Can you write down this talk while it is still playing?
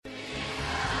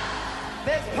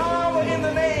There's power in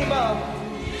the name of.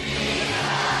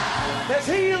 There's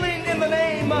healing in the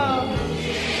name of.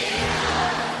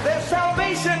 There's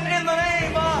salvation in the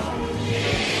name of.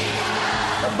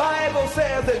 The Bible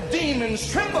says that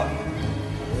demons tremble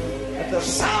at the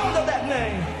sound of that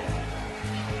name.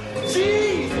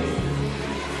 Jesus.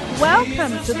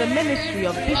 Welcome to the ministry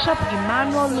of Bishop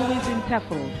Emmanuel Louis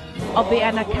Intefel of the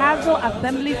Anagkazo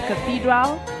Assemblies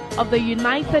Cathedral of the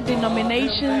United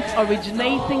Denominations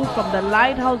originating from the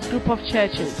Lighthouse Group of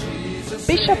Churches.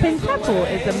 Bishop Intefel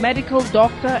is a medical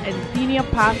doctor and senior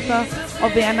pastor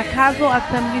of the Anagkazo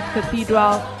Assemblies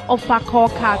Cathedral of Fakor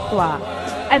Kaswa,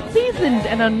 a seasoned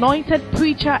and anointed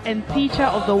preacher and teacher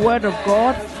of the Word of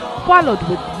God, followed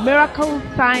with miracles,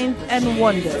 signs, and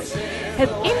wonders. His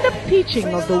in-depth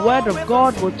teaching of the Word of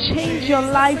God will change your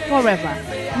life forever.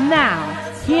 Now,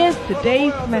 here's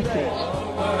today's message.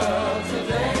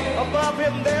 Above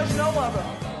him, there's no other.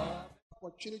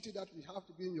 Opportunity that we have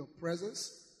to be in your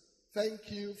presence. Thank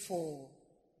you for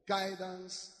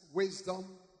guidance, wisdom.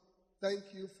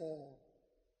 Thank you for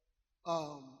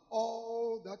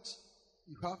all that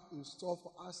you have in store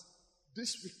for us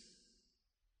this week.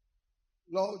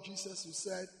 Lord Jesus, you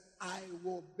said, I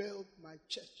will build my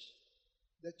church.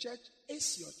 The church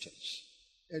is your church,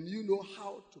 and you know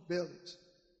how to build it.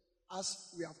 As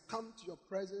we have come to your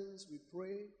presence, we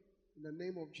pray in the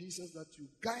name of Jesus that you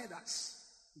guide us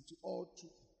into all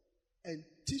truth and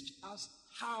teach us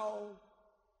how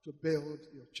to build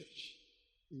your church.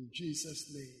 In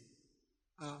Jesus' name,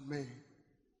 amen.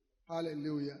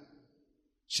 Hallelujah.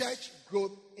 Church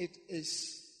growth, it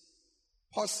is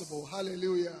possible.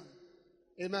 Hallelujah.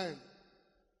 Amen.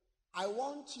 I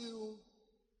want you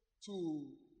to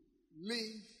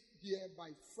leave here by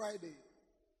Friday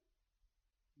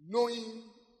knowing,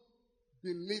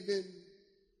 believing,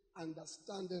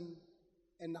 understanding,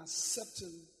 and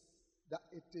accepting that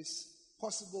it is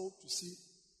possible to see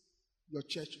your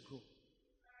church grow.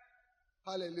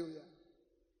 Hallelujah.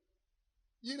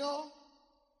 You know,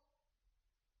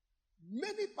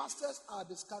 many pastors are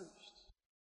discouraged.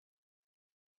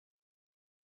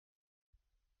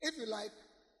 If you like,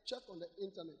 check on the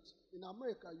internet. In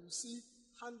America, you see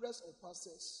hundreds of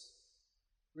pastors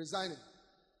resigning.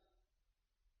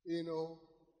 You know,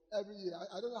 every year.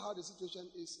 I don't know how the situation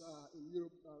is in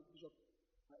Europe, Bishop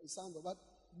Isando, but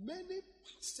many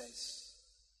pastors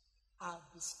are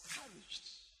discouraged.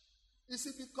 You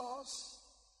see, because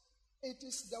it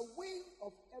is the way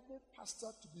of every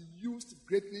pastor to be used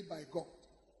greatly by God.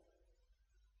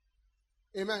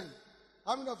 Amen.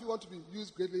 How many of you want to be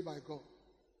used greatly by God?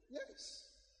 Yes.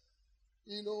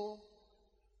 You know,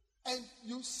 and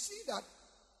you see that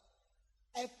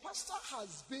a pastor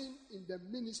has been in the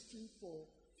ministry for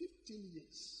 15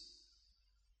 years.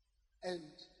 And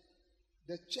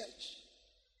the church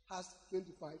has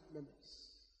 25 members.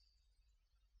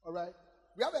 All right?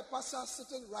 We have a pastor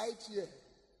sitting right here.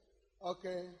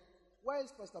 Okay? Where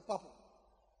is Pastor Papo?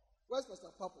 Where's Pastor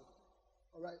Papo?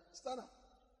 All right? Stand up.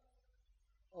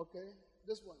 Okay?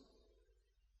 This one.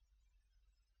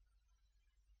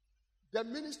 The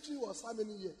ministry was how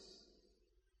many years?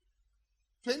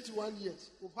 21 years.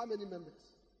 With how many members?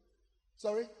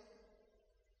 Sorry?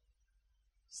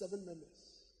 7 members.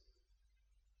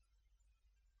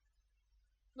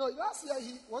 No, last year,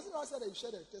 wasn't last year that he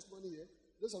shared a testimony here?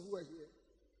 Those of you who were here.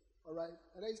 All right?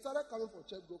 And then he started coming for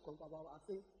Church Go Conquer about, I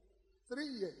think, 3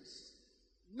 years.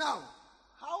 Now,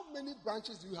 how many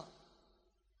branches do you have?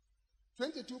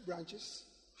 22 branches.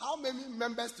 How many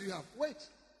members do you have? Wait.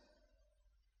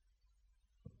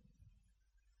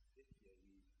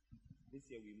 This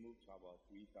year we moved to about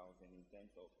 3,000 in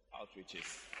terms of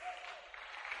outreaches.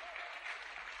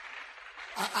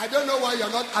 I don't know why you're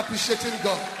not appreciating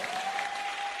God.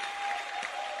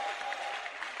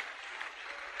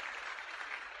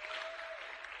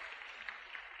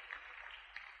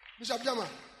 Bishop Jama,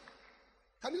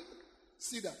 can you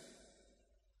see that?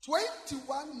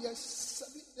 21 years,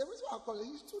 the reason why I call it,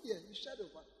 he stood here, he shared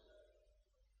over.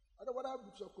 I don't know whether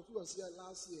Bishop Kofi was here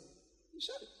last year. He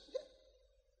shared it, yeah.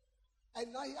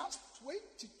 And now he has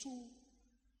 22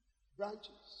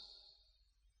 branches.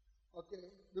 Okay?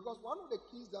 Because one of the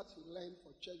keys that he learned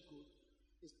for church growth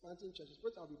is planting churches,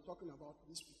 which I'll be talking about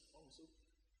this week also.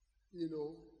 You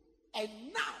know.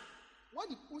 And now, what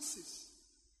he puts is,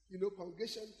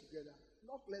 congregation together,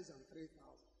 not less than 3,000.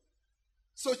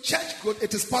 So church growth,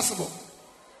 it is possible.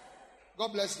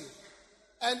 God bless you.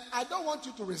 And I don't want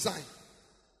you to resign.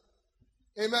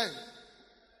 Amen.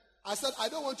 I said, I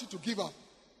don't want you to give up.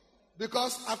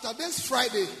 Because after this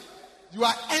Friday, you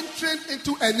are entering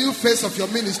into a new phase of your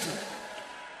ministry.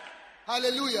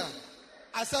 Hallelujah.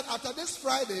 I said, after this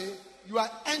Friday, you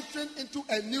are entering into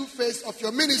a new phase of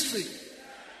your ministry.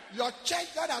 Your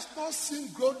church that has not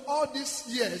seen growth all these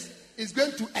years is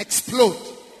going to explode.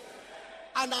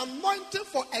 An anointing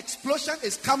for explosion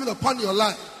is coming upon your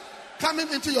life,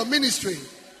 coming into your ministry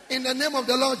in the name of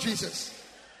the Lord Jesus.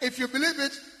 If you believe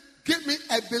it, give me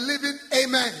a believing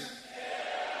amen.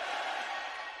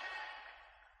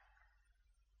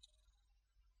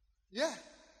 Yeah.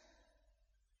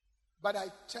 But I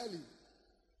tell you,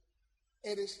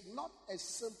 it is not a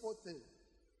simple thing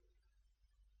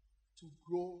to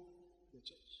grow the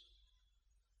church.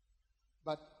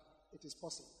 But it is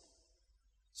possible.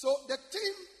 So the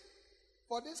theme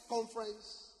for this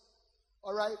conference,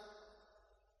 all right,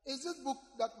 is this book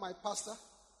that my pastor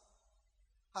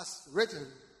has written,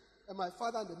 and my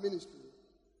father in the ministry,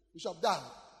 Bishop Dal.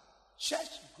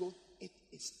 Church growth, it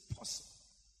is possible.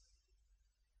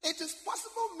 It is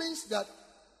possible means that,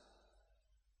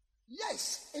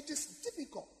 yes, it is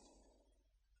difficult.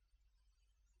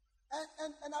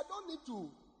 And I don't need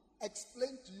to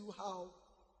explain to you how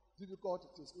difficult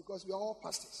it is, because we are all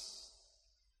pastors.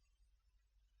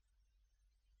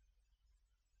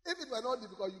 If it were not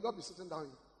difficult, you'd not be sitting down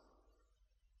here.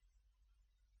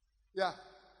 Yeah.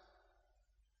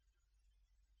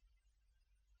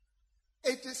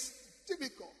 It is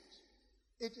difficult.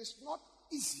 It is not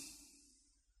easy,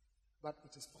 but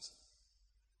it is possible.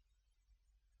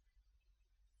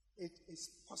 It is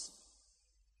possible.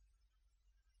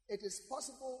 It is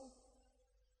possible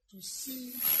to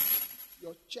see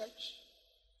your church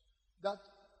that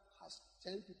has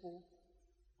 10 people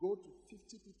go to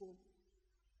 50 people,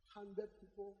 100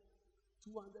 people,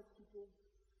 200 people,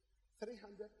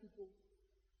 300 people,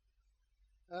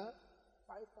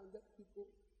 500 people,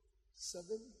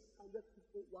 700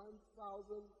 people,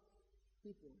 1,000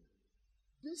 people.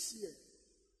 This year,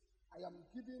 I am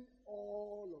giving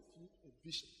all of you a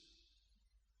vision.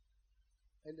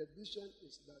 And the vision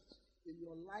is that in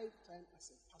your lifetime as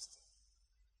a pastor,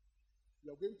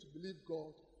 you are going to believe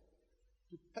God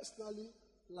to personally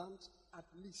plant at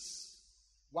least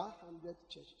 100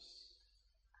 churches.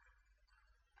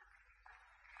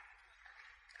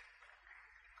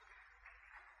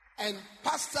 And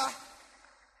pastor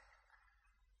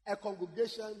a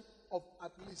congregation of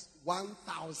at least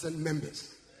 1,000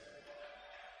 members.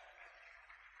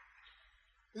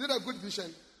 Is it a good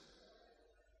vision?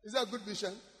 Is it a good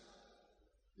vision?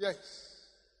 Yes.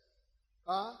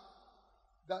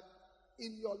 That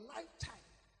in your lifetime,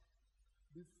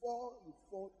 before you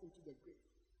fall into the grave,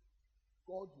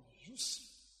 God will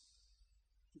use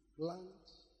you to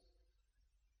plant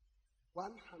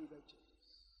 100 churches.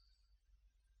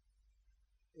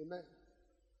 Amen.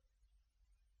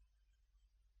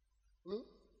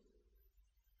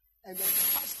 And then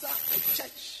pastor a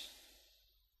church,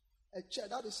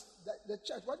 that is the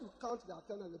church, when you count the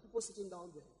attendance, the people sitting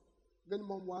down there,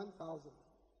 minimum 1,000.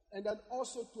 And then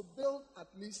also to build at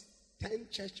least 10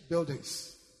 church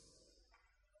buildings.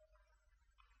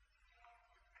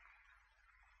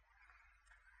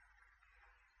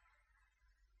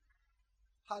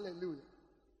 Hallelujah.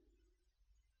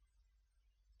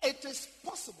 It is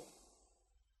possible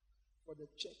for the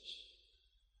church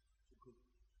to grow.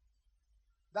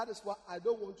 That is why I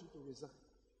don't want you to resign.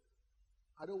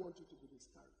 I don't want you to be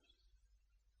discouraged.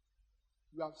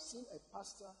 You have seen a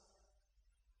pastor,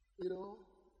 and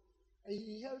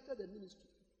he inherited a ministry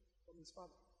from his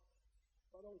father. His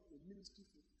father was in the ministry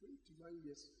for 29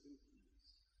 years,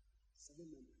 7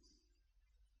 members.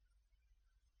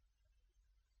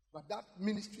 But that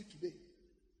ministry today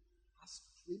has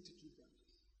 22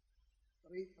 branches,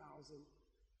 3,000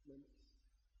 members.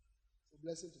 It's a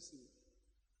blessing to see you.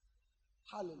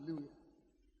 Hallelujah.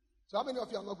 So how many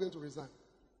of you are not going to resign?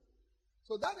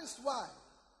 So that is why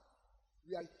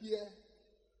we are here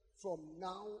from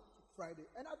now to Friday.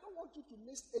 And I don't want you to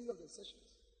miss any of the sessions.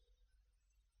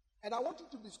 And I want you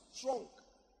to be strong.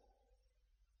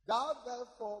 Thou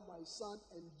therefore, my son,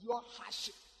 endure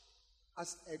hardship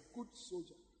as a good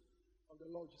soldier of the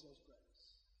Lord Jesus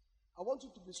Christ. I want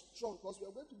you to be strong, because we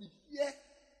are going to be here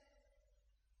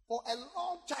for a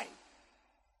long time.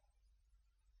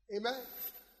 Amen.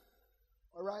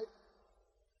 All right.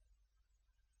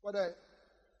 For the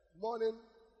morning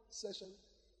session,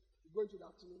 we go into the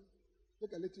afternoon,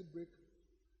 take a little break.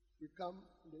 We come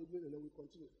in the evening and then we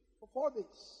continue. For 4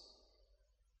 days,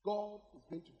 God is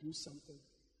going to do something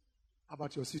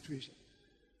about your situation.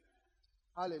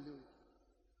 Hallelujah.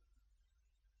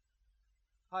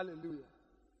 Hallelujah.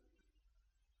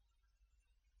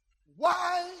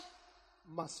 Why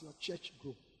must your church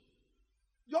grow?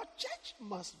 Your church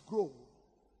must grow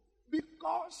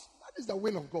because that is the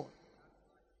will of God.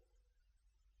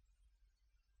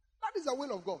 That is the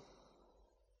will of God.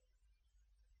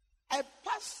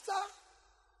 pastor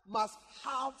must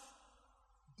have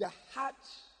the heart,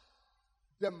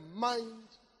 the mind,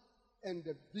 and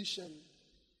the vision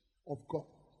of God.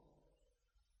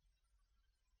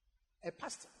 A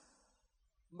pastor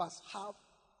must have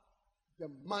the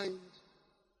mind,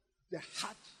 the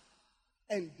heart,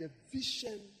 and the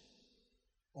vision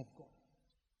of God.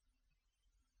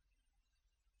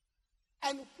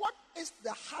 And what is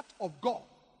the heart of God?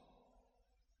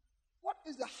 What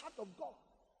is the heart of God?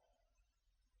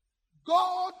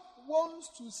 God wants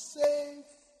to save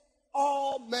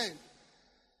all men.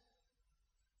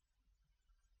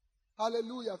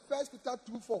 Hallelujah. 1 Peter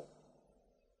 2:4.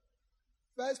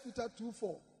 1 Peter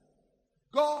 2:4.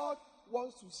 God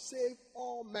wants to save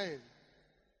all men.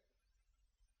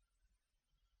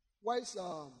 Why is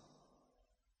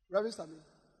Reverend Sammy?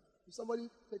 Is somebody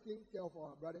taking care of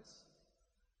our brothers?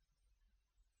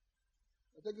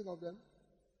 You're taking care of them?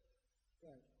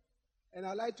 Right. And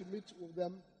I'd like to meet with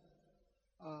them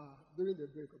during the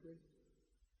break, okay?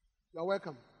 You're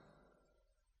welcome.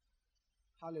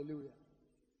 Hallelujah.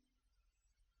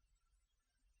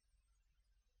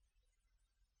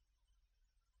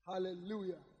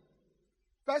 Hallelujah.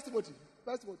 1 Timothy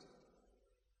 2:4.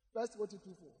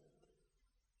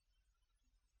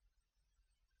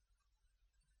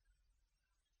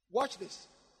 Watch this.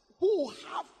 Who will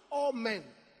have all men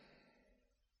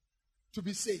to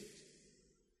be saved?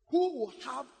 Who will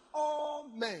have all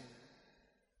men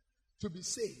to be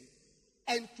saved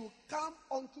and to come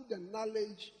unto the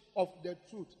knowledge of the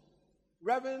truth?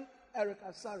 Reverend Eric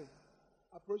Asari,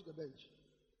 approach the bench.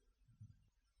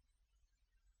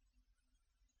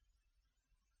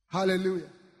 Hallelujah.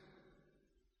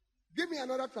 Give me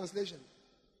another translation.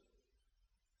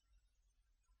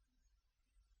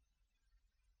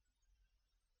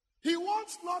 He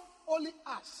wants not only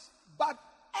us, but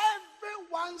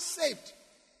everyone saved.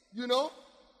 You know?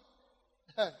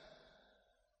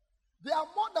 There are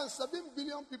more than 7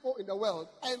 billion people in the world,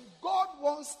 and God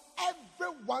wants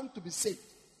everyone to be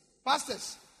saved.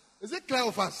 Pastors, is it clear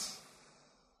of us?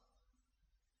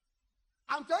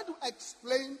 I'm trying to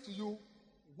explain to you,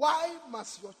 why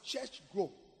must your church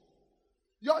grow?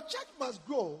 Your church must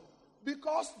grow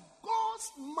because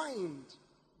God's mind,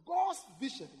 God's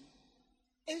vision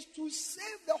is to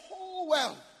save the whole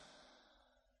world.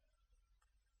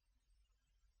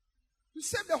 To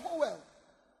save the whole world.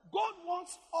 God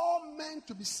wants all men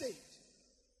to be saved.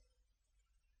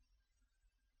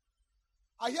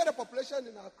 I hear the population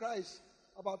in Accra is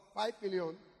about 5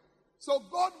 billion. So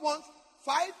God wants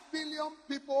 5 billion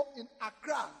people in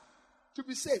Accra to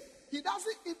be saved. He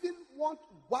doesn't even want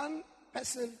one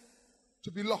person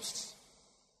to be lost.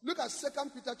 Look at 2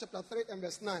 Peter chapter 3 and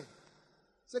verse 9.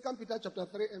 2 Peter chapter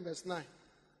 3 and verse 9.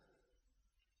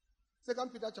 2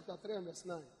 Peter chapter 3 and verse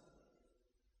 9.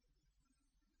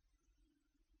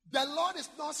 The Lord is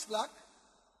not slack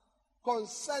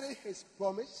concerning his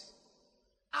promise,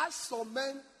 as some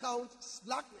men count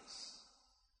slackness,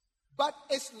 but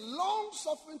is long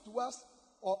suffering to us,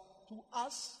 or to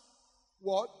us,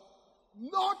 what?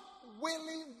 Not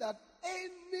willing that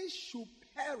any should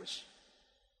perish,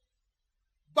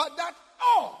 but that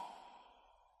all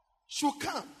should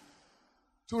come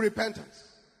to repentance.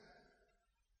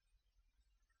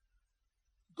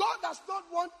 God does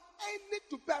not want any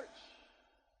to perish.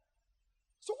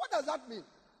 So what does that mean?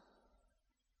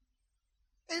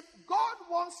 If God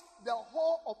wants the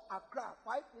whole of Accra,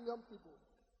 5 million people,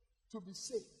 to be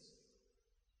saved,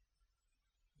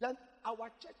 then our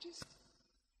churches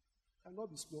cannot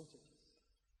be small churches.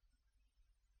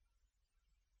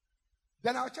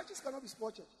 Then our churches cannot be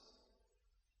small churches.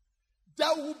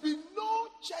 There will be no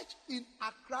church in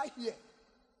Accra here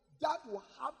that will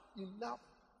have enough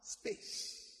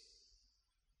space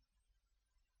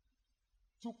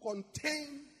to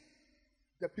contain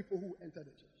the people who enter the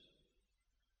church.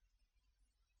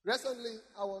 Recently,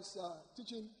 I was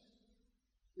teaching,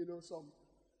 some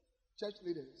church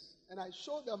leaders, and I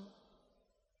showed them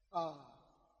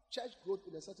church growth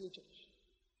in a certain church.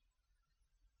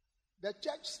 The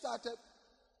church started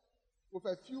with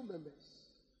a few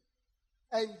members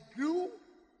and grew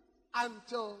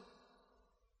until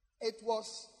it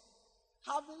was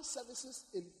having services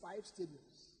in 5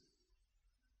 stadiums.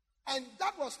 And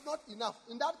that was not enough.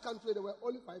 In that country, there were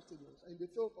only 5 stadiums, and they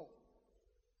filled all.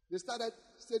 They started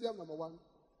stadium number 1,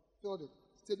 filled it.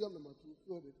 Stadium number 2,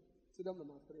 filled it. Stadium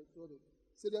number 3, filled it.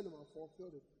 Stadium number 4,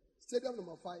 filled it. Stadium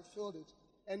number 5, filled it.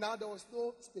 And now there was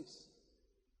no space.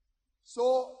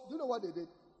 So, do you know what they did?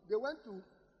 They went to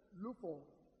look for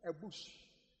a bush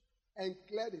and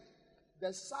cleared it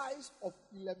the size of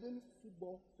 11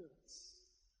 football fields.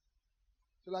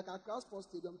 So like Accra Sports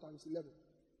Stadium times 11.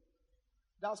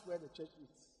 That's where the church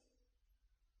is.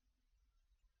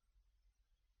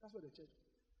 That's where the church is.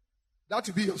 That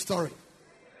will be your story.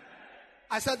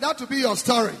 I said that will be your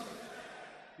story.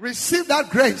 Receive that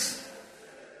grace.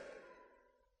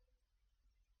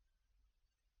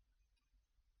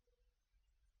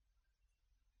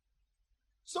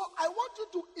 So I want you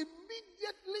to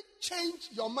immediately change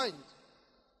your mind.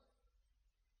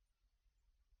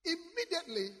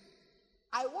 Immediately,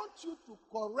 I want you to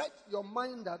correct your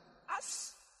mind that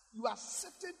as you are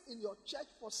sitting in your church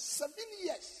for 7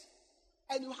 years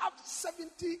and you have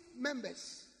 70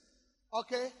 members,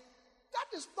 okay,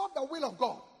 that is not the will of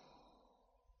God.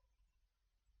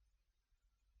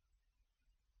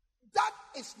 That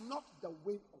is not the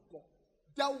will of God.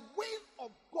 The will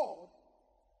of God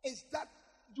is that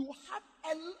you have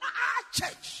a large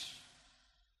church.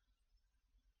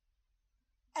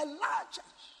 A large church.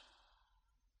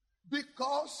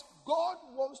 Because God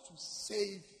wants to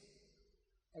save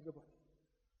everybody.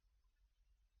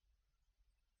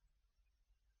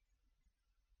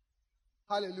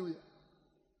 Hallelujah.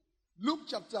 Luke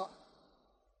chapter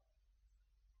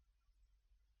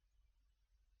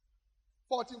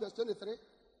 14 verse 23.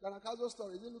 Danakazo's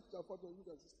story. Is it Luke chapter 14 or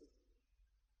Luke 16?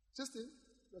 16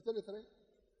 verse 23.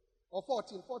 Or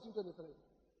 14, 23.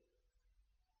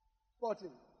 14.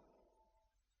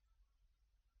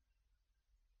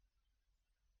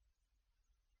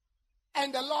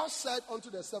 And the Lord said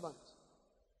unto the servant,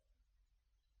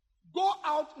 go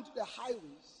out into the highways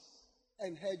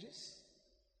and hedges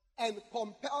and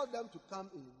compel them to come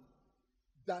in,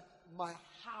 that my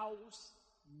house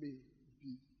may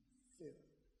be filled.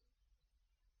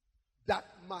 That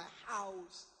my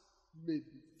house may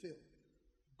be filled.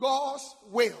 God's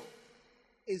will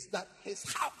is that his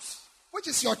house, which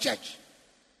is your church,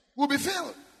 will be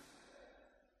filled.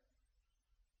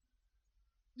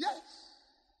 Yes.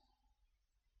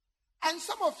 And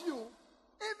some of you,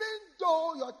 even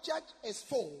though your church is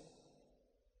full,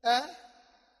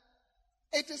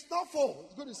 it is not full.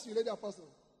 It's good to see you, Lady Apostle.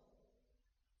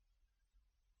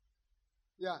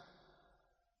 Yeah.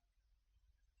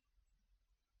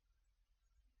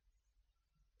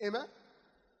 Amen.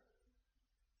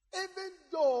 Even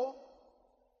though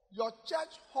your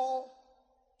church hall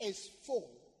is full,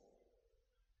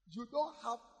 you don't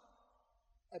have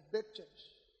a big church.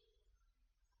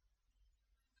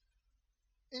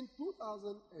 In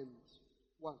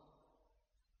 2001,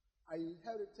 I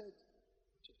inherited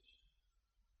a church.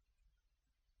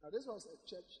 Now, this was a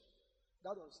church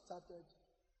that was started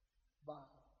by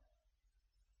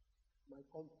my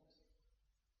convert.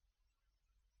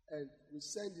 And we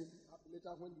sent him,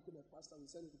 later when he became a pastor, we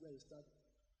sent him to go and start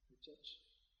the church.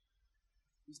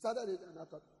 He started it, and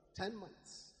after 10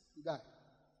 months, he died.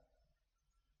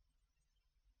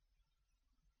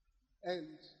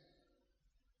 And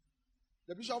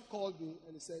the bishop called me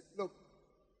and he said, look,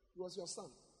 it was your son.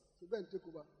 So go and take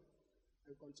over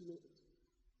and continue it.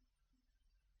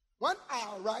 When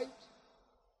I arrived,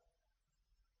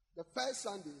 the first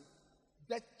Sunday,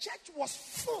 the church was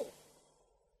full.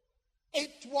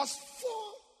 It was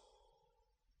full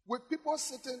with people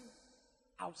sitting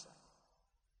outside.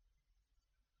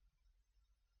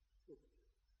 Do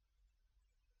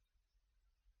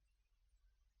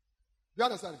you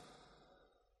understand?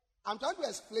 I'm trying to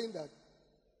explain that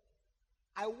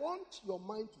I want your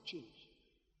mind to change.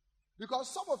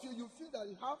 Because some of you feel that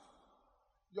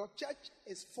your church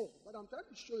is full. But I'm trying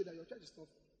to show you that your church is not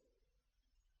full.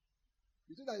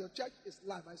 You think that your church is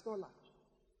large, but it's not large.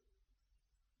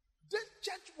 This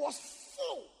church was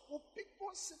full with people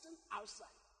sitting outside.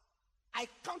 I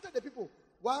counted the people.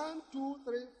 1, 2,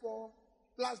 3, 4,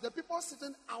 plus the people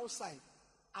sitting outside.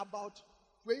 About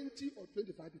 20 or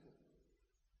 25 people.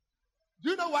 Do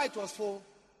you know why it was full?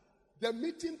 The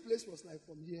meeting place was like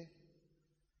from here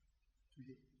to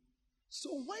here.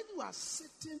 So when you are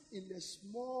sitting in a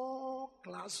small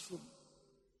classroom,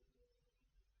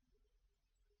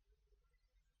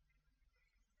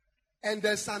 and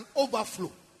there's an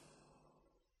overflow,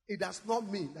 it does not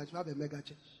mean that you have a mega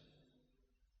church.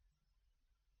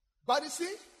 But you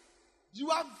see, you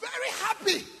are very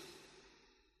happy.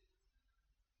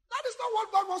 That is not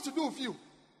what God wants to do with you.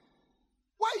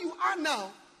 Where you are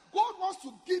now, God wants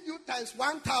to give you times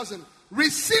 1,000.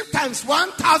 Receive times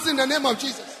 1,000 in the name of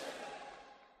Jesus.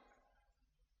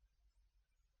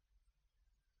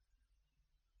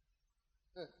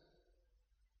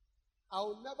 I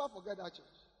will never forget that church.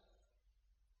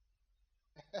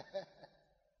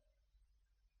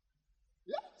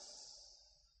 Yes.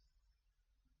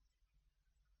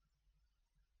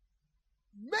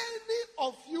 Many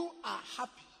of you are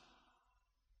happy.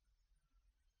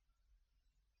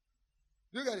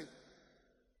 Do you get it?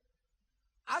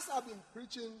 as I've been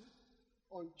preaching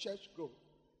on church growth,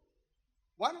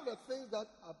 one of the things that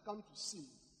I've come to see,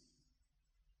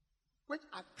 which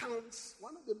accounts,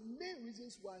 one of the main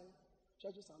reasons why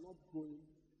churches are not growing,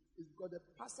 is because the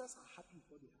pastors are happy with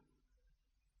what they have.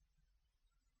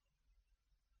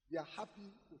 They are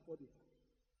happy with what they have.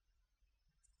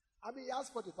 I mean, he has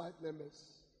 45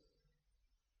 members.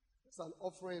 It's an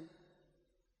offering.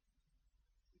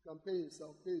 He can pay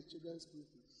himself, pay his children's school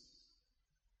fees.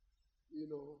 You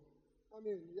know, I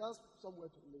mean, he has somewhere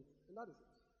to live. And that is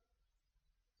it.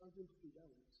 Something to do that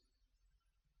with.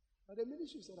 But the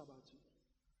ministry is not about you.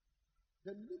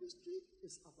 The ministry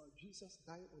is about Jesus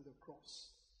dying on the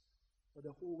cross for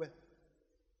the whole world.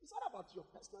 It's not about your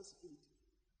personal security.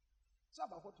 It's not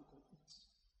about what you can eat.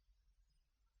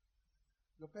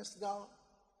 Your personal,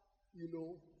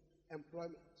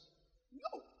 employment.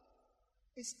 No.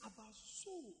 It's about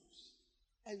souls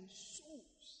and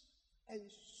souls and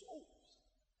souls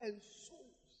and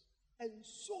souls and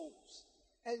souls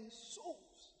and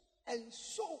souls and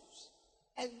souls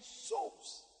and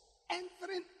souls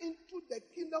entering into the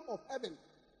kingdom of heaven.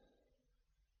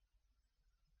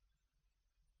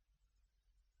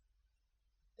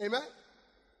 Amen?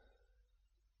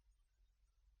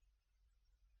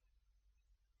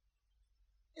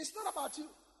 It's not about you.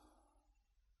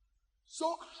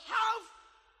 So have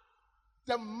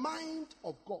the mind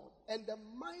of God. And the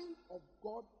mind of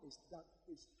God is that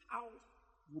his house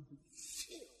will be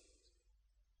filled.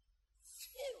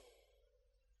 Filled.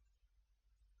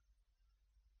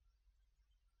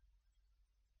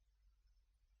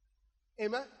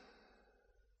 Amen?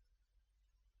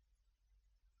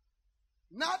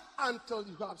 Not until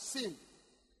you have seen.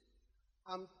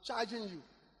 I'm charging you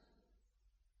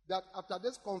that after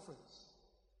this conference,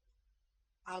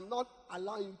 I'm not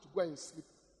allowing you to go and sleep.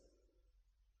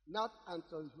 Not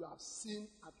until you have seen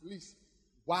at least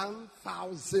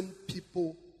 1,000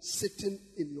 people sitting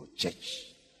in your church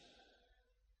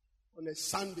on a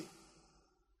Sunday.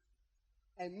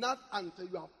 And not until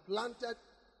you have planted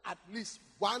at least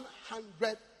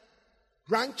 100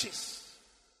 branches.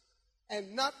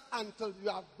 And not until you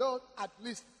have built at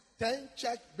least 10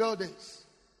 church buildings.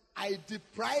 I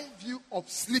deprive you of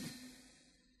sleep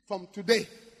from today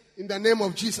in the name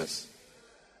of Jesus.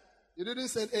 You didn't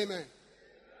say amen.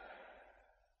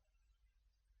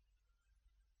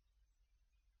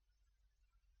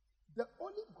 The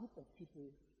only group of people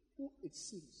who it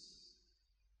seems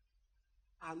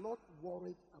are not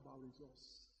worried about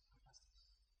results are pastors.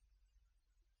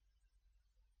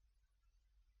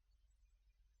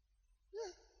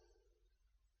 Yeah.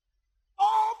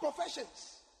 All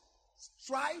professions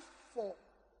strive for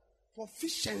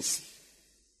proficiency,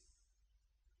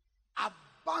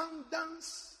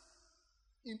 abundance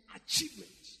in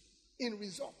achievement, in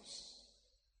results.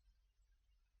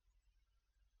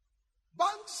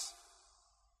 Banks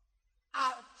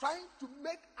are trying to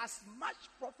make as much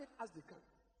profit as they can.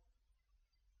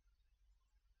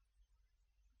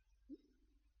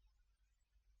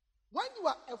 When you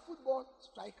are a football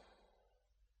striker,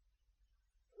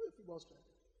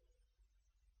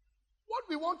 what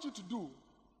we want you to do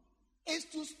is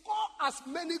to score as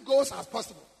many goals as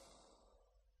possible.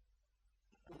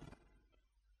 Yeah.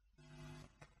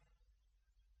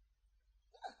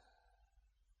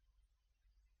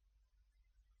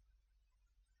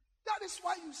 That is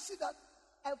why you see that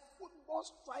a football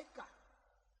striker,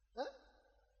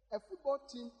 a football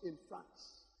team in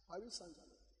France, Paris Saint-Germain,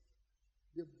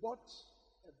 they bought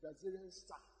a Brazilian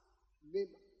star,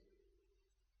 Neymar.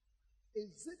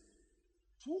 Is it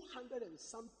 200 and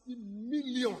something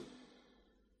million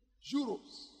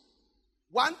euros?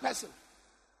 One person.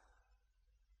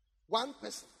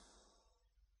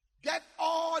 Get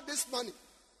all this money.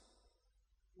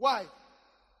 Why?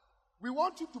 We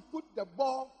want you to put the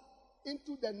ball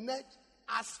into the net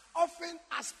as often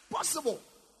as possible.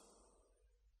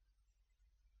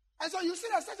 And so you see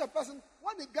that such a person,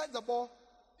 when he gets the ball,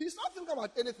 he's not thinking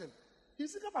about anything.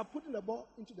 He's thinking about putting the ball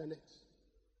into the net.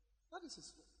 That is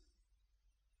his work.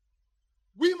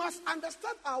 We must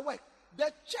understand our work.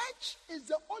 The church is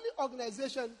the only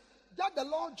organization that the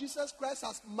Lord Jesus Christ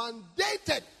has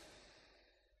mandated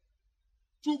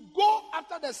to go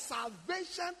after the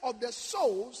salvation of the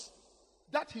souls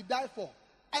that he died for.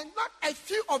 And not a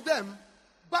few of them,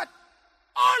 but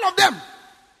all of them.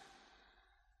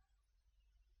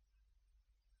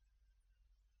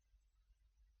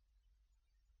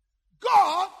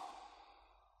 God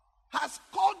has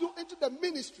called you into the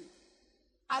ministry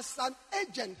as an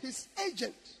agent, his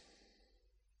agent.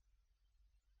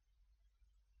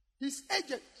 His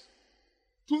agent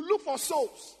to look for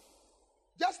souls.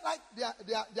 Just like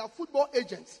their football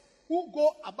agents who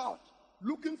go about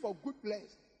looking for good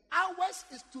players. Ours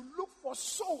is to look for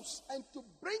souls and to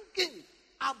bring in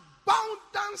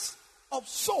abundance of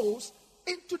souls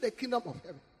into the kingdom of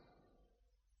heaven.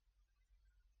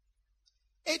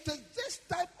 It is this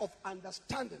type of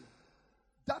understanding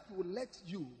that will let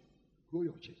you grow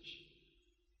your church.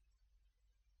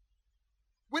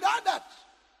 Without that,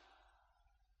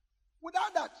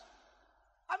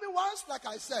 once, like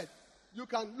I said, you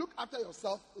can look after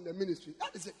yourself in the ministry.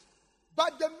 That is it.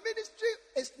 But the ministry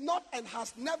is not and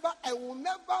has never and will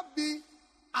never be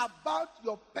about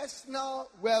your personal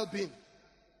well-being.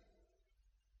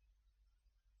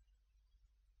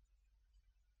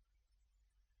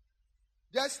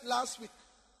 Just last week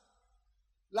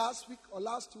or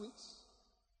last 2 weeks,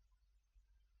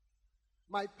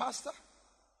 my pastor,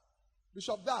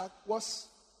 Bishop Dag, was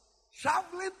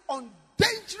traveling on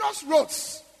dangerous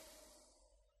roads.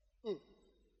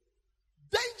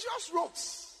 Dangerous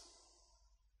roads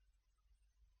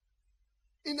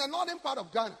in the northern part of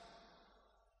Ghana.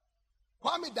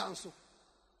 Kwame Danso,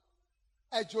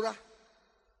 Ejura.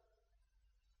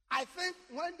 I think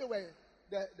when they were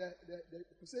the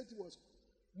facility was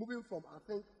moving from, I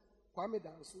think, Kwame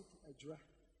Danso to Ejura,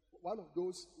 one of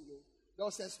those, there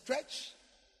was a stretch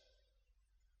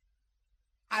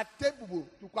at Tebubu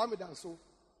to Kwame Danso.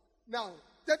 Now,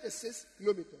 36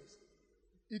 kilometers.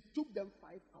 It took them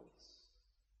 5 hours.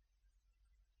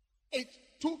 It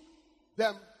took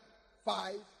them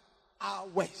 5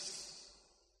 hours.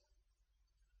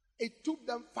 It took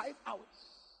them 5 hours.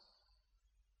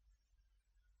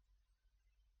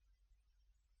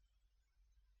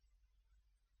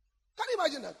 Can you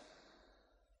imagine that?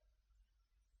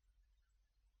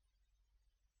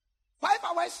 5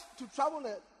 hours to travel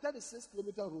a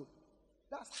 36-kilometer road.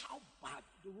 That's how bad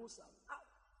the roads are. How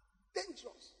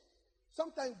dangerous.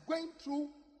 Sometimes going through,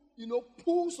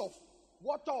 pools of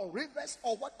water or rivers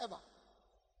or whatever.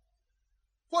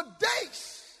 For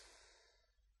days,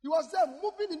 he was there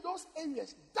moving in those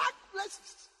areas, dark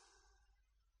places.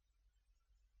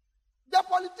 The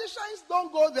politicians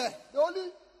don't go there. They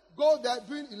only go there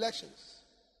during elections.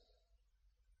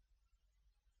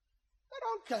 They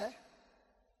don't care.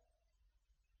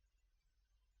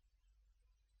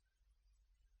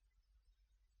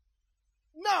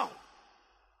 Now,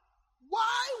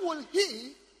 why will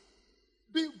he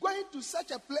be going to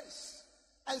such a place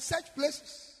and such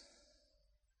places?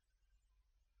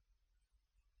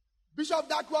 Bishop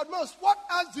Darkwood knows. What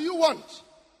else do you want?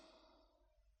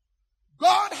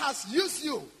 God has used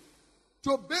you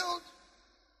to build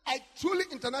a truly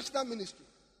international ministry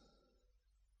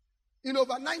in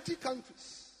over 90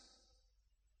 countries.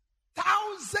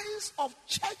 Thousands of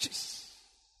churches.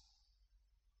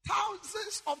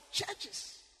 Thousands of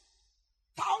churches.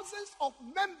 Thousands of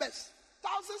members.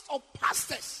 Thousands of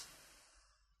pastors.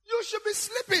 You should be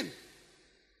sleeping.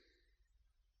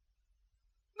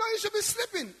 No, you should be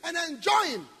sleeping and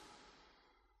enjoying.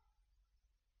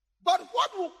 But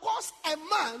what will cause a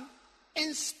man,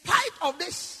 in spite of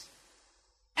this,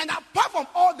 and apart from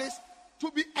all this,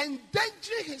 to be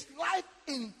endangering his life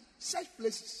in such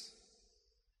places,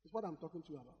 is what I'm talking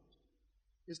to you about.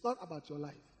 It's not about your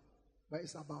life, but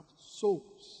it's about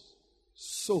souls.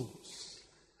 Souls.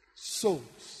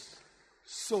 Souls.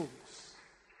 Souls.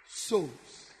 Souls.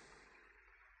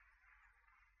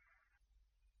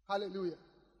 Hallelujah.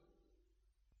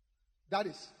 That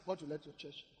is what will let your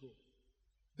church grow.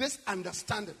 This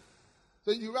understanding.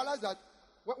 So you realize that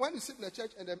when you sit in a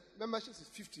church and the membership is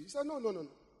 50, you say, no.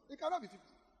 It cannot be 50.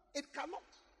 It cannot.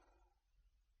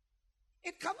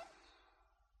 It cannot.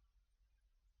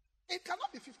 It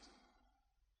cannot be 50.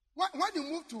 When you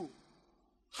move to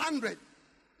 100,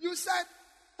 you said,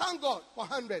 thank God for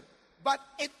 100. But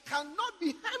it cannot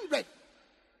be 100.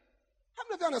 How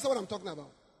many of you understand what I'm talking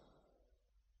about?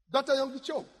 Dr. Yonggi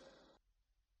Cho,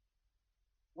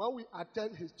 when we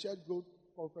attend his church growth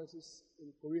conferences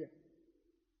in Korea,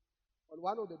 on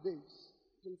one of the days,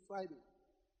 till Friday,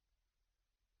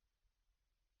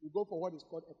 we go for what is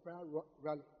called a prayer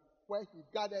rally, where he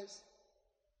gathers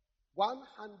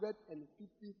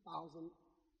 150,000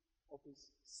 of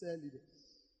his cell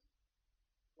leaders.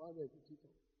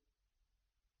 150,000.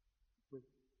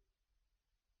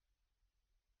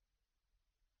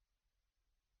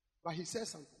 But he says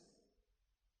something,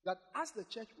 that as the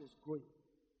church was growing,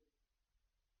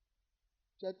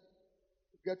 church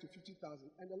would get to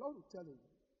 50,000, and the Lord will tell him,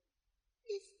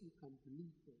 if you can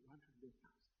believe for 100,000,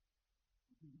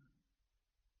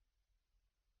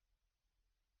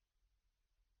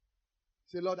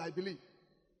 say, Lord, I believe.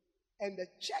 And the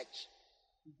church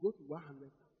will go to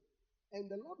 100,000. And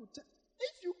the Lord will tell,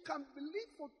 if you can believe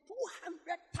for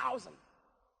 200,000,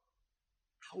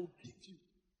 I will give you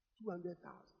 200,000. 200,000.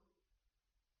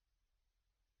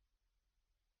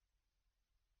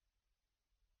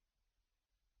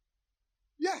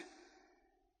 Yeah.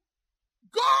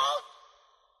 God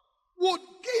would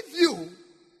give you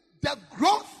the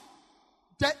growth,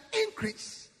 the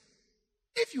increase,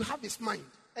 if you have His mind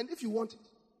and if you want it.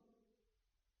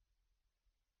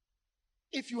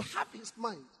 If you have His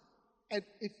mind and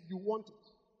if you want it.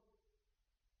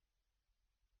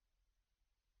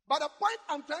 But the point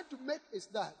I'm trying to make is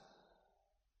that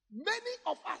many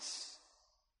of us,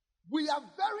 we are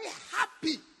very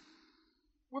happy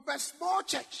with a small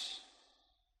church.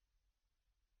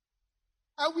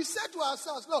 And we say to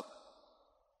ourselves, look,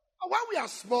 when we are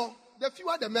small, the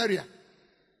fewer the merrier.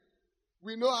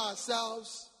 We know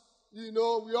ourselves, we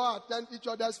all attend each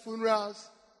other's funerals.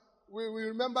 We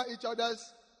remember each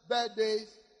other's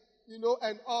birthdays,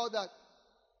 and all that.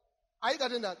 Are you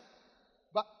getting that?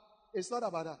 But it's not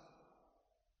about that.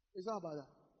 It's not about that.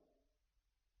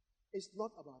 It's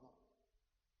not about that.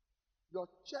 Your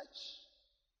church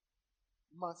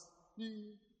must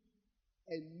be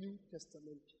a New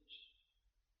Testament church.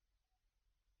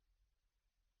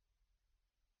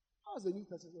 How is the New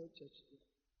Testament church?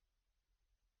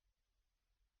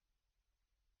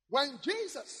 When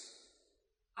Jesus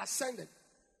ascended,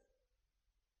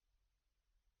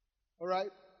 all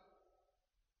right,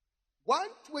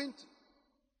 120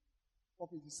 of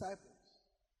his disciples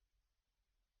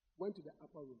went to the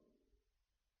upper room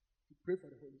to pray for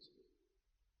the Holy Spirit.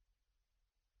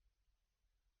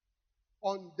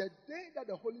 On the day that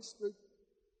the Holy Spirit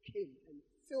came and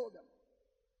filled them,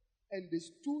 and they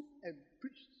stood and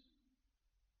preached,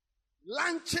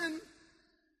 launching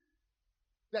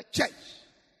the church,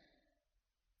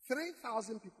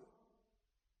 3,000 people.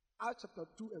 Acts chapter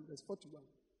 2 and verse 41.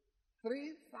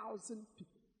 3,000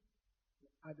 people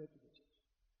were added to the church.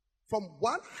 From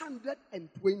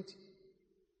 120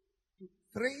 to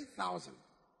 3,000.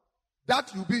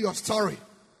 That will be your story.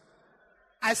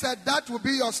 I said that will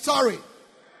be your story.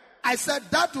 I said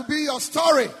that will be your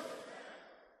story.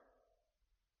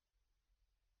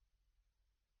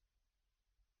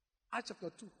 Acts chapter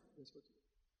 2, verse 40.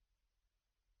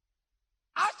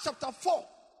 Acts chapter 4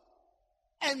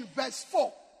 and verse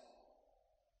 4.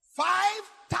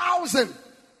 5,000.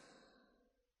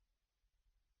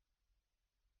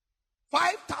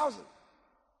 5,000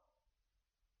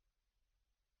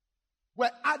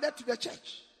 were added to the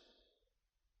church.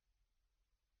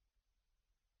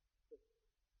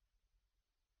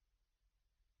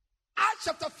 Acts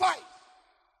chapter 5.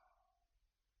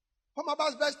 From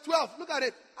about verse 12. Look at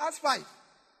it. Acts 5.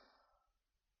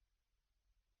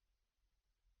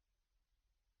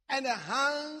 And by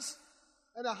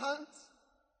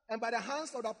the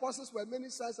hands of the apostles were many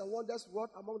signs and wonders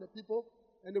wrought among the people,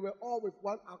 and they were all with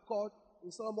one accord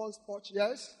in Solomon's porch,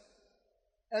 yes.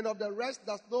 And of the rest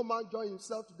does no man join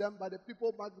himself to them, but the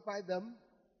people magnify them.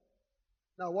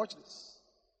 Now watch this.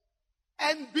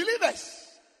 And believers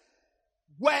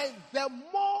were the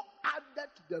more added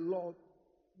to the Lord,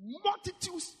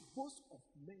 multitudes both of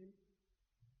men.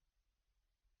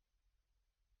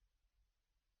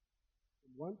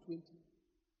 120,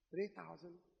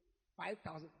 3,000,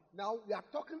 5,000. Now we are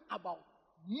talking about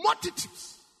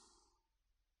multitudes.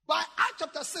 By Acts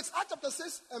chapter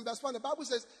 6 and verse 1, the Bible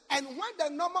says, and when the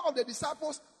number of the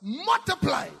disciples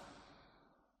multiplied,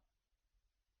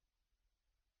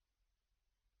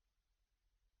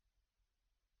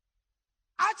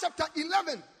 Acts chapter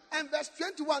 11 and verse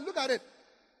 21, look at it.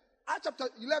 Acts chapter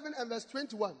 11 and verse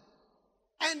 21.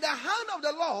 And the hand of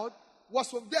the Lord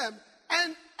was with them,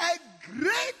 and a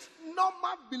great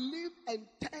number believed and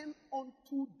turned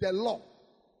unto the Lord.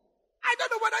 I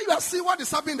don't know whether you are seeing what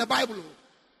is happening in the Bible.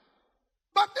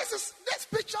 But this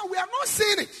picture, we are not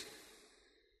seeing it.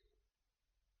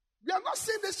 We are not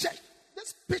seeing this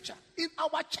picture in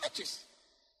our churches.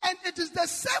 And it is the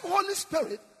same Holy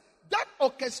Spirit that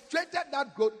orchestrated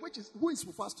that growth, who is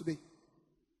with us today.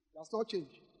 That's not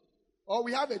changed. Or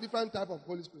we have a different type of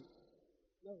Holy Spirit.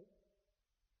 No.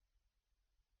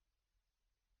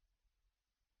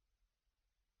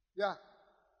 Yeah.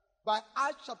 By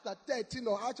Acts chapter 13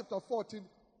 or Acts chapter 14,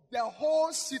 the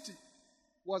whole city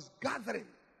was gathering.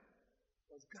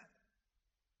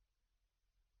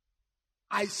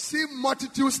 I see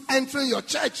multitudes entering your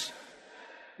church.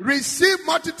 Receive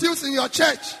multitudes in your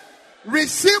church.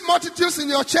 Receive multitudes in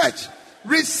your church.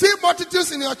 Receive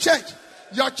multitudes in your church.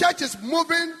 your church is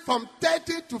moving from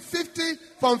 30 to 50,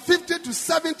 from 50 to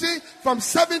 70, from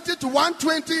 70 to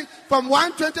 120, from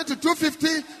 120 to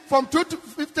 250, from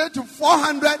 250 to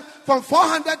 400, from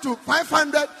 400 to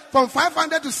 500, from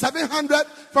 500 to 700,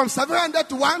 from 700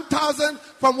 to 1,000,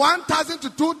 from 1,000 to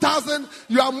 2,000.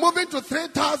 You are moving to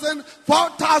 3,000,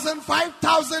 4,000,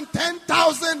 5,000,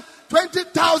 10,000,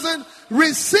 20,000.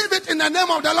 Receive it in the name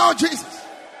of the Lord Jesus.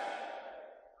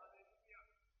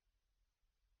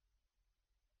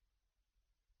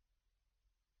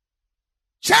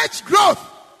 Church growth.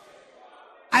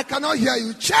 I cannot hear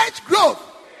you. Church growth.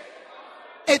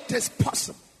 It is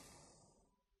possible.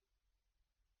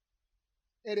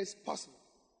 It is possible.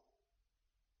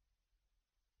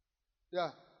 Yeah.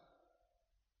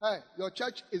 Hey, your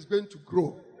church is going to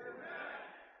grow.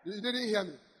 You didn't hear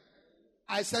me.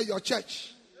 I said your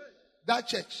church. That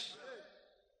church.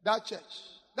 That church.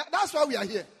 That's why we are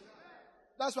here.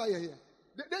 That's why you're here.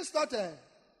 This is not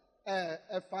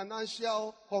a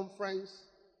financial conference,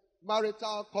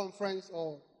 marital conference,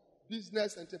 or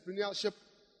business entrepreneurship,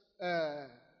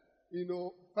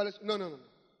 fellowship. No.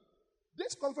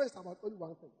 This conference is about only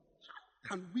one thing.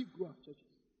 How can we grow our churches?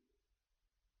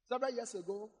 Several years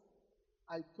ago,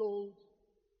 I told,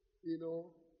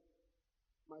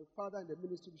 my father in the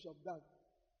ministry, Bishop Doug,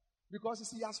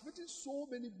 because he has written so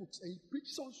many books and he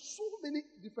preaches on so many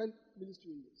different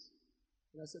ministry areas.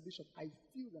 And I said, Bishop, I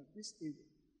feel that this area,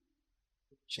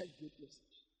 the church great message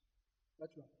that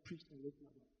you have preached and written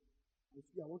about,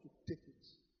 I want to take it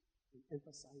and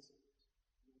emphasize on it.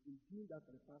 And I've been doing that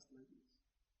for the past 9 years.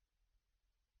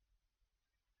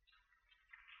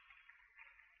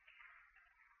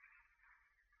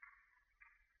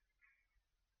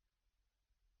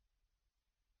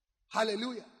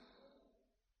 Hallelujah.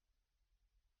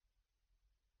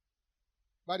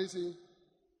 But you see,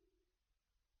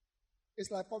 it's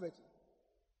like poverty.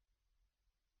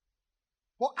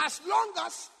 For as long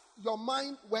as your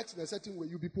mind works in a certain way,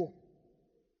 you'll be poor.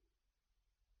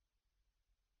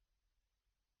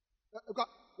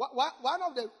 One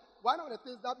of the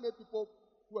things that make people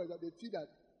poor is that they feel that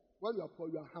when you are poor,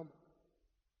 you are humble.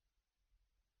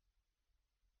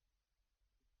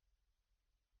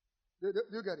 Do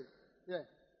you get it? Yeah.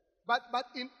 But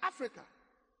in Africa,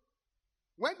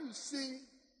 when you see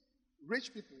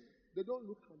rich people, they don't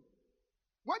look humble.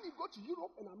 When you go to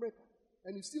Europe and America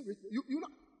and you see rich people, you know,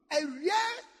 a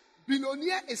rare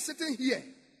billionaire is sitting here.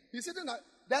 He's sitting there.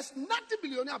 There's nothing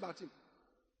billionaire about him.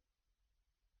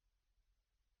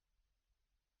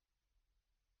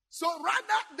 So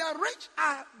rather, the rich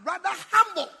are rather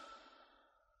humble.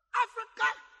 Africa,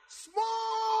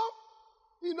 small,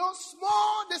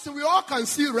 this we all can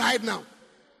see right now.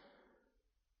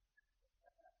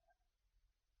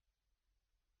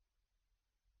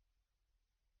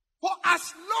 For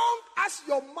as long as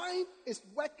your mind is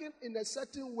working in a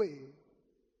certain way,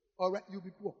 all right, you'll be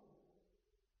poor.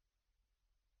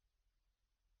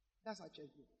 That's how church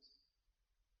works.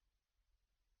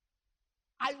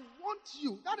 I want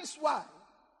you. That is why.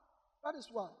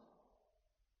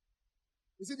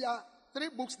 You see, there are 3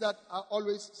 books that I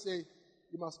always say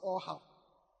you must all have.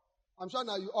 I'm sure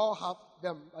now you all have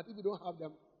them, but if you don't have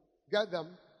them, get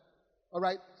them. All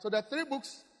right? So there are 3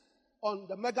 books on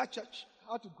the mega church,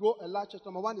 how to grow a large church.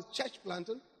 Number 1 is church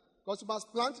planting, because you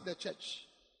must plant the church.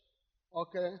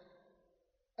 Okay?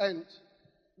 And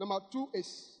number 2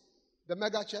 is the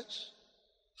mega church,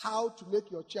 how to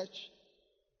make your church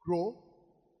grow.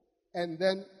 And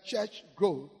then church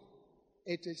growth,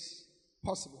 it is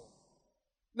possible.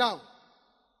 Now,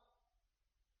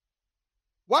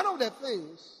 one of the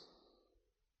things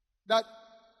that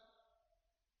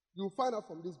you find out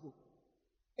from this book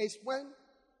is when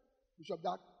Bishop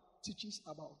Doug teaches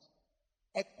about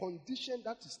a condition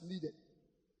that is needed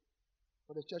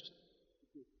for the church.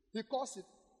 He calls it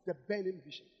the burning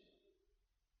vision.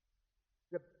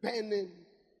 The burning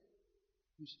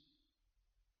vision.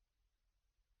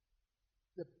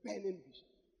 The burning vision.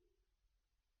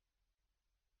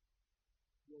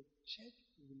 Your church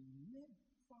will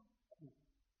never grow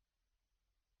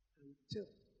until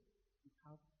you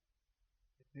have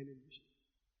a burning vision.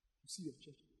 You see your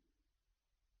church.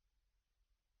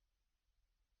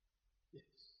 Yes.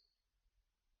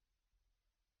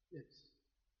 Yes.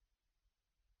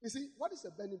 You see, what is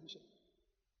a burning vision?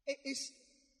 It is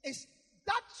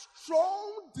that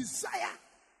strong desire.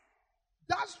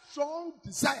 That strong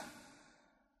desire.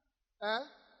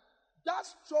 That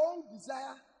strong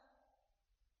desire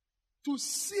to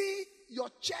see your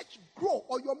church grow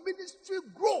or your ministry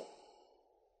grow.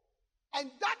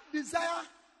 And that desire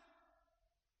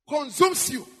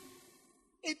consumes you.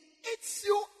 It eats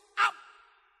you up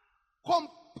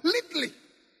completely.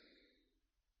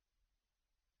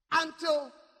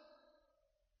 until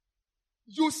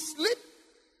you sleep,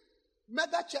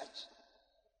 mega church.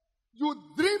 You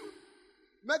dream,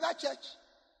 mega church.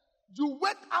 You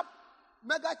wake up,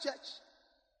 mega church.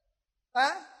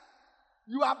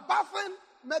 You are bathing,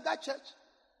 mega church.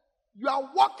 You are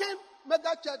walking,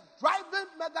 mega church. Driving,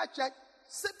 mega church.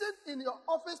 Sitting in your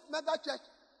office, mega church.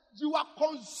 You are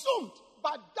consumed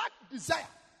by that desire.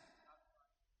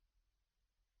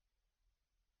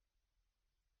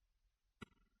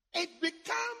 It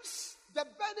becomes the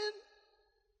burning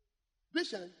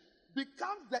vision,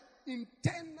 becomes the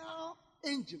internal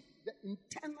engine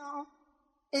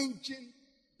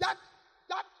that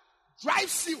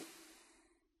drives you,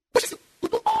 pushes you to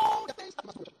do all the things that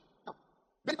must do. Now,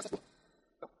 very successful.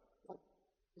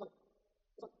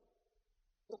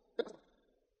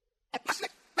 A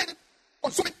passionate, burning,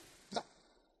 consuming desire.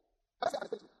 It's not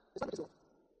very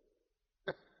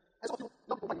and some of you,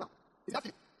 young people right now, it's not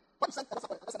you. When you send a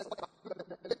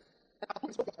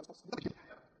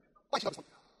why should I respond?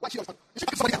 Why should I respond? You should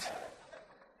give somebody else.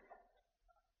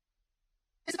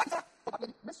 It's that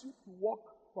it makes you to walk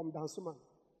from Dansoman.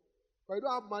 But you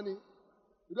don't have money,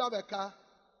 you don't have a car.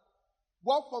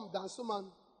 Walk from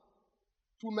Dansoman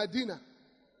to Medina.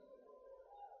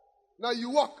 Now you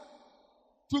walk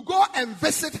to go and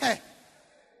visit her.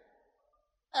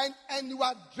 And you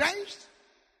are drenched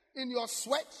in your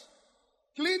sweat,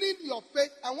 cleaning your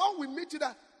face. And when we meet you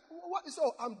there, what is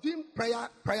I'm doing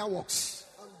prayer walks.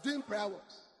 I'm doing prayer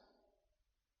walks.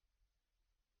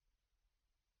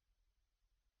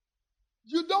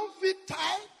 You don't feel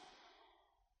tired?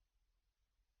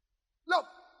 Look,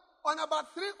 on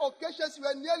about 3 occasions, you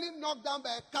were nearly knocked down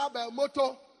by a car, by a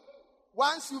motor.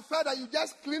 Once you felt that you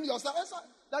just clean yourself.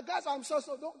 The guys, I'm sure,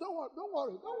 so don't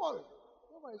worry.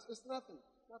 It's nothing.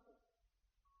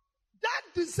 That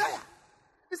desire.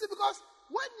 You see, because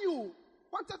when you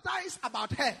fantasize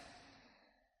about her,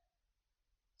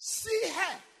 see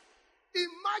her,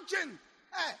 imagine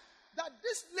her, that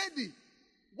this lady,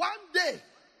 one day,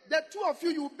 the two of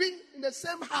you will be in the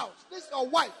same house. This your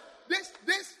wife. This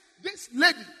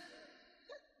lady.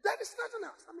 There is nothing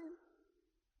else. I mean,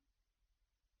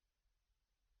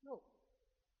 no.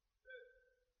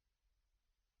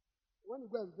 When you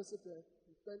go and visit her,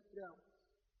 you spend 3 hours.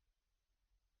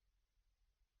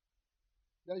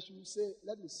 Then she will say,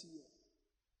 let me see you.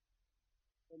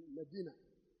 And Medina,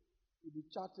 you'll be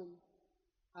chatting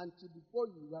until before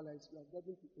you realize you have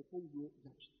gotten to open your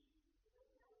junction.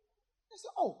 They say,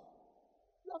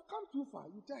 you have come too far.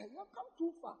 You tell her, you have come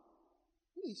too far.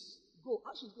 Please, go.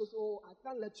 And she goes, I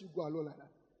can't let you go alone like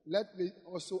that. Let me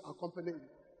also accompany you.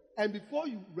 And before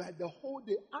you ride the whole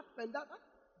day up and down,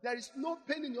 there is no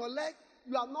pain in your leg.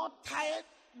 You are not tired.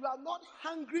 You are not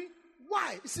hungry.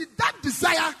 Why? You see, that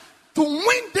desire to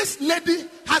win this lady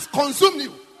has consumed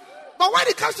you. But when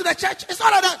it comes to the church, it's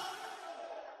not like that.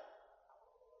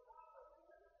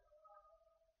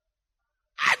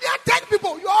 And there are 10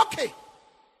 people, you're okay.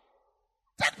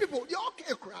 10 people, you're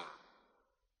okay, cry.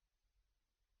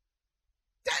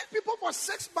 10 people for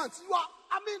 6 months, you are,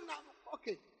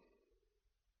 okay.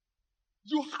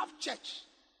 You have church.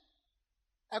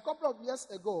 A couple of years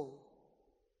ago,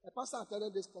 a pastor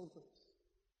attended this conference.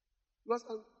 He was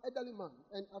an elderly man,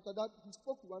 and after that, he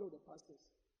spoke to one of the pastors,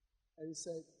 and he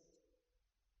said,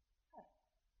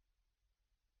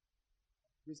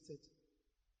 wasted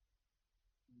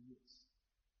years.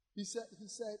 He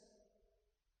said,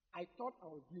 I thought I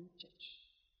was doing church.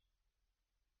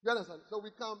 You understand? So we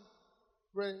come,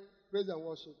 pray, praise and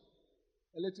worship,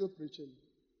 a little preaching,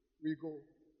 we go,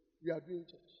 we are doing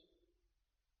church.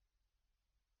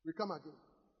 We come again.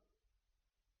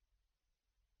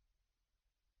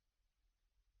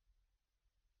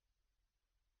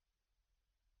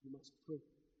 You must pray.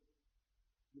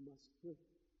 You must pray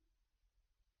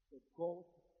that God will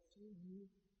fill you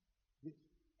with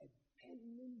a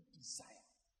burning desire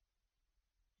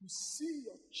to see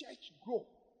your church grow.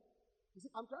 You see,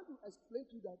 I'm trying to explain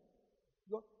to you that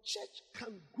your church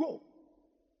can grow,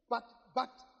 but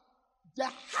the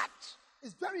heart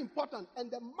is very important,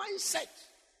 and the mindset.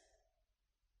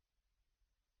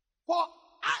 For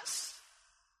us,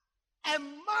 a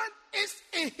man is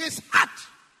in his heart.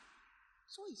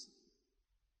 So is it.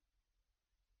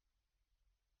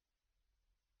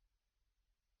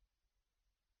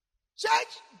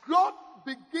 Church growth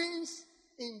begins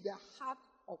in the heart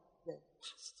of the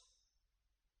pastor.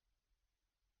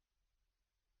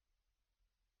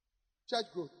 Church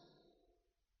growth.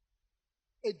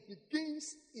 It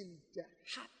begins in the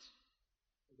heart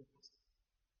of the pastor.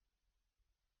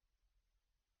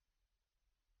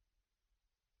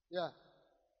 Yeah.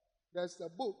 There's a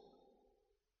book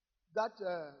that,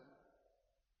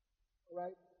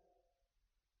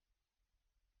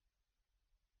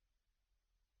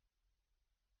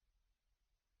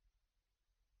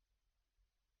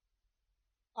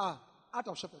 Art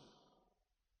of Shepherding.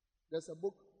 There's a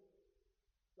book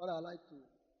that I like to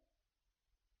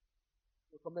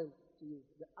recommend to you.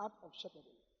 The Art of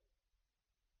Shepherding.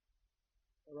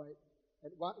 All right?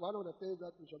 And one of the things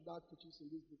that Bishop Dad teaches in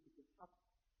this book is the heart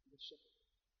of the shepherd.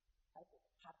 Type of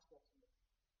heart that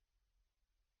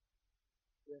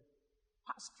you have.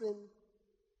 Pastoring.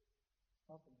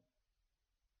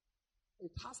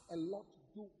 It has a lot to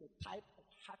do with the type of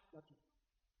heart that you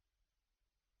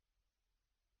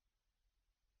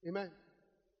have. Amen.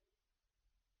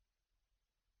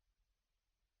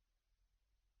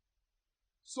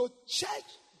 So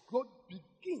church growth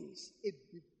begins. It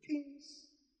begins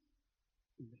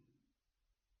in there.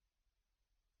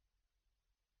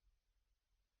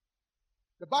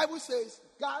 The Bible says,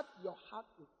 guard your heart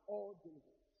with all diligence.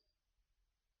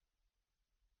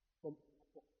 From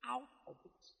out of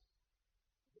it,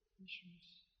 the issues.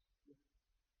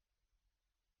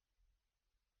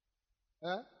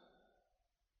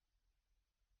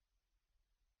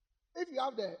 If you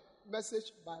have the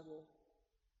Message Bible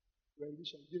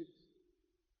rendition, give it.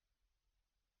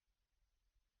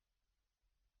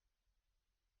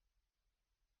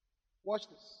 Watch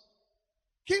this.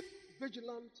 Keep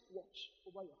vigilant watch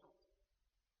over your heart.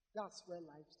 That's where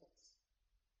life starts.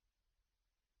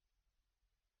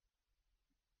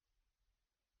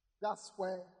 That's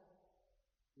where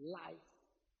life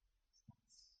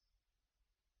starts.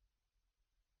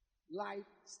 Life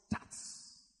starts.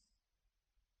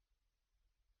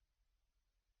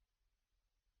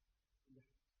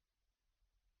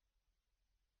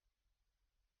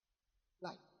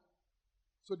 Life.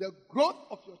 So the growth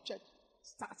of your church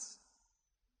starts.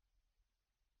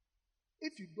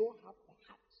 If you don't have a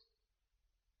heart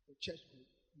for church growth,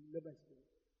 you will never experience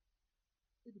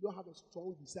it. If you don't have a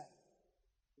strong desire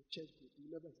for church growth, you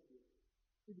will never experience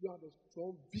it. If you don't have a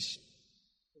strong vision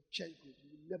for church growth, you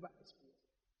will never experience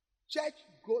it. Church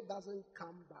growth doesn't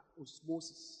come by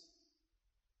osmosis.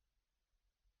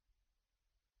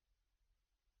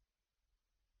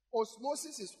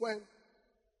 Osmosis is when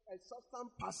a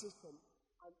substance passes from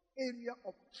an area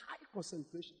of high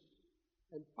concentration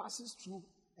and passes through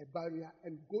a barrier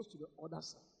and goes to the other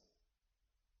side.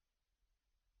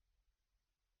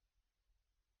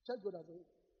 Church growth doesn't.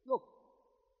 Look,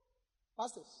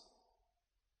 pastors,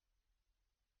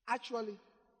 actually,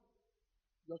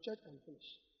 your church can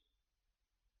finish.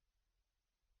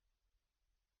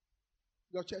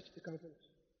 Your church, it can finish.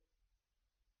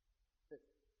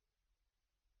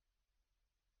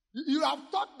 You have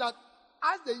thought that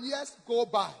as the years go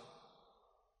by,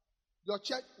 your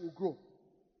church will grow.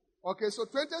 Okay, so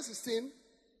 2016,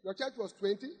 your church was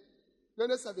 20.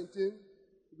 2017,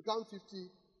 it became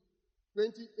 50.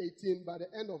 2018, by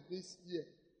the end of this year,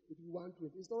 it will be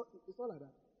 120. It's not like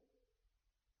that.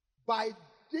 By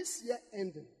this year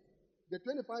ending, the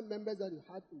 25 members that you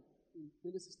had in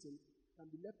 2016 can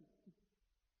be left with 2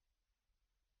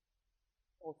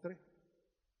 or 3.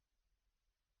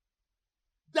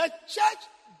 The church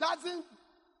doesn't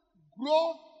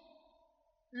grow,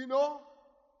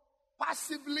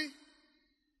 passively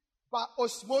by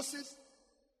osmosis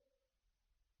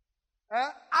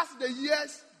as the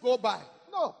years go by.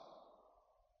 No.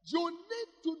 You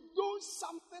need to do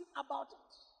something about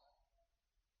it.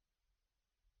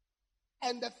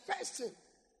 And the first thing,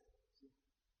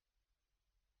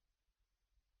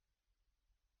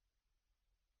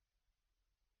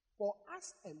 for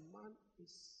us a man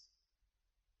is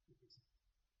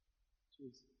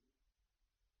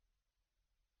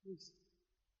Please.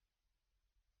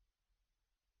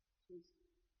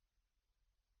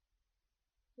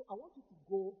 So I want you to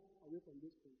go away from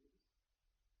this place.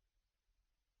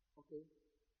 Okay?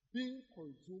 Being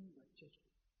consumed by church.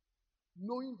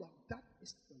 Knowing that that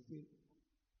is the way.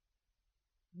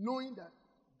 Knowing that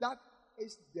that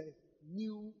is the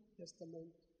New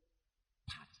Testament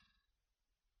part.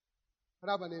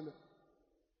 Amen.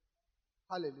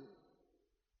 Hallelujah.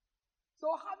 So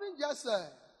having just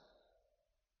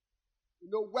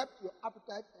whet your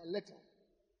appetite a little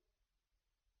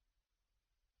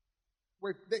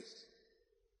with this.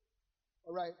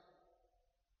 All right.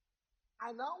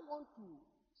 I now want to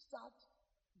start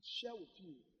to share with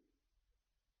you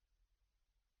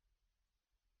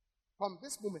from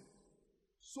this moment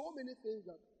so many things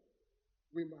that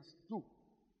we must do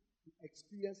to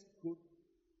experience growth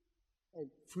and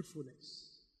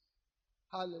fruitfulness.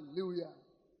 Hallelujah.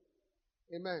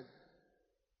 Amen.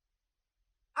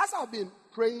 As I've been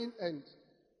praying and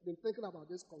been thinking about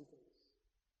this conference,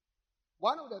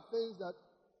 one of the things that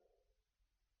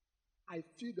I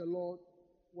feel the Lord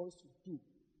wants to do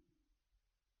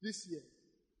this year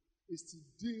is to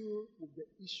deal with the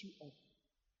issue of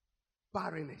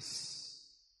barrenness.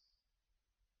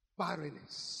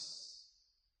 barrenness.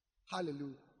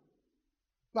 Hallelujah.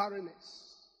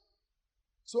 Barrenness.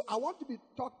 So I want to be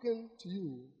talking to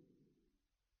you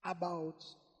about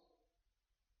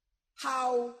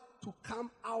how to come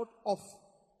out of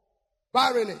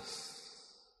barrenness.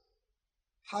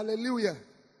 Hallelujah.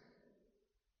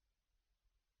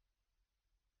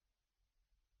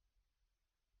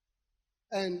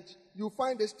 And you'll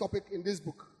find this topic in this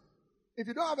book. If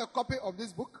you don't have a copy of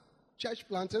this book, Church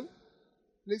Planting,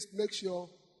 please make sure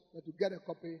that you get a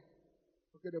copy.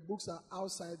 Okay, the books are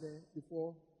outside there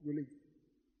before you leave.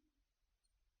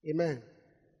 Amen.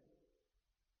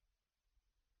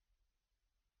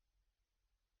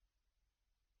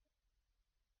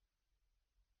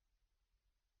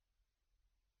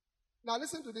 Now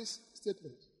listen to this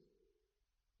statement.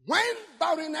 When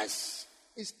barrenness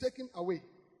is taken away,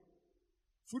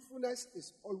 fruitfulness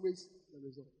is always the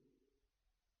result.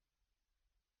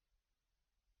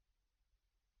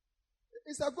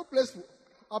 It's a good place to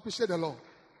appreciate the Lord.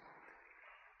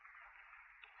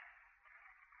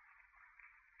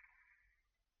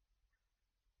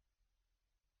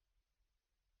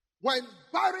 When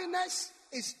barrenness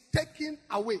is taken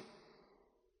away,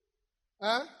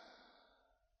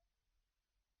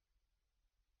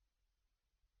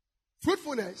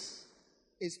 fruitfulness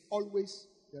is always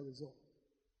the result.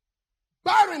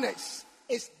 Barrenness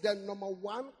is the number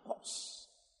one cause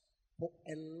for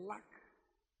a lack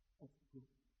of growth.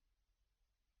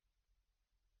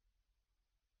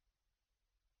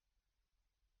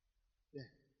 Yeah.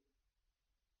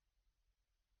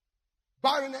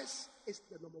 Barrenness is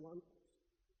the number one cause.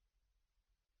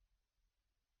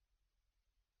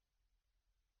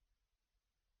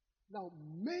 Now,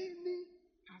 many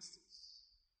pastors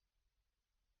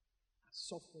are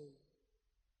suffering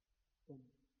from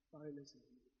barrenness.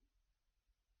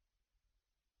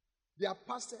 There are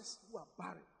pastors who are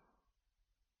barren.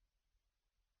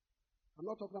 I'm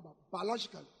not talking about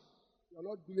biologically. You're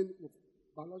not dealing with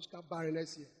biological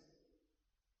barrenness here.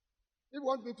 If you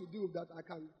want me to deal with that, I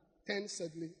can turn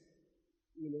sadly,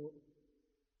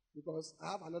 because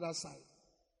I have another side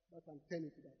that can turn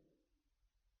into that.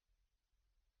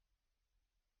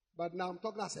 But now I'm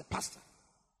talking as a pastor.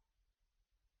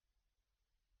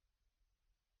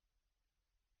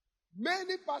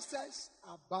 Many pastors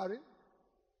are barren,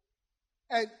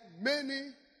 and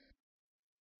many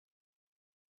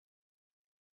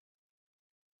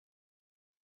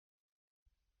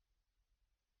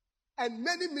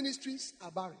ministries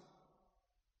are barren.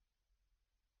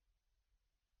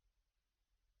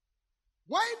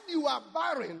 When you are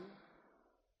barren,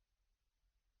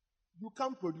 you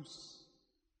can't produce.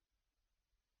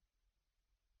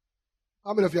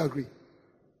 How many of you agree?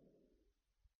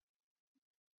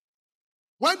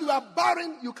 When you are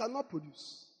barren, you cannot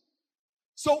produce.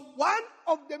 So one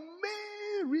of the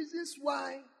main reasons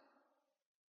why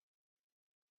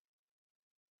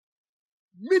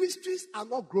ministries are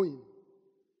not growing,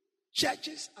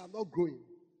 churches are not growing,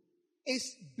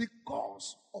 is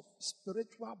because of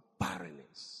spiritual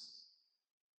barrenness.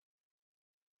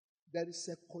 There is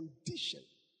a condition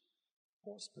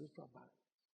called spiritual barrenness.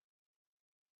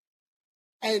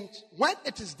 And when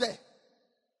it is there,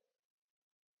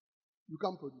 you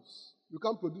can't produce. You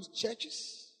can't produce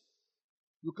churches.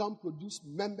 You can't produce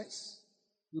members.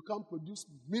 You can't produce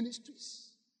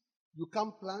ministries. You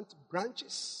can't plant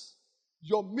branches.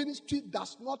 Your ministry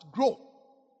does not grow.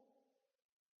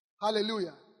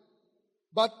 Hallelujah.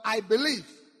 But I believe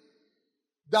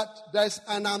that there's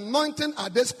an anointing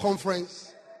at this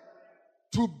conference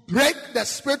to break the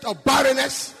spirit of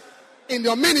barrenness in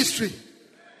your ministry.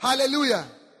 Hallelujah.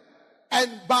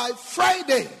 And by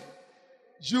Friday,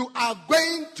 you are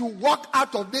going to walk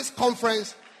out of this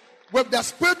conference with the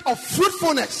spirit of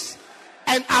fruitfulness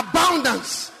and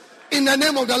abundance in the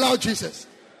name of the Lord Jesus.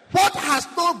 What has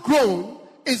not grown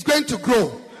is going to grow.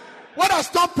 What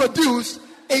has not produced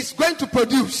is going to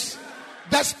produce.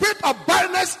 The spirit of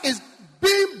barrenness is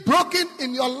being broken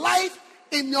in your life,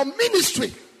 in your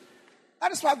ministry.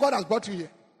 That is why God has brought you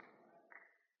here.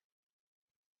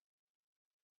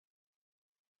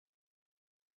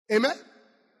 Amen?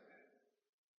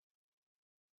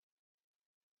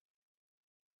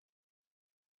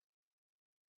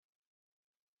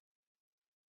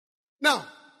 Now,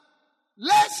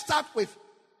 let's start with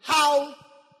how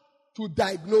to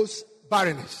diagnose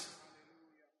barrenness.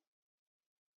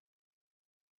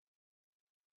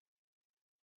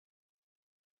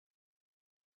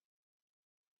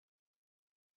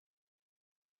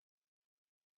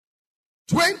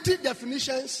 "20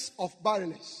 definitions of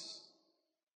barrenness."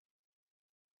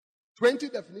 20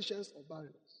 definitions of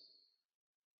barrenness.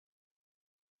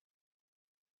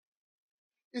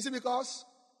 You see, because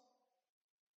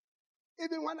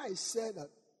Even when I said that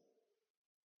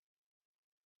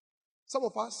some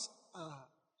of us are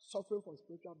suffering from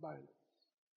spiritual barrenness,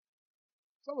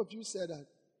 some of you said that,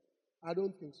 I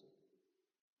don't think so.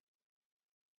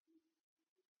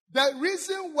 The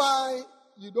reason why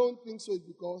you don't think so is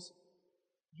because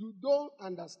you don't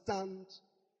understand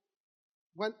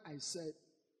when I said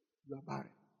you are barren.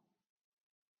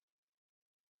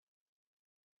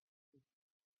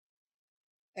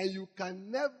 And you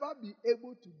can never be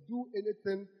able to do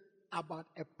anything about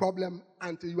a problem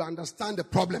until you understand the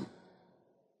problem.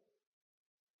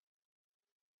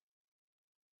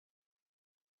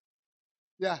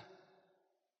 Yeah.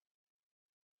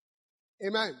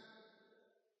 Amen.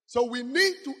 So we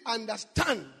need to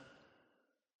understand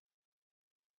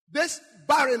this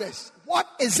barrenness. What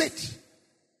is it?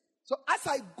 So as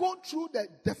I go through the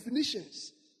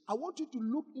definitions, I want you to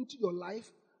look into your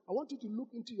life. I want you to look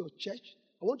into your church.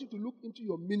 I want you to look into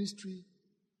your ministry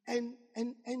and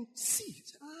see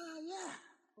it. Yeah.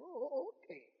 Oh,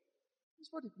 okay. That's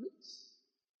what it means.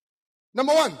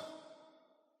 Number one.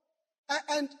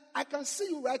 And I can see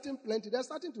you writing plenty. There's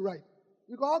nothing to write.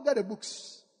 You can all get the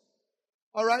books.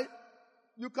 All right?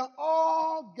 You can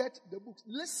all get the books.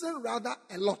 Listen rather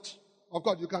a lot. Of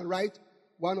course, you can write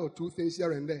one or two things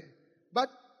here and there.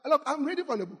 But look, I'm reading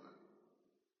from the book.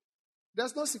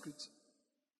 There's no secret.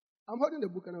 I'm holding the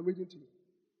book and I'm reading to you.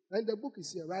 And the book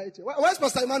is here, right here. Where's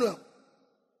Pastor Emmanuel?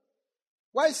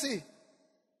 Where is he?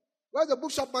 Where's the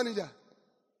bookshop manager?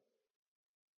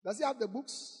 Does he have the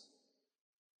books?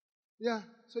 Yeah,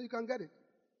 so you can get it.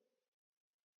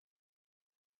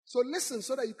 So listen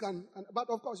so that you can, but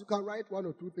of course you can write one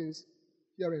or two things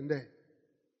here and there.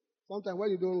 Sometimes when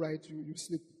you don't write, you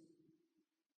sleep.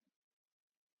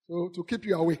 So to keep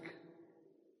you awake.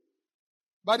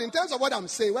 But in terms of what I'm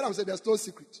saying, there's no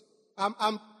secret.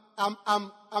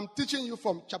 I'm teaching you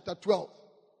from chapter 12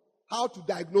 how to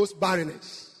diagnose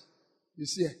barrenness. You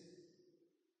see it?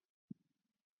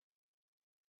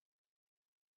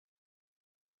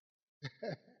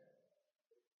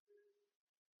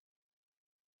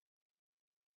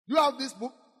 You have this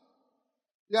book?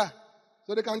 Yeah.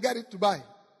 So they can get it to buy.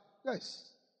 Yes.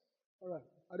 All right.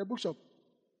 At the bookshop.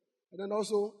 And then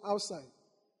also outside.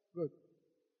 Good.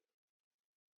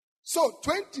 So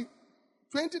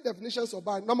 20 definitions of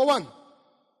barren. Number one,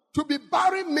 to be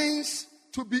barren means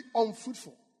to be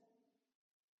unfruitful.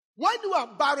 When you are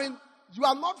barren, you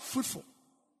are not fruitful.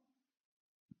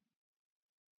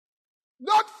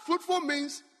 Not fruitful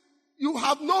means you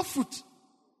have no fruit.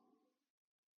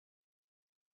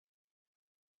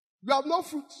 You have no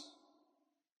fruit.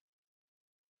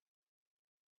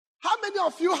 How many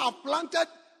of you have planted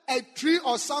a tree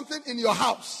or something in your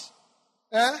house?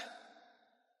 That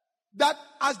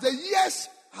as the years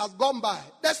has gone by,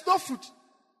 there's no fruit.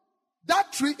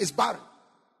 That tree is barren.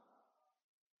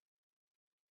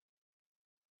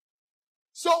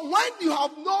 So when you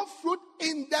have no fruit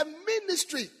in the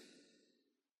ministry,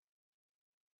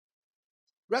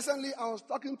 recently I was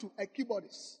talking to a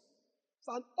keyboardist. It's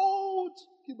an old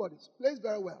keyboardist, plays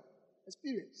very well,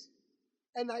 experienced.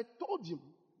 And I told him,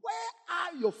 where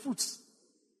are your fruits?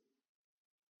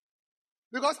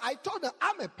 Because I told him,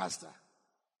 I'm a pastor.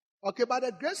 Okay, by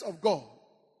the grace of God,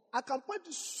 I can point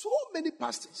to so many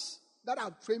pastors that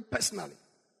I've trained personally.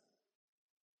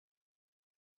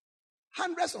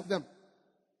 Hundreds of them.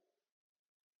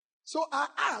 So I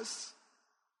asked,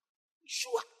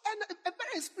 sure, and a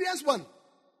very experienced one.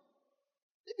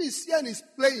 If he's here and he's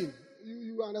playing,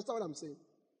 you understand what I'm saying?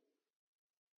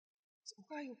 So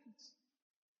why are your fruits?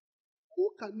 Who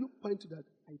can you point to that?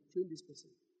 I trained this person.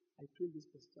 I trained this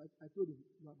person. So I told him,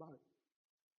 you are barren.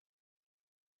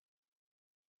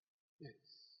 Yes.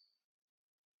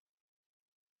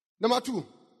 Number two,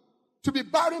 to be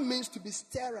barren means to be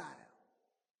sterile.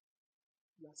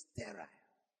 You are sterile.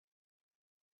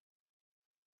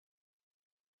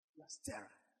 You are sterile.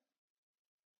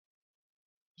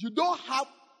 You don't have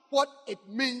what it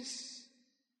means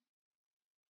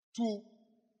to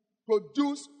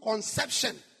produce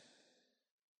conception.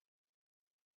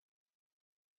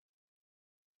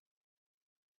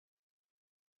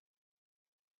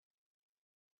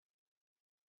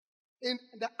 In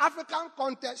the African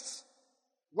context,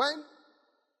 when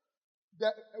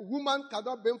the woman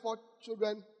cannot bring forth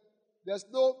children, there's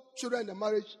no children in the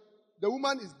marriage, the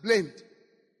woman is blamed.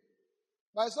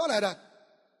 But it's not like that.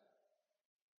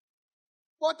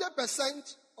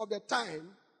 40% of the time,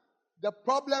 the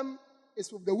problem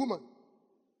is with the woman.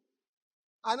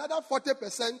 Another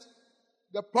 40%,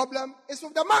 the problem is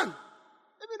with the man.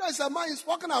 Even though it's a man, he's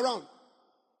walking around.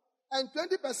 And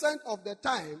 20% of the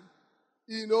time,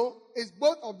 it's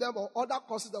both of them or other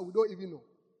causes that we don't even know.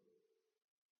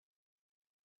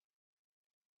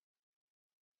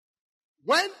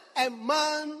 When a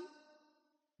man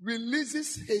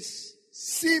releases his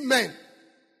semen,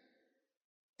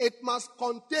 it must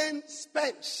contain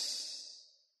sperms.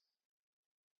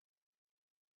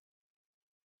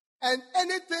 And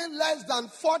anything less than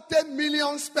 40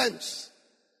 million sperms,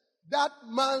 that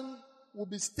man will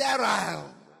be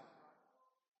sterile.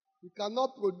 He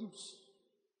cannot produce.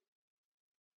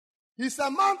 He's a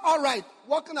man, all right,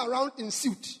 walking around in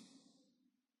suit.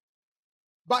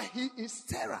 But he is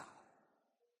sterile.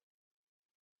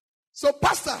 So,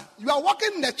 pastor, you are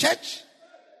working in the church.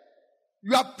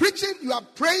 You are preaching, you are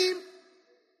praying,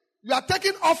 you are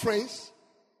taking offerings.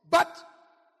 But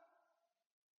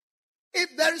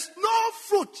if there is no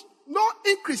fruit, no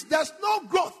increase, there's no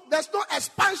growth, there's no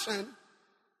expansion,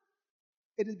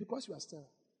 it is because you are sterile.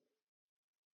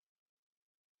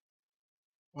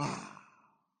 Wow.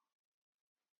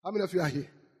 How many of you are here?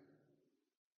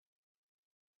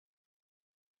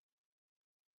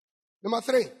 Number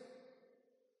 3.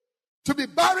 To be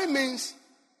barren means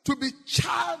to be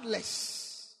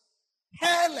childless,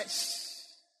 hairless,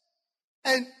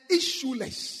 and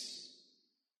issueless.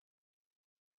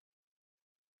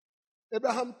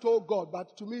 Abraham told God,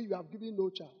 but to me you have given no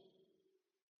child,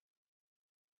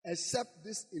 except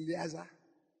this Eliezer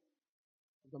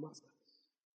of Damascus.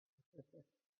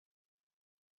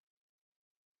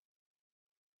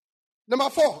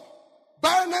 Number 4,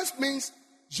 barrenness means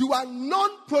you are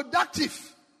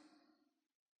non-productive.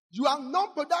 You are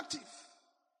non-productive.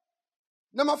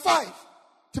 Number 5,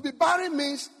 to be barren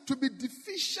means to be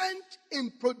deficient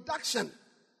in production.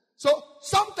 So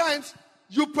sometimes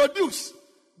you produce,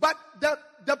 but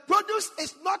the produce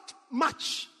is not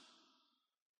much.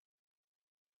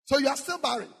 So you are still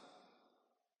barren.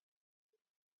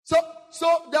 So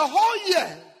the whole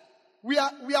year, we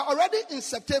are already in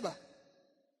September.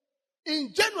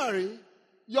 In January,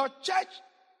 your church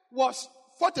was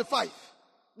 45.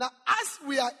 Now, as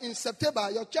we are in September,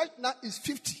 your church now is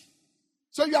 50.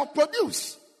 So you have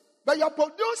produced, but you have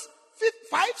produced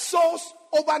 5 souls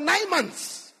over 9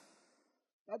 months.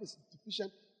 That is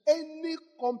deficient. Any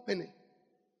company,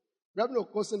 Reverend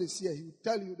Okoson is here, he will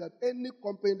tell you that any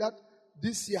company that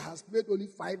this year has made only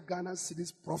 5 Ghana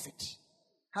cedis profit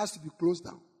has to be closed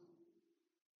down.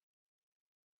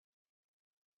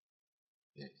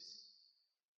 Yes.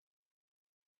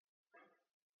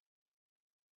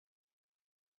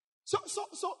 So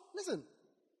listen,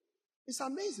 it's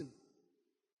amazing.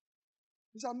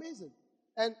 It's amazing.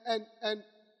 And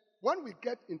when we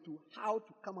get into how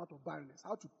to come out of barrenness,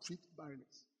 how to treat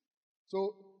barrenness.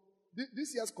 So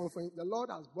this year's conference, the Lord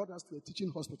has brought us to a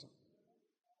teaching hospital.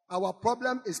 Our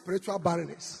problem is spiritual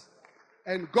barrenness.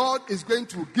 And God is going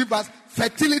to give us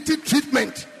fertility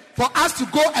treatment for us to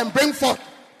go and bring forth.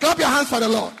 Clap your hands for the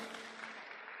Lord.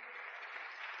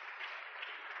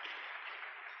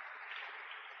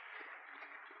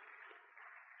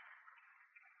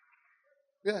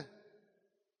 Yeah.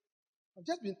 I've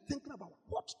just been thinking about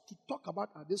what to talk about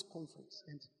at this conference.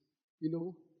 And,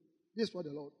 this is what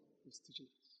the Lord is teaching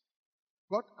us.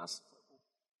 God asked for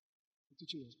a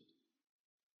teaching hospital.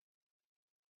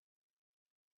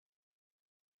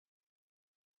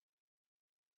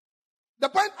 The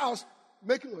point I was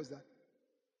making was that,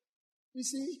 you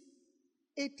see,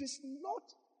 it is not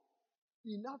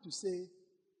enough to say,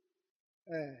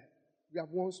 we have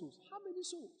won souls. How many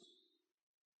souls?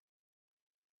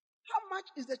 How much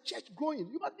is the church growing?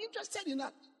 You must be interested in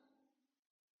that.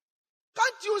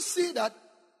 Can't you see that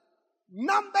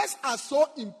numbers are so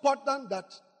important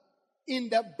that in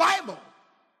the Bible,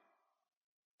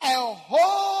 a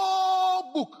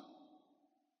whole book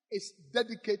is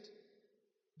dedicated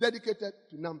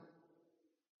to numbers.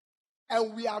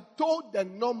 And we are told the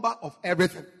number of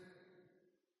everything.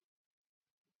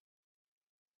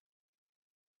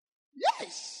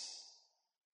 Yes.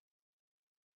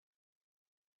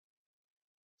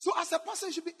 So as a person,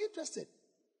 you should be interested.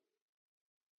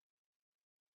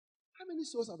 How many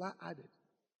souls have I added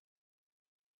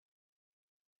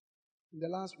in the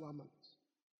last 1 month?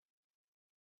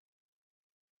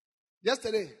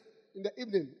 Yesterday, in the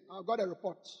evening, I got a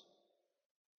report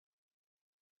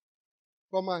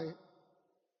from my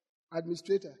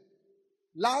administrator.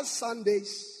 Last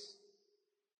Sunday's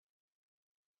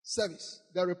service,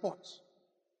 the report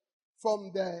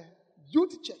from the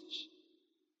youth church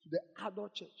to the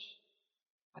adult church.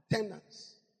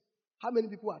 Attendance. How many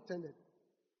people attended?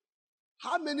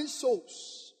 How many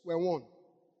souls were won?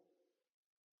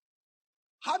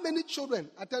 How many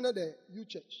children attended the youth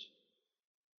church?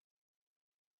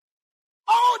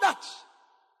 All that.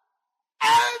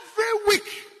 Every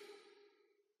week,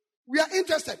 we are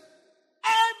interested.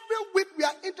 Every week, we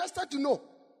are interested to know.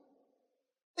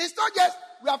 It's not just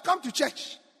we have come to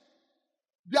church.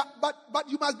 But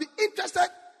you must be interested.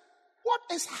 What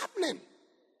is happening?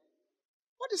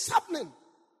 What is happening?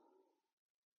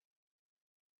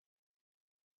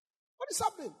 What is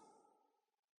happening?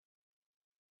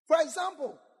 For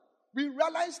example, we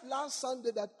realized last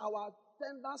Sunday that our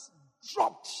attendance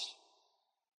dropped.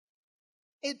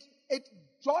 It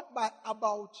dropped by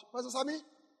about, Pastor Sami,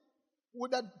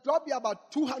 would that drop by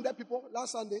about 200 people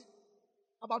last Sunday?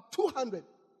 About 200.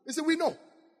 You see, we know.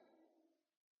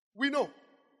 We know.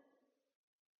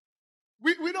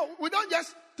 We know. We don't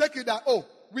just take it that,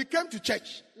 we came to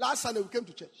church. Last Sunday we came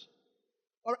to church.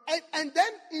 All right, and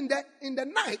then in the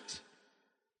night,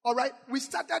 all right, we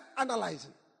started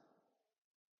analyzing.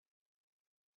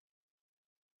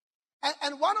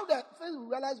 And one of the things we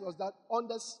realized was that on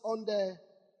the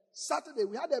Saturday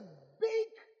we had a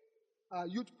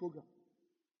big youth program.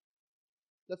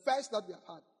 The first that we have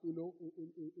had,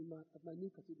 at my new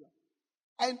cathedral.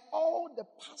 And all the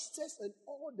pastors and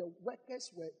all the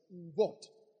workers were involved.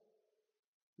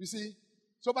 You see?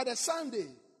 So by the Sunday,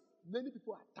 many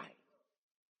people are tired.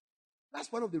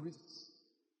 That's one of the reasons.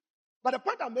 But the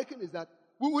point I'm making is that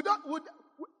we know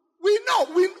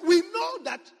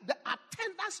that the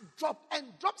attendance dropped and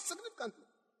dropped significantly.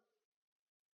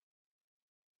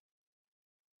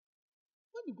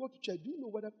 When you go to church, do you know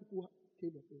whether people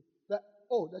came or failed?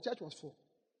 The church was full.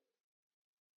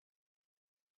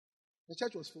 The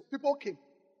church was full. People came.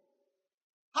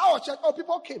 How a church?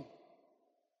 People came.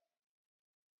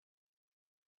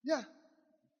 Yeah.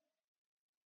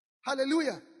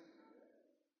 Hallelujah.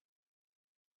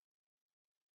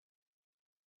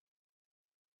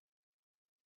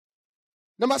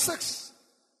 Number 6.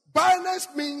 Barrenness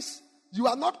means you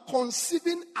are not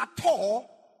conceiving at all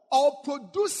or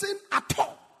producing at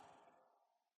all.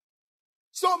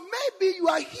 So maybe you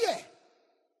are here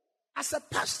as a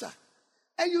pastor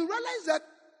and you realize that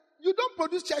you don't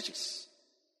produce churches.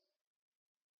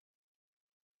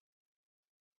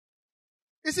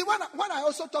 You see, when I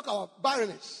also talk about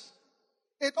barrenness,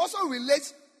 it also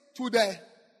relates to the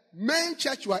main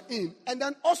church you are in and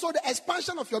then also the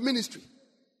expansion of your ministry.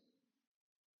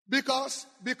 Because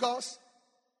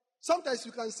sometimes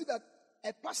you can see that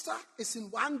a pastor is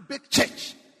in one big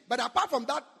church, but apart from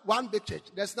that one big church,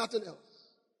 there's nothing else.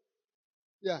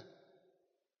 Yeah.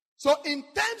 So in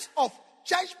terms of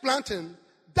church planting,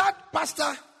 that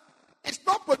pastor is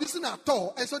not producing at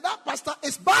all, and so that pastor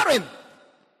is barren.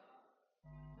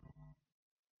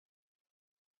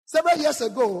 Several years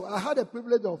ago, I had the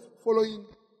privilege of following,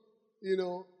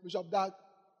 Bishop Dag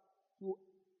to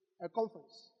a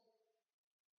conference.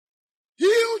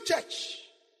 Huge church.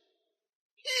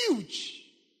 Huge.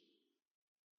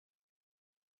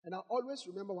 And I always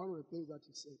remember one of the things that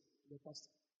he said, the pastor.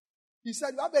 He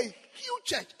said, you have a huge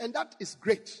church, and that is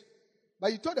great.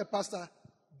 But he told the pastor,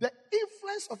 the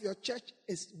influence of your church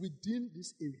is within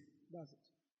this area. That's it.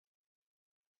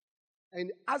 And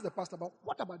he asked the pastor, but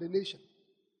what about the nation?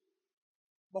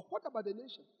 But what about the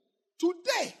nation?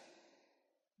 Today,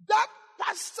 that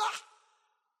pastor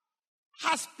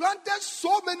has planted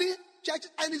so many churches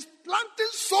and is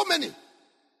planting so many.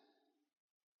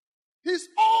 He's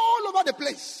all over the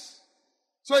place.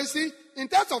 So you see, in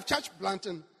terms of church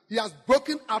planting, he has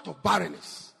broken out of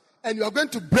barrenness. And you are going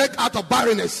to break out of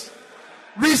barrenness.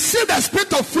 Receive the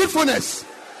spirit of fruitfulness.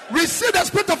 Receive the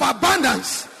spirit of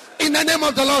abundance in the name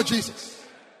of the Lord Jesus.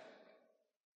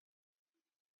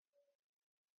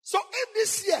 So if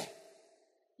this year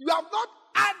you have not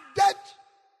added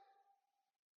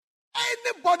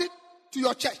anybody to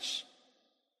your church,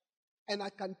 and I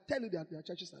can tell you that there are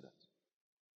churches like that,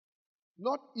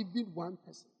 not even one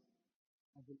person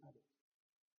has been added.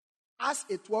 As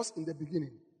it was in the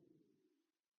beginning,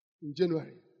 in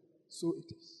January, so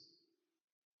it is.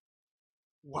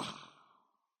 Wow.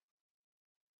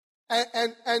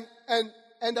 And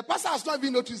the pastor has not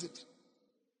even noticed it.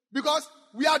 Because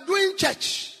we are doing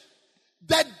church.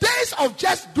 The days of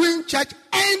just doing church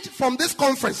end from this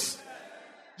conference.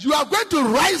 You are going to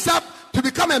rise up to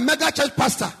become a mega church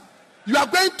pastor. You are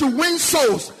going to win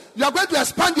souls. You are going to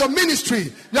expand your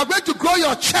ministry. You are going to grow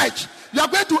your church. You are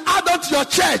going to add on to your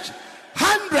church.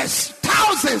 Hundreds,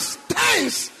 thousands,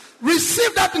 tens.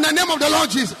 Receive that in the name of the Lord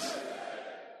Jesus.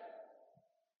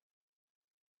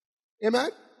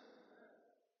 Amen.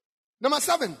 Number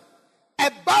 7.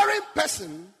 A barren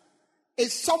person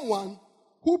is someone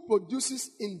who produces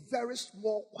in very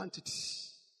small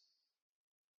quantities.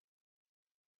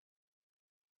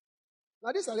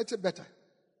 Now this is a little better.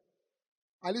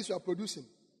 At least you are producing.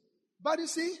 But you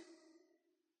see,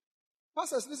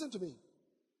 pastors, listen to me.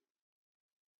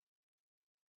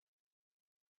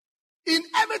 In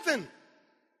everything,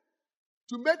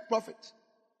 to make profit,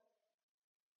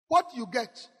 what you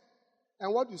get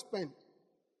and what you spend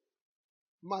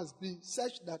must be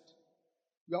such that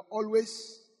you are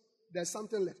always, there's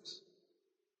something left.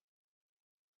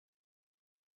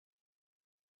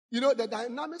 You know, the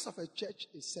dynamics of a church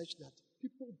is such that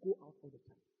people go out all the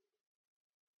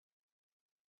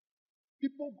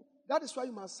time. That is why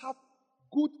you must have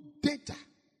good data.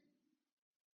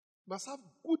 You must have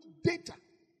good data.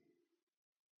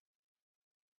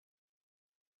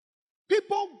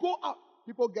 People go out.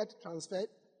 People get transferred.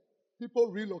 People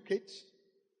relocate.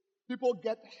 People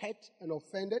get hurt and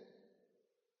offended.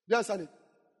 You understand it?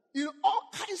 You know, all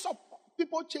kinds of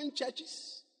people change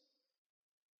churches.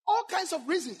 All kinds of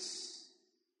reasons.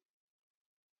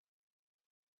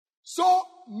 So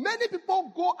many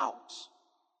people go out.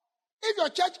 If your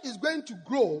church is going to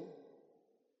grow,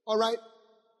 all right,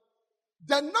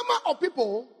 the number of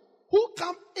people who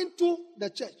come into the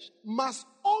church must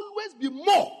always be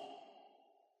more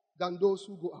than those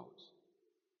who go out.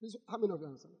 How many of you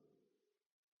understand?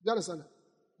 Do you understand that?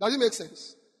 Does it make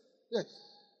sense? Yes.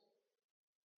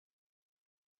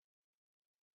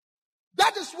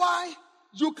 That is why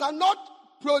you cannot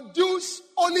produce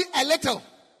only a little.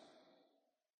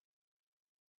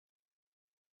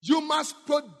 You must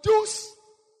produce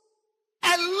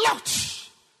a lot.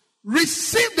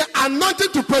 Receive the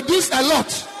anointing to produce a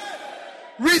lot.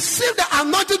 Receive the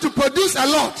anointing to produce a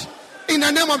lot. In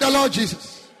the name of the Lord Jesus.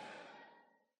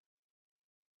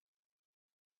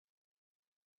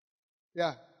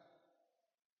 Yeah.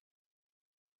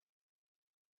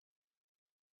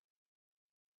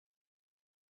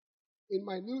 In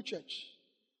my new church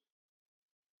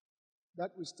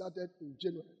that we started in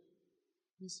January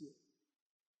this year,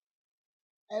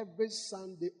 every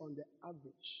Sunday on the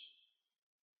average,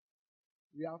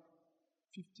 we have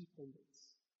 50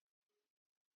 converts.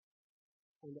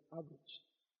 On the average.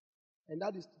 And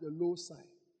that is the low side.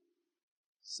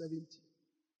 70,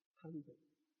 100,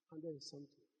 100 and something,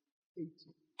 80.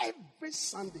 Every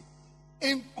Sunday.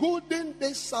 Including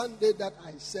this Sunday that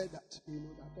I said that, the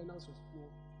attendance was poor.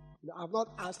 I have not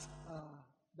asked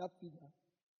that figure.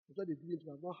 I thought I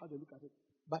have not had a look at it.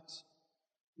 But,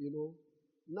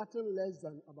 nothing less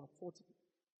than about 40 people.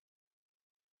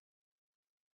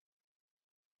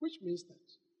 Which means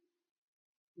that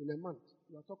in a month,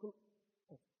 we are talking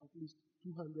of at least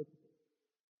 200 people.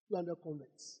 200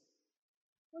 converts.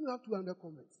 When you have 200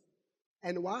 converts,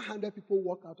 and 100 people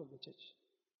walk out of the church,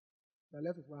 they're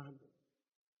left with 100.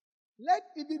 Let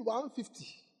even 150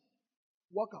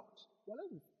 walk out. They're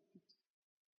left with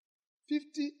 50.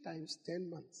 50 times 10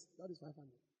 months, that is 500.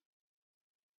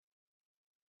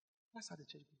 That's how the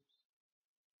church goes.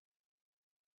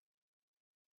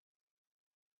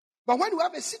 But when you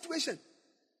have a situation,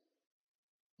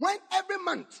 when every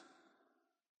month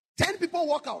 10 people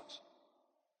walk out,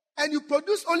 and you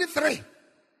produce only 3,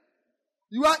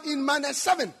 you are in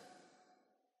 -7.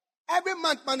 Every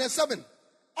month -7.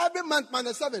 Every month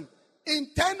 -7.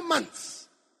 In 10 months,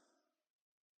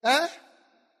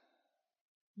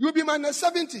 you'll be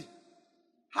 -70.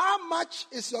 How much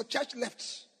is your church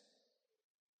left?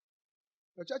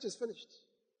 Your church is finished.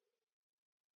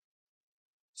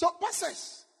 So,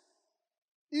 pastors,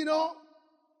 that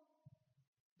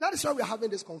is why we are having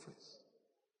this conference.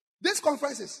 This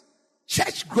conference is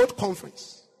Church Growth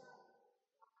Conference.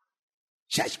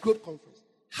 Church Growth Conference.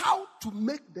 How to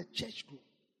make the church grow.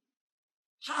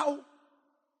 How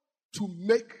to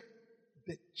make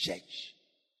the church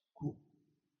grow.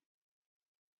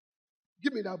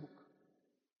 Give me that book.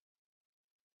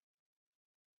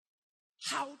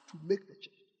 How to make the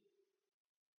church.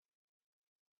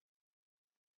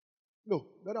 No,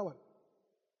 the other one.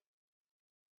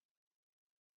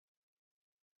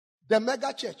 The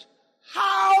mega church.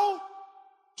 How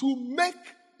to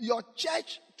make your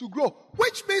church to grow.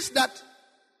 Which means that,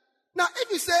 now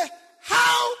if you say,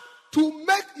 how to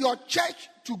make your church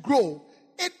to grow,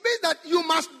 it means that you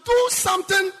must do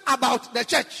something about the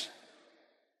church.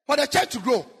 For the church to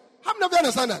grow. How many of you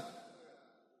understand that?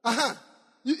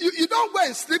 You don't go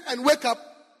and sleep and wake up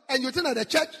and you think that the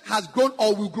church has grown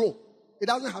or will grow. It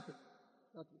doesn't happen.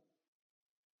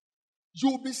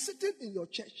 You'll be sitting in your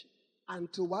church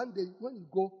until one day when you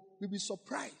go, you'll be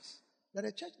surprised that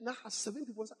the church now has 7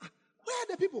 people. Where are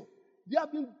the people? They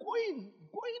have been going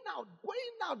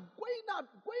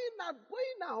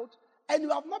out, and you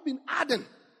have not been adding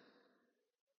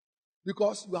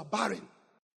because you are barren.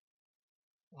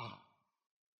 Wow.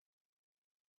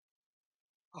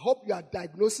 I hope you are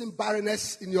diagnosing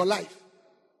barrenness in your life.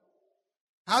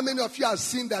 How many of you have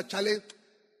seen that challenge?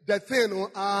 The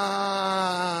thing,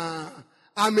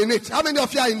 I'm in it. How many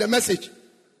of you are in the message?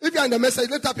 If you are in the message,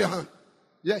 lift up your hand.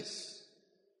 Yes.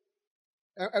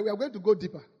 And we are going to go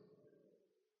deeper.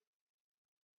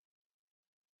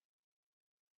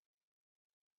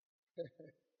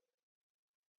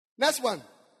 Next one.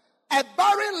 A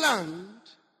barren land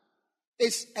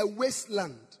is a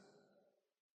wasteland.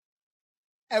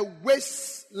 A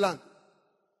wasteland.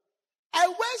 A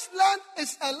wasteland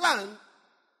is a land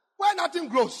where nothing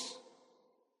grows.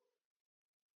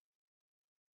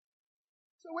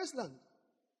 It's a wasteland.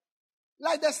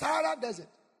 Like the Sahara Desert.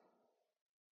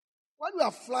 When we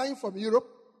are flying from Europe,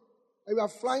 and we are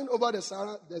flying over the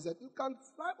Sahara Desert, you can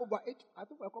fly over it, I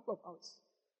think, for a couple of hours.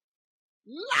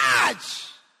 Large.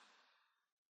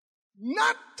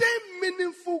 Nothing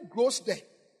meaningful grows there.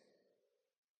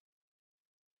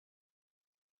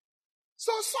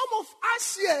 So some of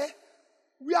us here,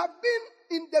 we have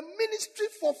been in the ministry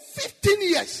for 15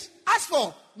 years. As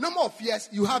for number of years,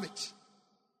 you have it.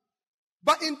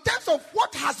 But in terms of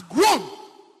what has grown,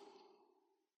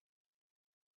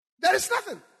 there is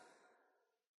nothing.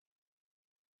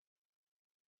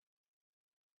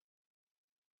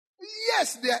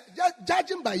 Yes, they are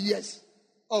judging by years.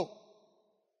 Oh.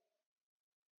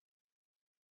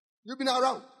 You've been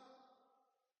around.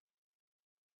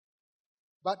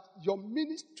 But your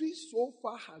ministry so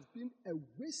far has been a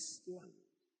wasteland.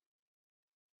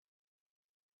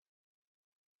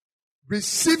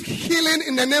 Receive healing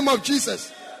in the name of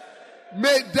Jesus.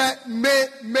 May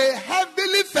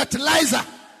heavenly fertilizer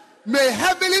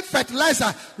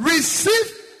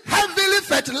receive heavenly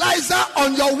fertilizer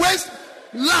on your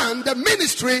wasteland, the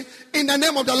ministry, in the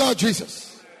name of the Lord Jesus.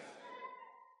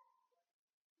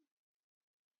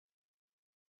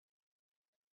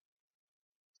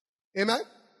 Amen.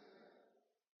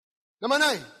 Number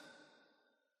 9.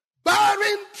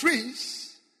 Barren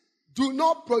trees do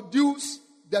not produce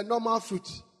the normal fruit.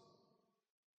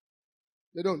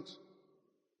 They don't.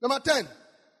 Number 10.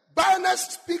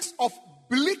 Barrenness speaks of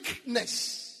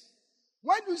bleakness.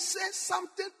 When you say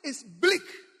something is bleak,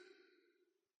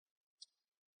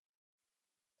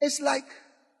 it's like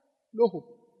no hope,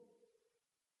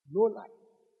 no light,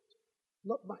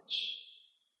 not much.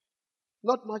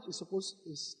 Not much is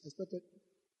expected.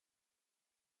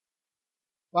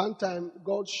 One time,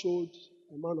 God showed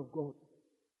a man of God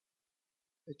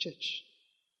a church.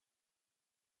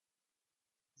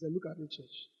 He said, look at the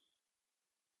church.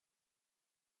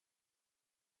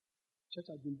 Church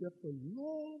has been there for a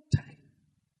long time.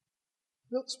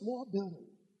 Built small building.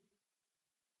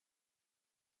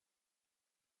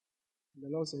 And the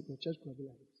Lord said, the church could be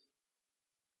like this.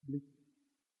 Bleak.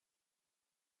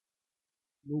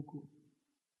 No good.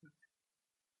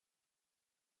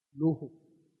 No hope.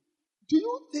 Do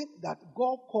you think that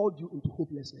God called you into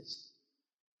hopelessness?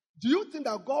 Do you think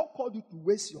that God called you to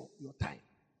waste your time?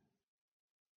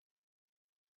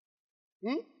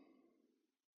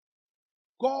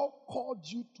 God called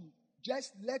you to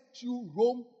just let you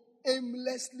roam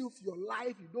aimlessly with your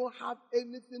life. You don't have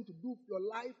anything to do with your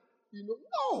life.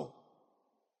 No.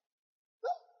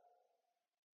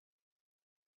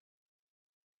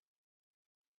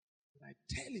 But I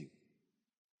tell you,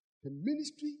 the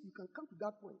ministry, you can come to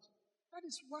that point. That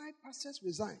is why pastors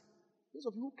resign. Those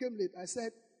of you who came late, I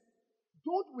said,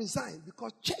 don't resign,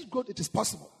 because church growth, it is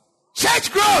possible.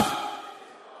 Church growth!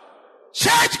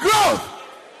 Church growth!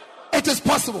 It is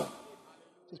possible.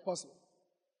 It is possible.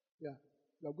 Yeah.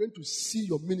 You are going to see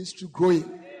your ministry growing.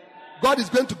 God is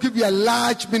going to give you a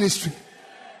large ministry.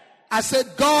 I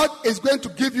said, God is going to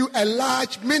give you a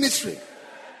large ministry.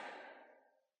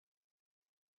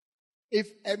 If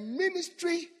a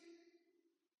ministry,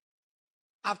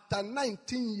 after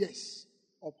 19 years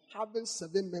of having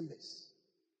 7 members,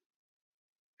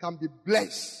 can be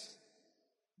blessed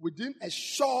within a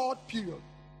short period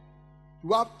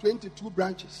to have 22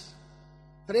 branches,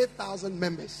 3,000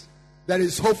 members, there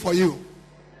is hope for you.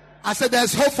 I said there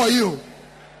is hope for you.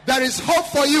 There is hope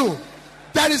for you.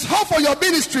 There is hope for your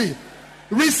ministry.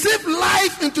 Receive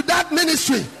life into that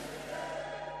ministry.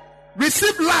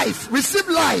 Receive life. Receive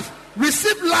life.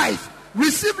 Receive life.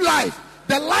 Receive life.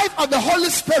 The life of the Holy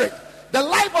Spirit. The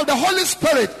life of the Holy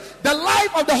Spirit. The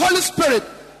life of the Holy Spirit.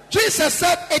 Jesus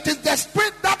said it is the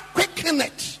Spirit that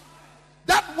quickeneth.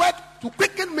 That word to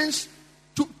quicken means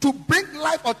to bring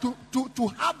life, or to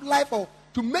have life, or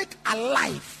to make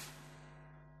alive.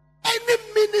 Any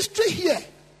ministry here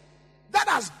that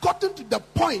has gotten to the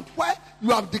point where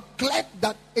you have declared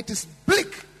that it is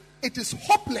bleak, it is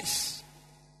hopeless,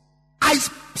 I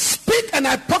speak and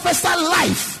I prophesy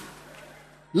life.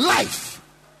 Life.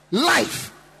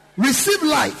 Life. Receive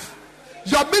life.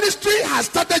 Your ministry has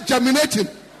started germinating.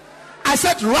 I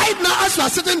said right now, as you are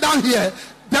sitting down here,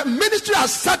 the ministry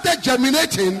has started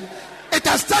germinating. It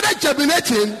has started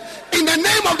germinating in the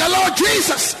name of the Lord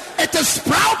Jesus. It is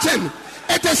sprouting.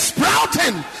 It is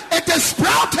sprouting. It is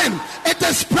sprouting. It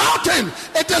is sprouting.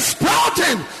 It is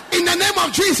sprouting in the the name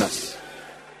of Jesus.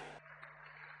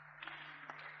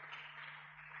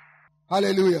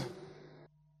 Hallelujah.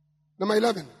 Number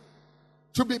 11.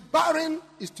 To be barren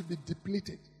is to be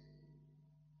depleted.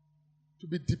 To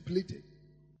be depleted.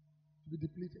 To be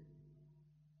depleted.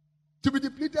 To be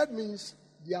depleted means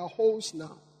there are holes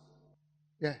now.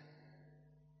 Yeah.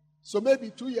 So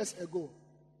maybe 2 years ago,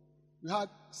 you had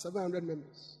 700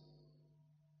 members.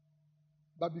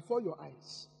 But before your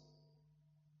eyes,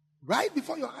 right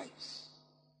before your eyes,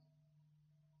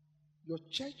 your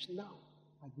church now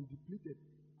has been depleted.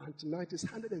 And tonight is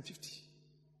 150.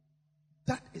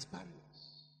 That is barrenness.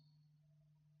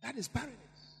 That is barrenness.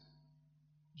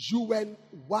 You were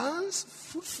once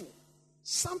fruitful.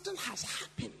 Something has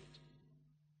happened.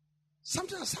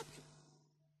 Something has happened.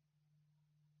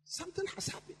 Something has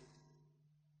happened.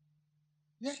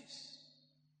 Yes.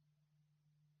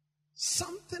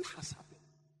 Something has happened.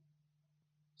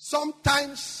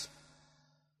 Sometimes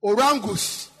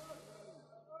orangus.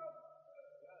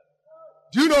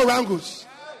 Do you know orangus?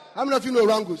 How many of you know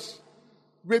orangus?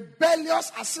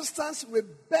 Rebellious assistants,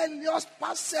 rebellious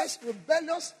pastors,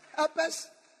 rebellious helpers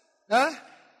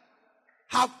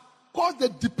have caused the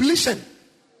depletion.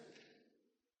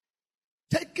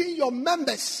 Taking your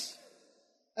members,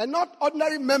 and not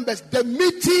ordinary members, the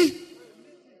meaty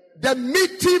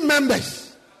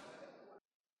members.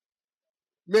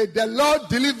 May the Lord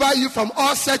deliver you from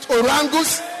all such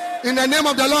orangus in the name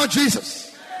of the Lord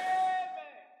Jesus.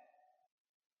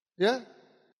 Yeah?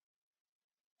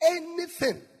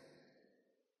 Anything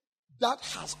that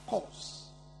has caused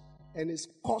and is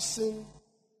causing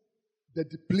the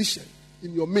depletion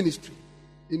in your ministry,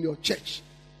 in your church,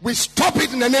 we stop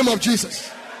it in the name of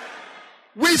Jesus.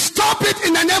 We stop it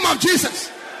in the name of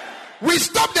Jesus. We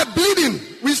stop the bleeding.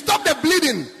 We stop the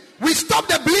bleeding. We stop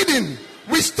the bleeding.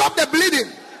 We stop the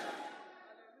bleeding.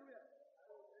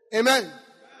 Amen.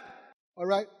 All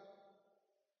right.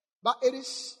 But it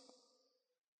is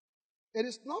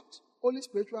not only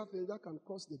spiritual things that can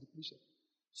cause the depletion.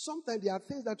 Sometimes there are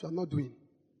things that you are not doing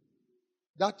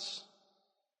that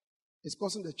is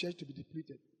causing the church to be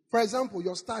depleted. For example,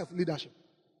 your style of leadership.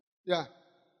 Yeah.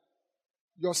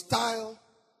 Your style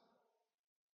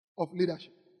of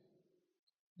leadership.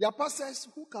 There are pastors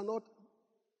who cannot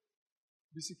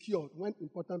be secured when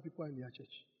important people are in their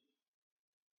church.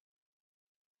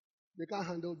 They can't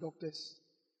handle doctors.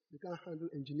 They can't handle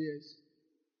engineers.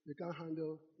 They can't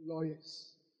handle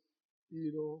lawyers.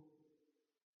 You know,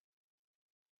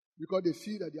 because they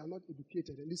feel that they are not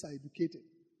educated, and these are educated.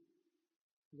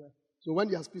 Yeah. So when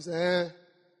they are speaking,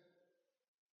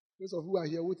 those of who are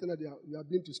here who think that we have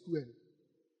been to school, and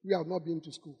we have not been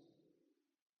to school.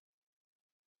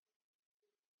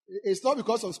 It's not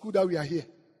because of school that we are here.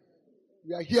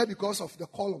 We are here because of the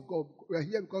call of God. We are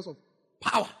here because of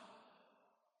power.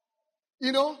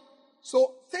 You know,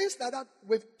 so things like that,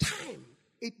 with time,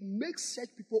 it makes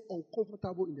such people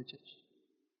uncomfortable in the church.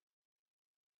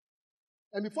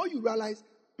 And before you realize,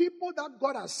 people that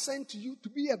God has sent to you to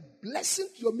be a blessing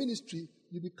to your ministry,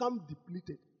 you become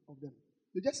depleted of them.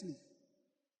 They just leave.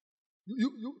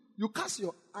 You cast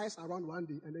your eyes around one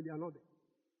day and then they are not there.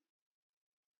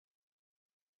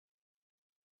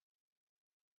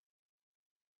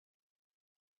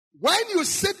 When you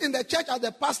sit in the church as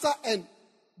the pastor and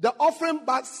the offering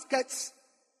baskets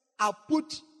are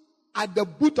put at the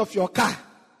boot of your car,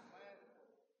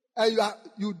 and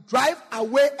you drive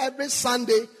away every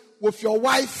Sunday with your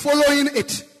wife following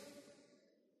it,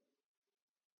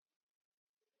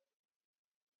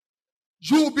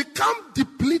 you become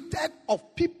depleted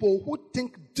of people who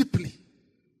think deeply.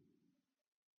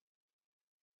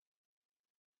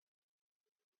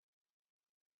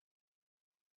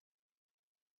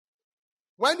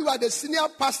 When you are the senior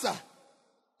pastor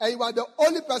and you are the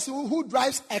only person who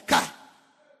drives a car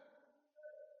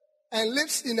and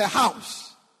lives in a house,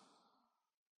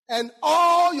 and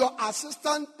all your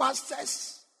assistant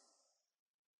pastors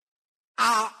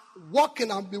are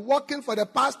working and be working for the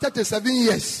past 37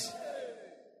 years,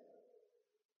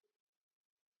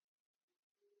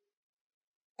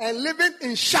 and living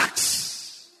in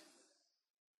shacks.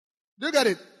 Do you get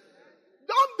it?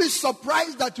 Don't be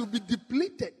surprised that you'll be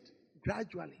depleted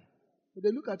gradually. So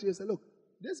they look at you and say, look,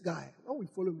 this guy, when we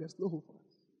follow him, there's no hope for us.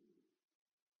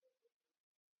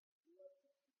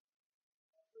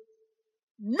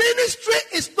 Ministry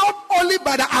is not only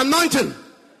by the anointing.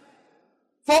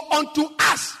 For unto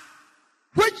us,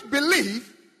 which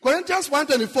believe, Corinthians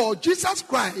 1:24, Jesus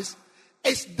Christ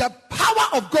is the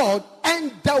power of God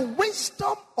and the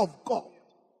wisdom of God.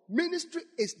 Ministry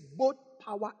is both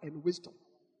power and wisdom.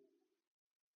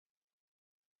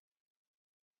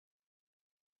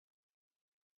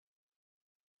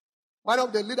 One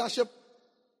of the leadership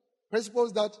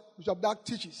principles that Bishop Dag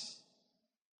teaches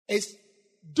is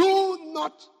do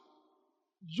not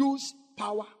use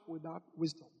power without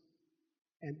wisdom,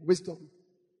 and wisdom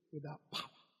without power.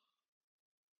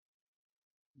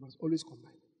 You must always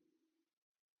combine them.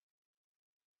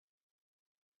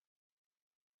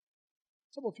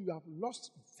 Some of you have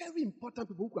lost very important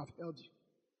people who could have held you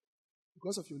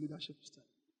because of your leadership style.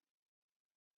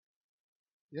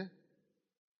 Yeah?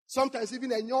 Sometimes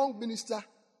even a young minister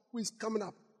who is coming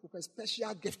up with a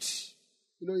special gift,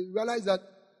 you realize that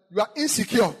you are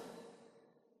insecure.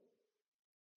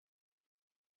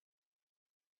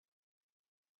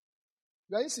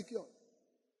 You are insecure.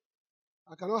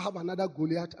 I cannot have another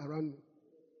Goliath around me.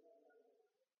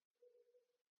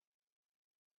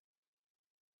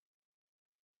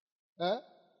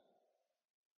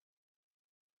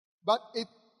 But it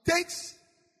takes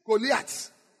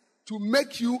Goliath to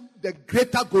make you the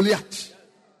greater Goliath.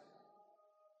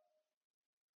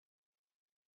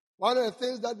 One of the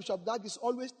things that Bishop Dag is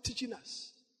always teaching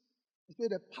us, especially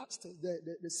the pastors,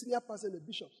 the senior pastors and the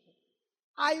bishops,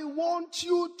 I want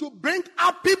you to bring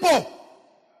up people.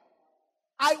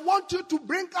 I want you to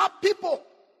bring up people.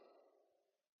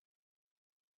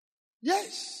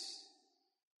 Yes.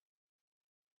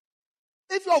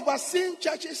 If you're overseeing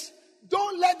churches,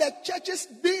 don't let the churches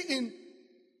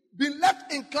be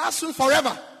left in classroom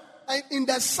forever and in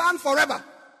the sun forever.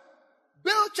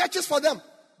 Build churches for them.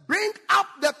 Bring up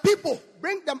the people.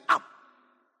 Bring them up.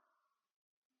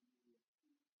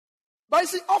 But you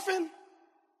see, often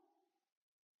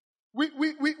we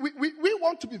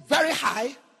want to be very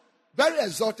high, very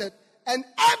exalted, and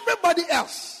everybody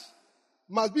else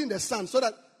must be in the sun so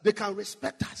that they can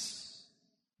respect us.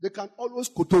 They can always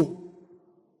koto.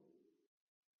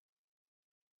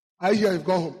 I hear you've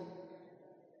gone home.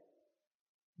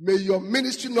 May your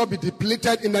ministry not be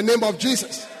depleted in the name of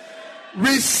Jesus.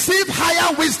 Receive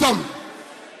higher wisdom.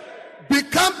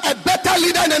 Become a better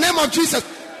leader in the name of Jesus.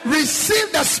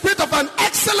 Receive the spirit of an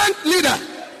excellent leader.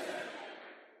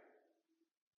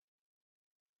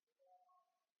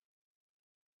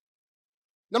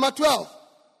 Number 12.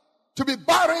 To be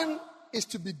barren is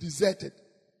to be deserted.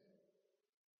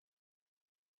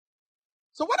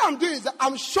 So what I'm doing is that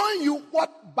I'm showing you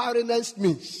what barrenness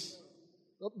means.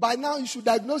 By now you should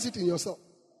diagnose it in yourself.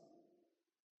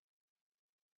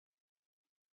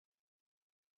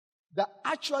 That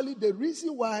actually the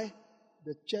reason why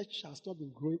the church has not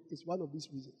been growing is one of these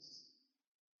reasons.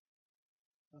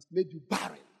 It has made you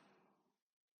barren.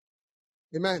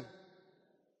 Amen.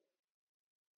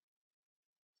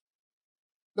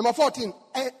 Number 14.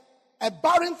 A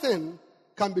barren thing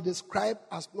can be described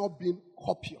as not being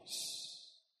copious.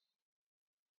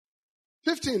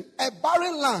 15. A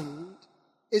barren land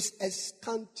is a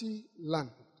scanty land.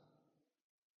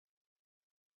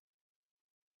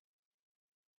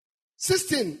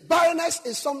 16. Barrenness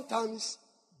is sometimes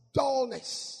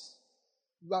dullness.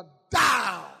 You are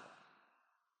dull.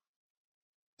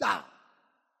 Dull.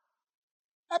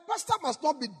 A pastor must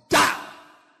not be dull.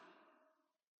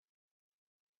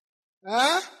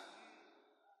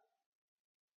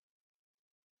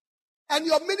 And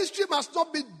your ministry must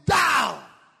not be dull.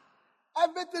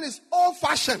 Everything is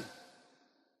old-fashioned.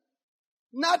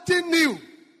 Nothing new.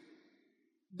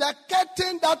 The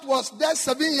curtain that was there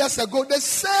 7 years ago, the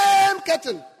same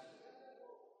curtain.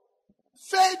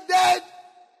 Faded,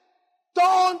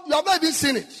 torn, you have not even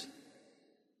seen it.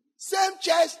 Same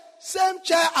chairs, same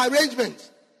chair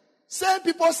arrangement. Same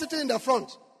people sitting in the front,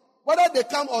 whether they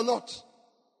come or not.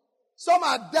 Some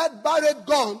are dead, buried,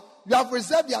 gone. You have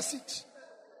reserved your seat.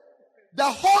 The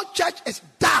whole church is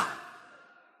dull.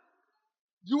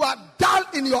 You are dull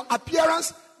in your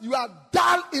appearance. You are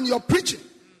dull in your preaching.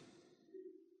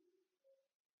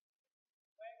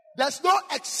 There's no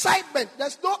excitement.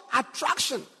 There's no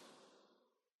attraction.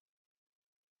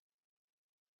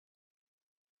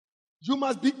 You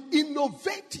must be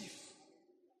innovative.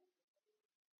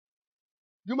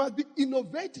 You must be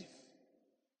innovative.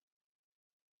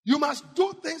 You must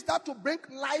do things that will bring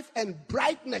life and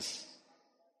brightness.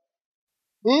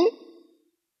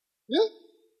 Yeah?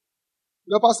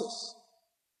 The pastors.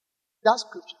 That's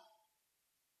scripture.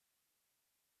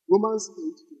 Romans 8:20.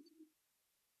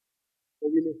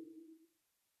 And we know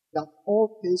that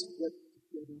all things work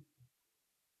together.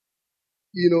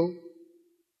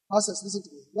 Pastors, listen to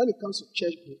me. When it comes to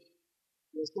church growth,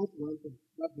 there's not one thing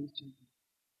that brings change.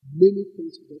 Many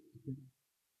things work together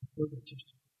for the church.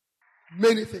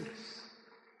 Many things.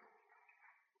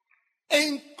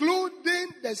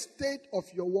 Including the state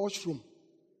of your washroom.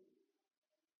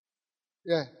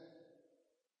 Yeah.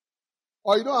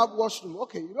 Or you don't have washroom.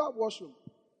 Okay, you don't have washroom.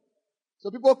 So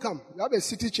people come. You have a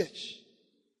city church.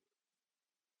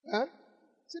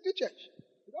 City church.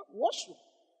 You have washroom.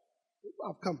 People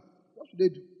have come. What should they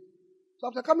do? So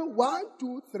after coming 1,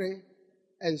 2, 3,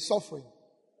 and suffering,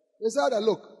 they said that,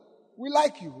 look, we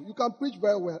like you. You can preach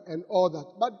very well and all that.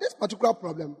 But this particular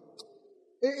problem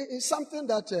is something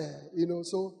that,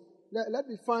 so let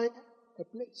me find a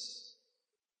place.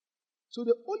 So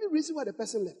the only reason why the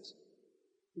person left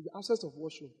is the absence of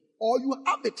washroom. Or you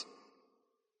have it.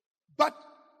 But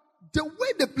the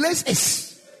way the place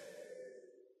is,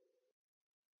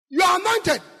 you are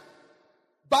anointed.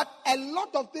 But a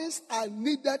lot of things are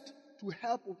needed to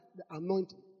help with the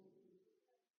anointing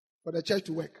for the church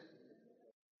to work.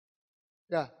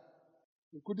 Yeah.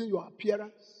 Including your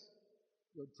appearance,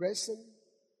 your dressing,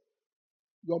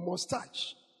 your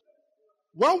mustache.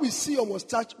 When we see your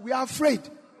mustache, we are afraid.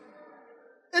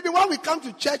 Even when we come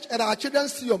to church and our children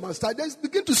see your mustache, they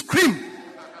begin to scream.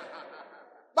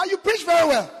 But you preach very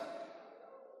well.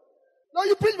 No,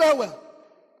 you preach very well.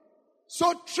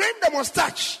 So trim the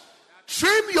mustache.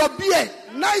 Trim your beard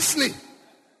nicely.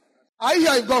 Are you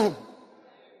here and go home?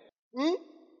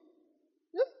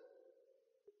 Yeah.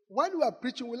 When we are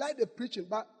preaching, we like the preaching,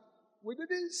 but we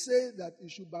didn't say that you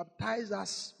should baptize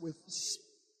us with,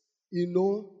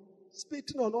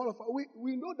 spitting on all of us.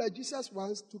 We know that Jesus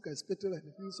once took a spittle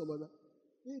and things some other.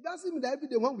 It doesn't mean that every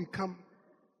day when we come,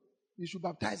 you should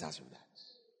baptize us with that.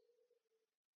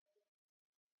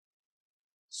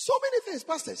 So many things,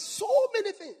 pastors, so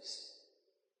many things.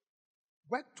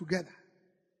 Work together.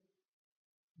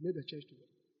 Make the church to work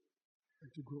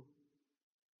and to grow.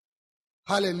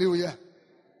 Hallelujah.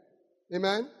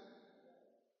 Amen.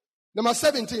 Number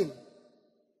 17.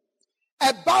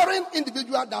 A barren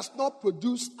individual does not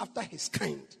produce after his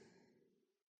kind.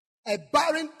 A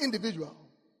barren individual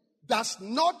does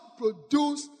not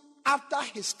produce after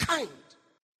his kind.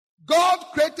 God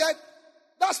created,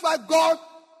 that's why God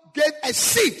gave a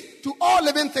seed to all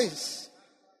living things.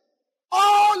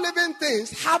 All living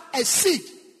things have a seed.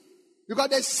 Because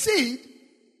the seed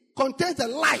contains a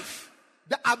life.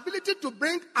 The ability to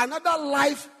bring another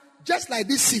life just like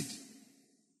this seed.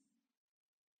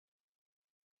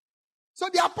 So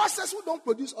there are pastors who don't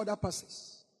produce other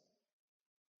pastors.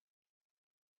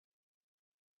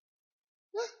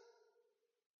 Yeah.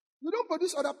 You don't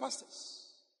produce other pastors.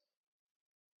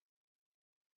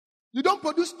 You don't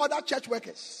produce other church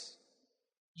workers.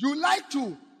 You like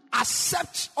to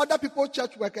accept other people's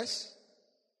church workers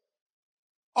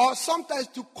or sometimes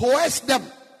to coerce them.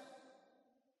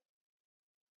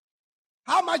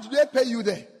 How much do they pay you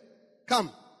there?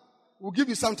 Come, we'll give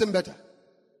you something better.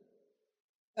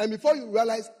 And before you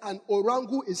realize, an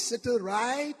orangu is sitting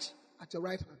right at your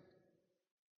right hand.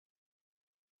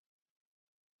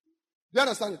 Do you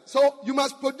understand it? So you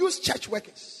must produce church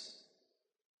workers.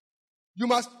 You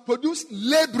must produce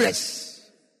laborers,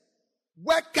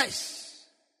 workers,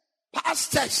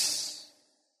 pastors.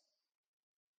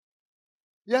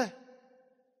 Yeah.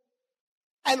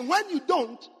 And when you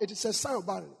don't, it is a sign of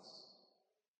barrenness.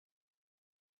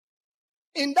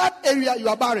 In that area, you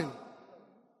are barren.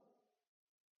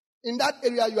 In that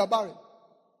area, you are barren.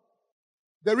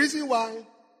 The reason why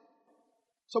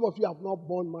some of you have not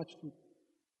borne much fruit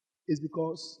is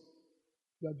because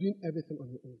you are doing everything on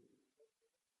your own.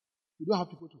 You don't have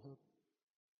people to help.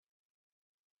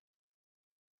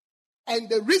 And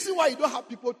the reason why you don't have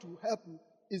people to help you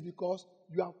is because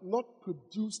you have not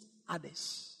produced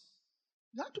others.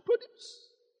 You have to produce.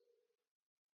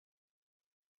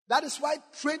 That is why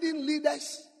training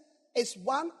leaders is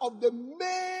one of the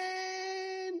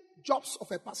main jobs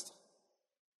of a pastor.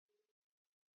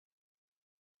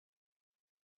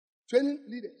 Training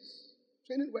leaders,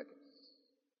 training workers.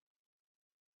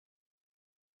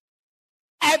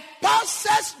 A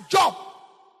pastor's job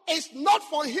is not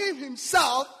for him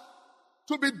himself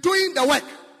to be doing the work.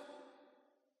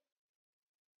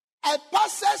 A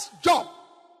pastor's job,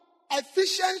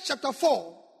 Ephesians chapter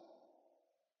 4,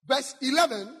 verse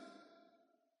 11.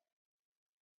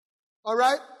 All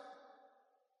right?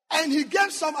 And he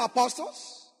gave some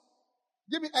apostles.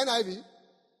 Give me NIV.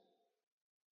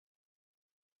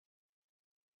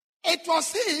 It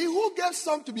was he who gave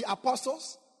some to be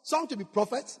apostles, some to be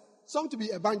prophets, some to be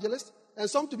evangelists, and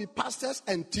some to be pastors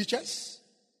and teachers,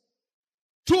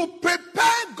 to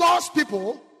prepare God's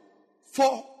people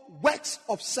for works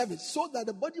of service, so that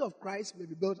the body of Christ may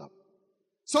be built up.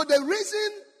 So the reason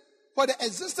for the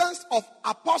existence of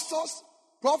apostles,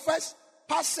 prophets,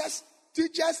 pastors,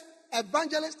 teachers,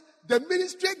 evangelists, the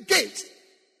ministry gifts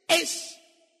is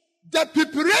the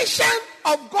preparation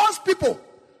of God's people.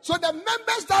 So the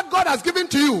members that God has given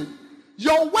to you,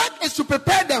 your work is to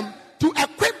prepare them, to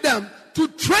equip them, to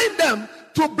train them,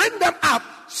 to bring them up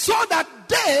so that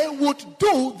they would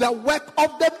do the work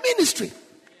of the ministry.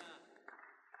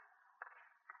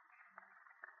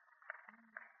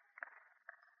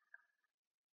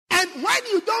 And when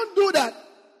you don't do that,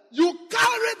 you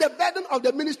carry the burden of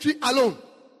the ministry alone.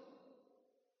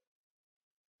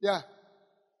 Yeah.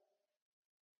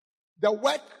 The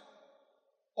work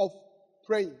of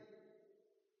praying,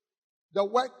 the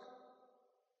work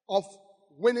of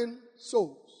winning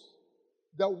souls,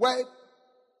 the work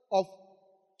of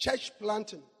church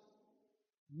planting,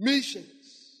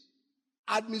 missions,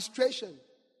 administration,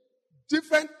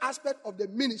 different aspects of the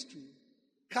ministry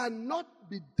cannot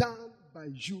be done by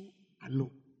you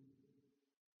alone.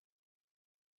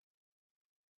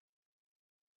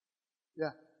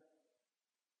 Yeah.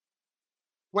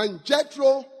 When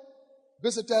Jethro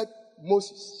visited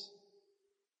Moses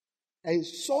and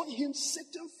saw him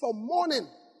sitting from morning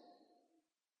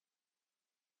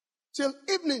till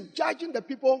evening, judging the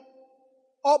people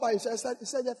all by himself, he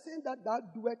said, the thing that thou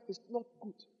doest is not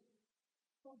good.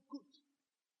 It's not good.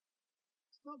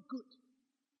 It's not good.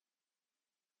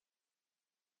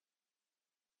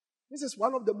 This is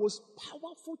one of the most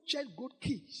powerful church growth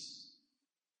keys.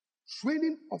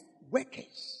 Training of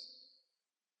workers.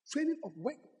 Training of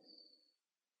workers.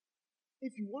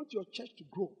 If you want your church to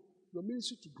grow, your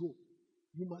ministry to grow,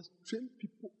 you must train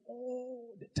people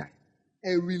all the time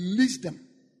and release them.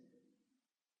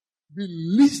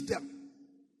 Release them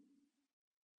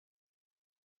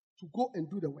to go and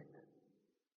do the work.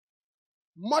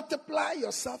 Multiply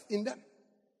yourself in them.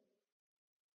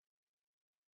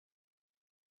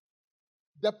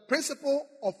 The principle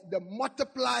of the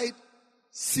multiplied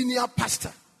senior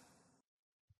pastor.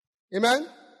 Amen?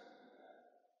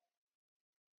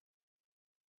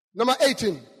 Number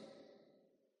 18.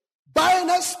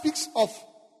 Barrenness speaks of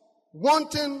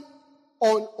wanting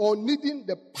or needing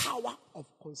the power of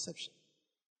conception.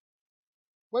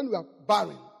 When we are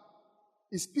barren,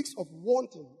 it speaks of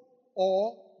wanting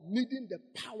or needing the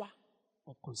power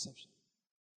of conception.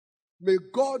 May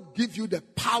God give you the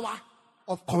power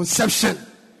of conception.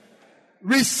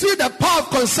 Receive the power of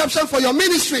conception for your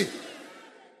ministry.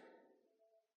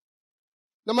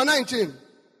 Number 19.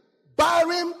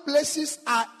 Barren places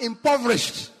are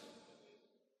impoverished.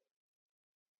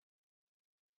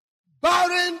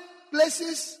 Barren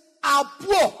places are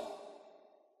poor.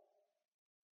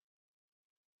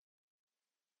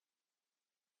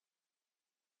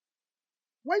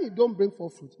 When you don't bring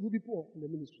forth fruit, you'll be poor in the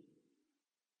ministry.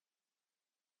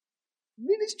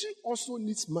 Ministry also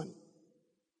needs money.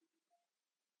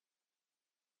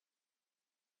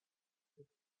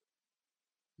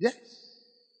 Yes.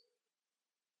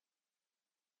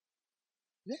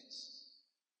 Yes.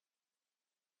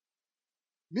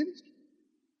 Ministry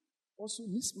also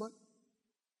needs money.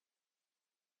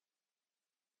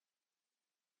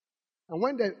 And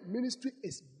when the ministry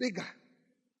is bigger,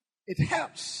 it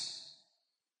helps.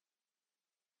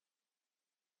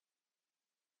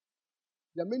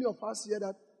 There are many of us here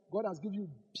that God has given you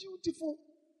beautiful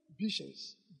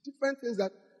visions, different things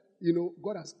that,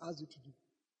 God has asked you to do.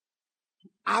 To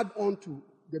add on to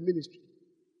the ministry,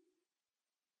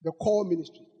 the core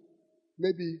ministry.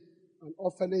 Maybe an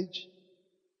orphanage,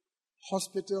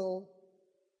 hospital,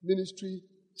 ministry,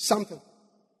 something.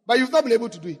 But you've not been able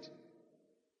to do it.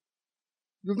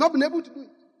 You've not been able to do it.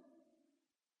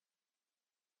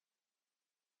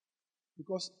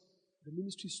 Because the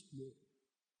ministry is small.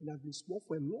 And has been small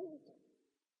for a long time.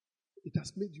 It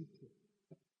has made you poor.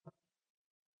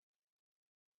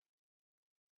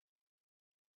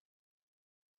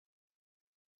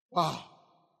 Wow.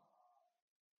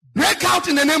 Break out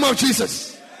in the name of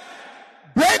Jesus.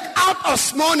 Break out of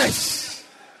smallness.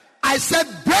 I said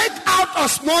break out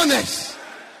of smallness.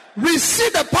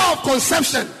 Receive the power of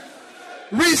conception.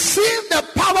 Receive the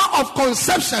power of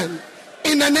conception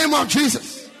in the name of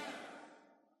Jesus.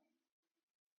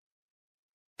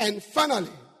 And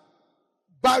finally,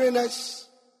 barren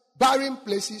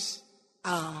places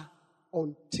are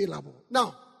untillable.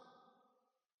 Now,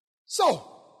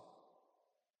 so,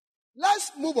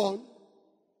 let's move on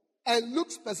and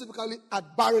look specifically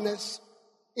at barrenness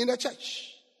in the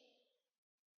church.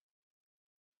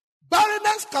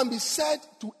 Barrenness can be said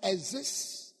to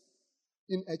exist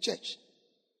in a church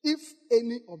if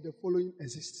any of the following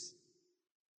exists.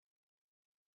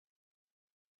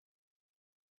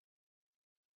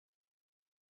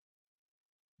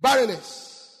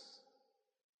 Barrenness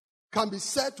can be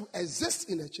said to exist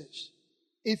in a church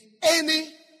if any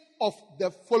of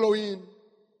the following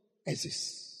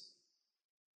exists.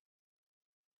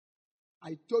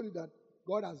 I told you that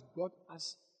God has brought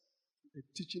us a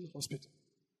teaching hospital.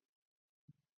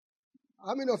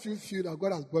 How many of you feel that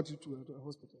God has brought you to a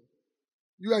hospital?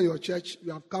 You and your church,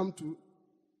 you have come to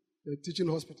the teaching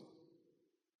hospital.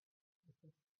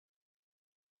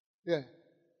 Yeah.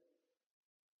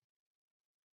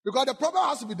 Because the problem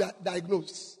has to be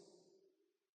diagnosed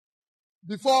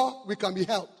before we can be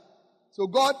helped. So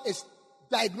God is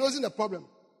diagnosing the problem.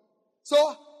 So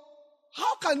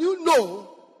how can you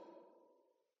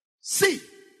see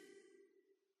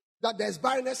that there's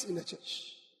barrenness in the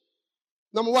church?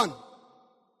 Number one,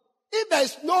 if there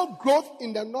is no growth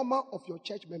in the number of your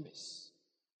church members,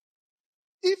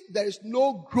 if there is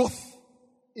no growth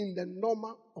in the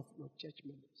number of your church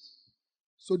members,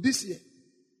 so this year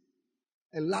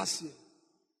and last year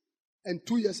and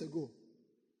 2 years ago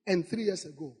and 3 years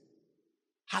ago,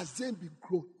 has there been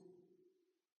growth?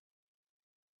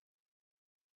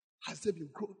 Has there been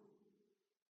growth?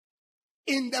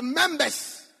 In the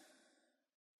members,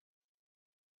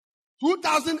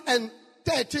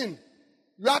 2013,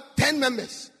 you had 10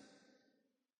 members.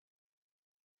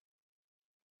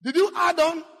 Did you add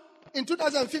on in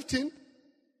 2015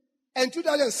 and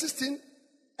 2016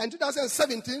 and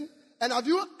 2017? And have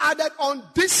you added on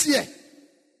this year?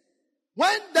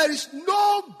 When there is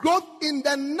no growth in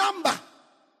the number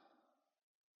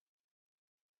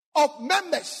of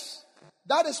members,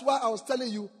 that is why I was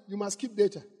telling you, you must keep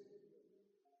data.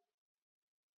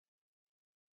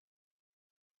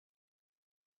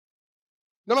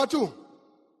 Number two,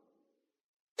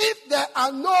 if there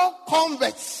are no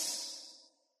converts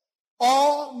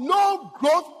or no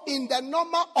growth in the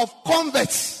number of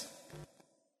converts,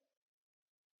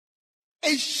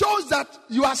 it shows that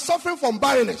you are suffering from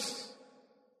barrenness.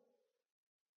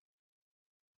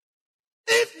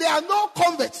 If there are no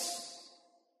converts,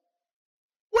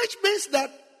 which means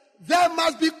that there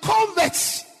must be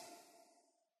converts.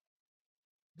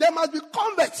 There must be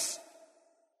converts.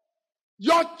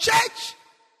 Your church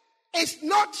is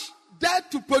not there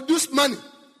to produce money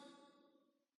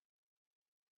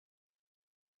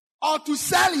or to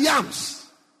sell yams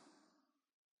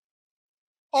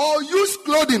or use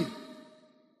clothing.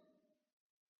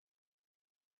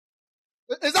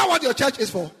 Is that what your church is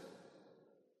for?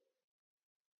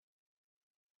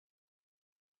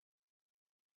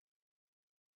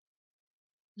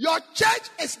 Your church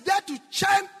is there to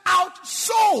churn out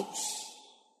souls.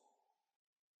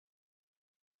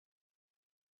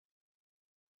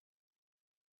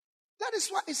 That is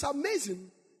why it's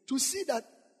amazing to see that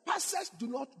pastors do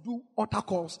not do altar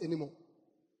calls anymore.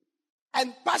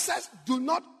 And pastors do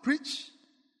not preach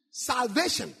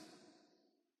salvation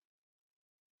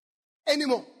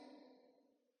anymore.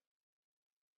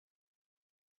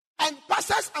 And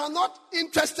pastors are not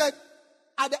interested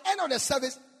at the end of the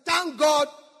service. Thank God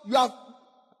you have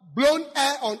blown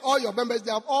air on all your members.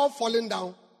 They have all fallen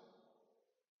down.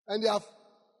 And they have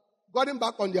gotten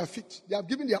back on their feet. They have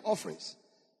given their offerings.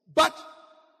 But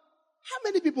how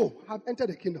many people have entered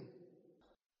the kingdom?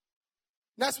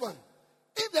 Next one.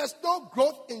 If there's no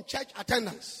growth in church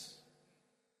attendance,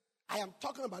 I am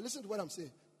talking about, listen to what I'm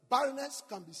saying. Barrenness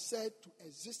can be said to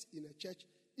exist in a church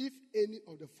if any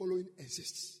of the following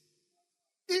exists.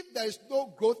 If there is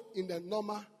no growth in the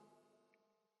number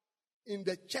in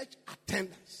the church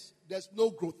attendance, there's no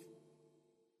growth.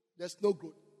 There's no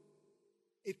growth.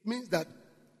 It means that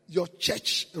your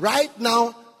church right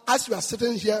now, as you are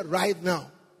sitting here right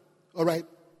now, all right,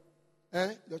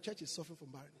 your church is suffering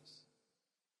from barrenness.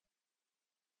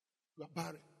 You are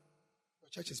barren. Your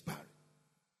church is barren.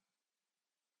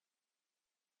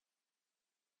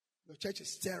 Your church is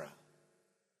sterile,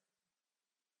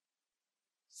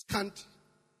 scanty.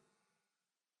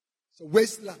 It's a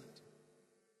wasteland.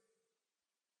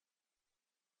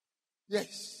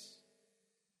 Yes.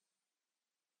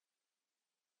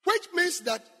 Which means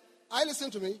that,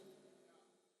 listen to me,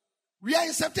 we are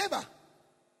in September.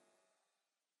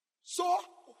 So,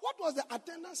 what was the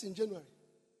attendance in January?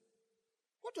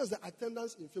 What was the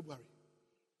attendance in February?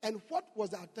 And what was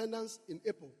the attendance in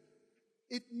April?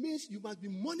 It means you must be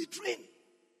monitoring.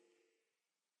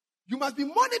 You must be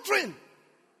monitoring.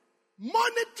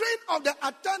 Monitoring of the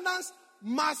attendance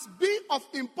must be of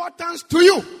importance to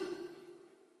you.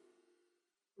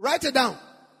 Write it down.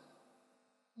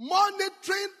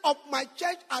 Monitoring of my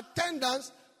church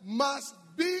attendance must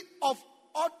be of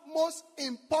utmost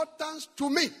importance to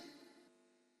me.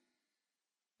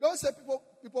 Don't say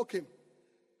people came.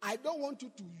 I don't want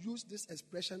you to use this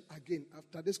expression again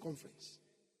after this conference.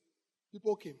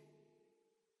 People came.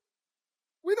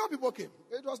 We know people came.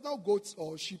 It was not goats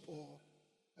or sheep or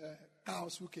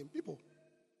cows who came. People.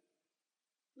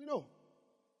 We know.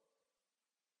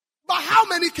 But how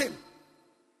many came?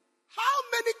 How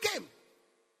many came?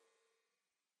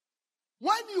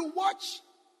 When you watch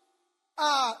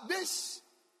these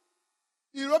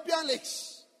European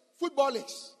leagues, football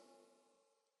leagues,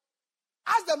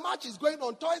 as the match is going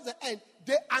on towards the end,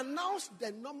 they announce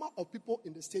the number of people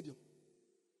in the stadium.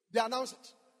 They announce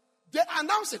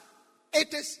it.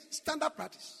 It is standard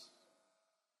practice.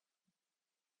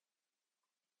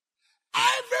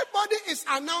 Everybody is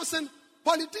announcing.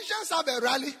 Politicians have a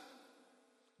rally.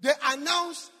 They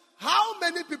announce how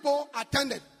many people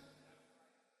attended.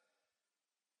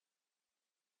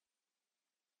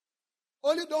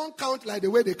 Only don't count like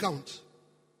the way they count.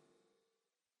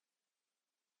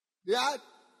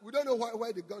 We don't know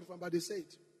where they got it from, but they say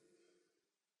it.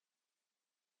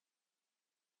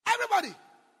 Everybody.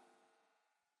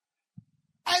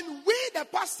 And we, the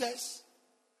pastors,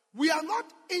 we are not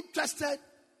interested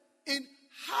in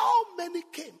how many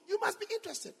came. You must be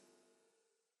interested.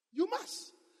 You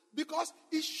must. Because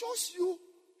it shows you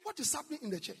what is happening in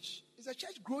the church. Is the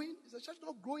church growing? Is the church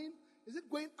not growing? Is it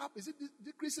going up? Is it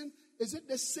decreasing? Is it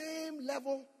the same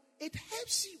level? It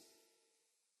helps you.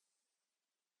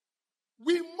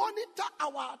 We monitor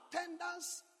our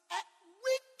attendance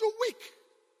week to week.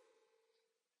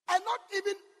 And not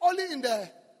even only in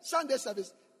the Sunday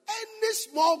service. Any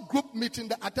small group meeting,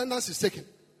 the attendance is taken.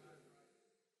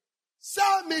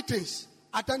 Cell meetings,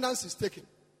 attendance is taken.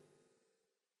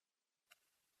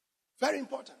 Very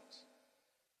important.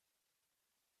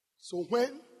 So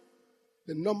when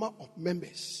the number of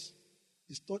members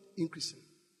is not increasing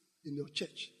in your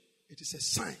church, it is a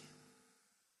sign.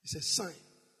 It's a sign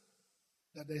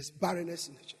that there is barrenness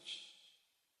in the church.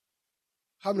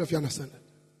 How many of you understand that?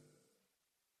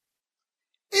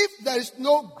 If there is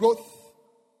no growth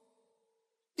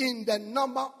in the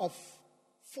number of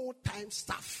full-time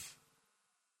staff,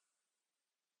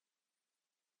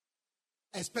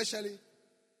 especially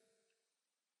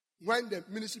when the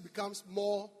ministry becomes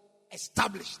more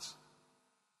established.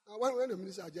 Now, when the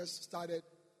ministry has just started,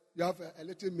 you have a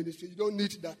little ministry, you don't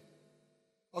need that.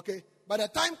 Okay? But the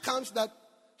time comes that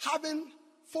having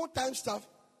full-time staff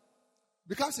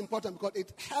becomes important because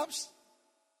it helps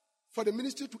for the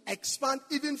ministry to expand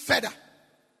even further.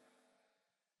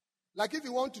 Like if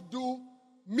you want to do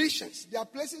missions, there are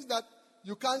places that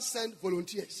you can't send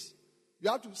volunteers. You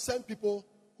have to send people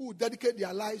who dedicate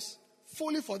their lives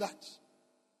fully for that.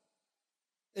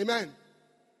 Amen.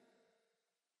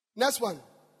 Next one.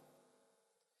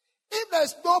 If there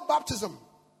is no baptism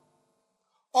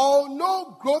or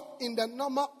no growth in the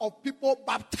number of people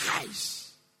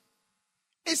baptized,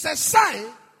 it's a sign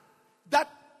that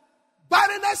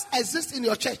barrenness exists in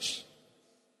your church.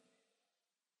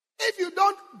 If you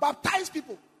don't baptize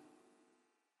people.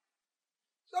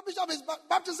 So Bishop, is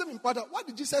baptism important? What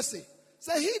did Jesus say?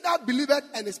 Say, he that believeth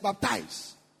and is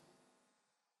baptized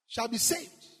shall be saved.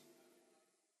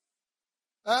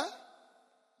 Huh?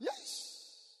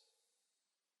 Yes.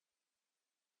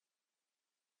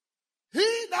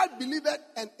 He that believeth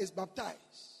and is baptized.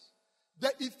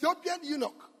 The Ethiopian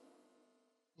eunuch,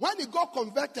 when he got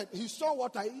converted, he saw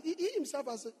water. He himself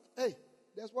has said, hey,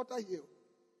 there's water here.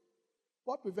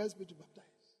 What prevents me to baptize?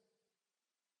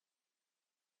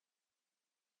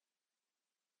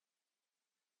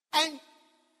 And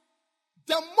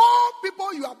the more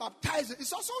people you are baptizing,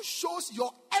 it also shows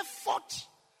your effort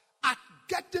at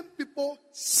getting people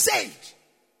saved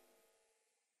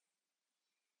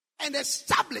and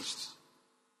established.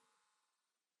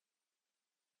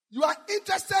 You are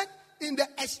interested in the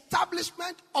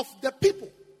establishment of the people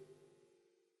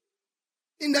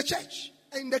in the church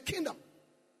and in the kingdom.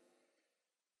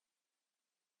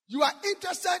 You are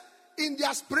interested in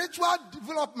their spiritual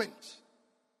development.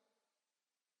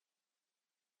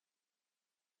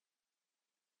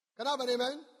 Can I have an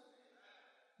amen?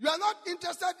 You are not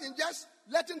interested in just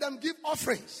letting them give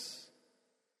offerings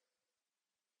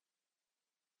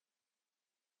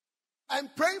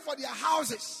and praying for their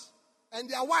houses and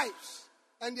their wives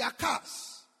and their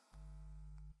cars,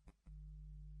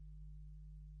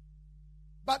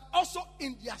 but also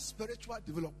in their spiritual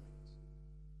development.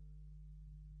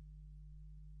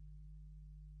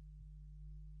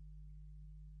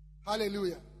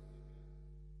 Hallelujah.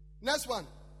 Next one.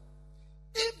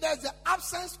 If there's the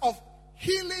absence of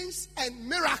healings and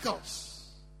miracles,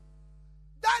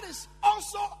 that is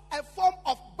also a form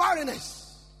of barrenness.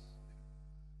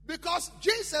 Because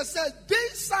Jesus said,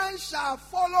 these signs shall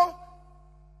follow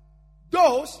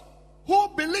those who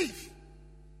believe.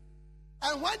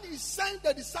 And when he sent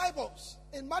the disciples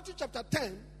in Matthew chapter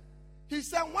 10, he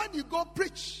said, when you go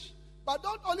preach, but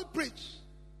don't only preach,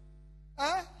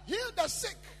 heal the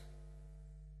sick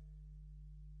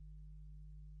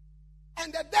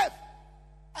and the deaf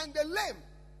and the lame,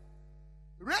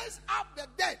 raise up the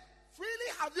dead.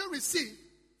 Freely have you received,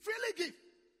 freely give.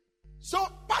 So,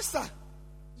 pastor,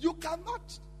 you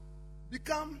cannot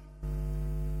become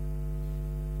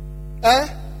a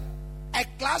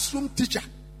classroom teacher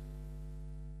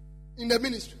in the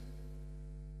ministry.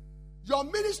 Your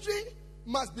ministry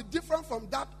must be different from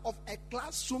that of a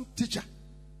classroom teacher.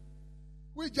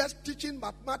 We're just teaching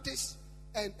mathematics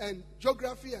and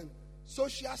geography and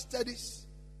social studies,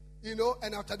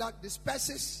 and after that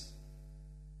disperses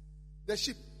the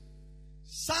sheep.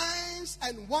 Signs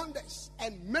and wonders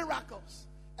and miracles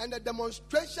and the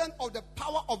demonstration of the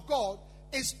power of God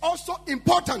is also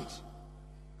important.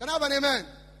 Can I have an amen?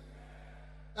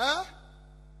 Huh?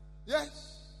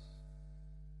 Yes.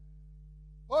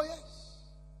 Oh, yes.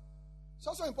 It's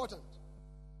also important.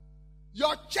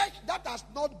 Your church that has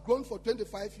not grown for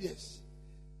 25 years,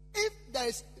 if there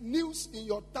is news in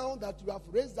your town that you have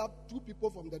raised up 2 people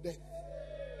from the dead,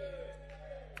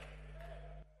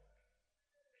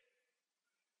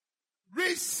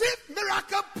 receive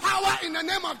miracle power in the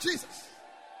name of Jesus.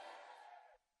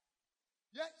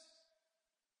 Yes.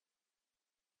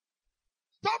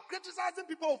 Stop criticizing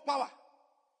people of power.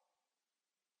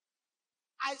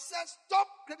 I said stop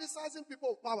criticizing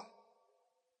people of power.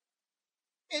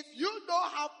 If you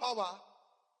don't have power,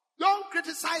 don't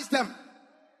criticize them.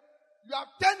 You have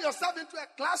turned yourself into a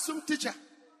classroom teacher.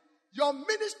 Your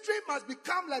ministry must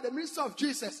become like the ministry of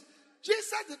Jesus.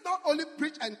 Jesus did not only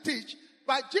preach and teach,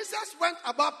 but Jesus went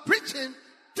about preaching,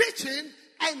 teaching,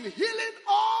 and healing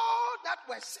all that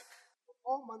were sick of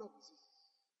all manner of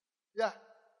diseases. Yeah.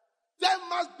 There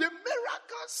must be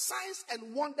miracles, signs,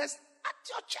 and wonders at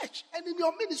your church and in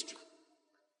your ministry.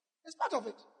 It's part of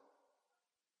it.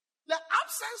 The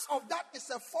absence of that is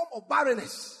a form of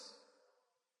barrenness.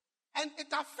 And it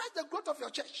affects the growth of your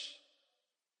church.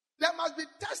 There must be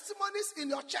testimonies in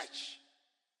your church.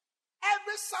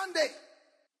 Every Sunday,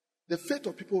 the faith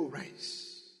of people will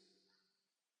rise.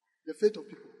 The faith of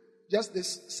people. Just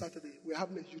this Saturday, we're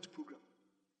having a youth program.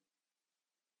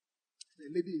 The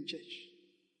lady in church,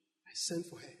 I sent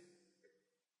for her.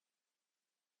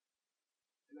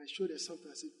 And I showed her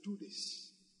something. I said, do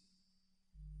this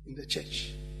in the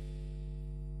church.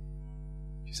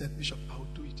 She said, Bishop, I'll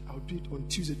do it. I'll do it on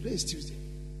Tuesday. Today is Tuesday.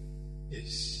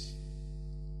 Yes.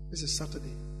 This is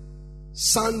Saturday.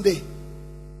 Sunday,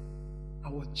 I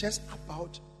was just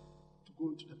about to go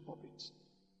into the pulpit.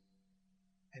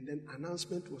 And then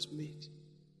announcement was made.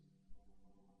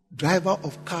 Driver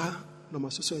of car number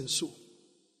so and so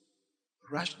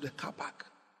rushed to the car park.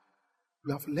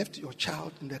 You have left your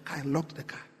child in the car and locked the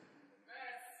car.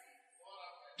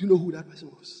 Do you know who that person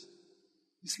was?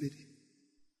 This lady.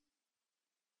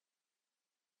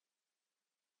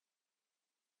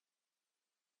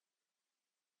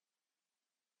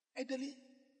 Elderly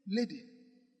lady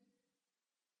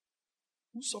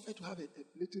who suffered to have a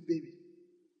little baby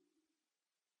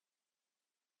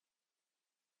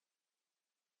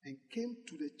and came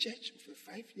to the church with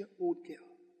a 5-year-old girl.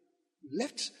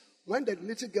 Left when the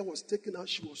little girl was taken out,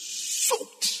 she was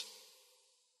soaked.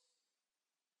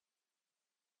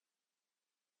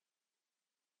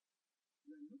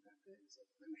 And I looked at her and said,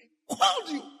 when I called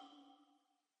you,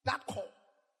 that call,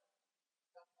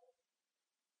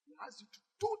 he asked you to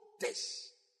do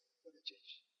this for the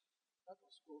church. That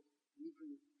was called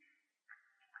delivering.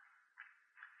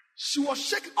 She was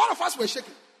shaking. All of us were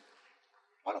shaking.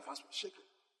 All of us were shaking.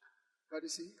 But you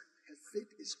see, her faith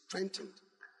is strengthened.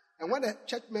 And when the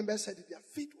church members said it, their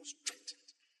faith was strengthened.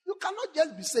 You cannot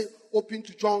just be saying, open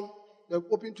to John,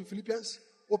 open to Philippians,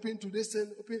 open to this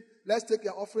and open, let's take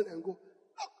your offering and go.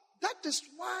 Look, that is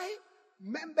why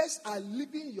members are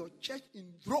leaving your church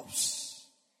in droves.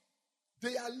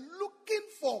 They are looking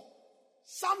for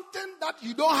something that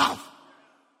you don't have.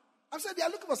 I said they are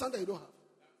looking for something you don't have.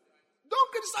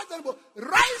 Don't criticize anybody.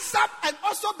 Rise up and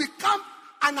also become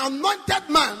an anointed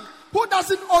man who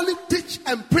doesn't only teach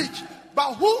and preach,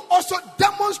 but who also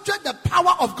demonstrates the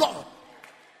power of God.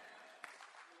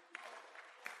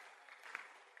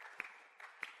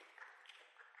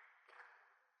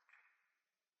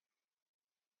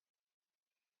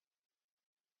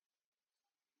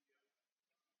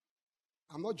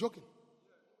 I'm not joking.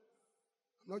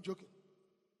 I'm not joking.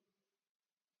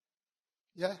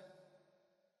 Yeah.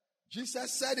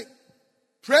 Jesus said it.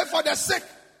 Pray for the sick.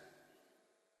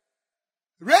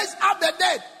 Raise up the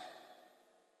dead.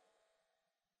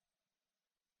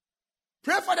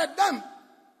 Pray for the dumb,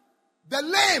 the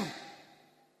lame.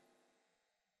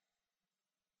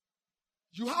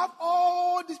 You have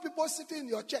all these people sitting in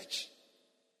your church.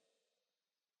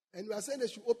 And we are saying they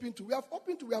should open to. We have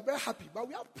opened to. We are very happy, but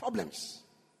we have problems.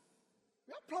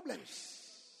 We have problems.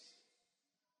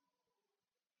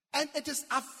 And it is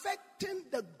affecting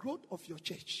the growth of your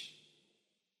church.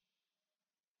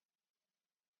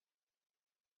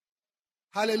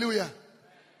 Hallelujah.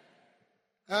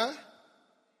 Huh?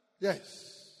 Yes.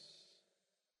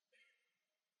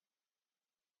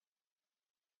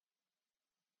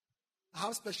 I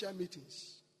have special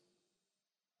meetings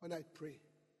when I pray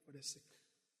for the sick.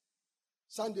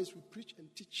 Sundays we preach and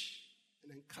teach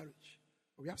and encourage.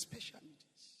 But we have special meetings.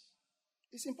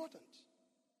 It's important.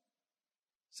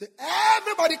 Say,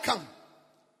 everybody come.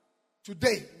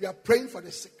 Today we are praying for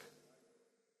the sick.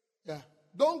 Yeah.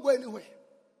 Don't go anywhere.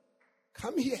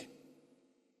 Come here.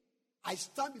 I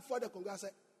stand before the congregation and say,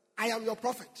 I am your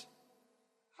prophet.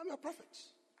 I'm your prophet.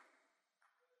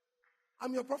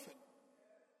 I'm your prophet.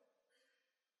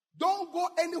 Don't go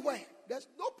anywhere. There's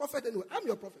no prophet anywhere. I'm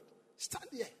your prophet. Stand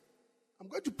here. I'm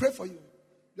going to pray for you.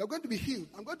 You're going to be healed.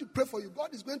 I'm going to pray for you.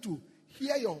 God is going to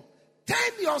hear you.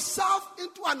 Turn yourself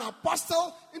into an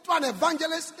apostle, into an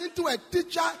evangelist, into a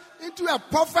teacher, into a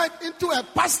prophet, into a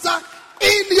pastor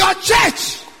in your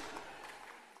church.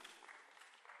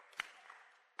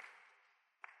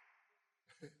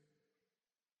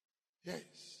 Yes.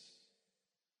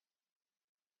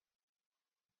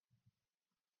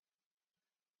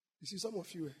 You see, some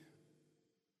of you,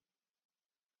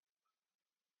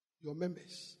 your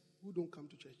members who don't come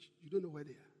to church, you don't know where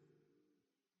they are.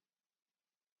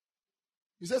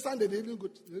 You say Sunday they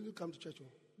didn't come to church.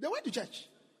 They went to church.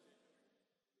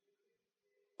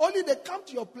 Only they come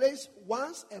to your place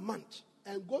once a month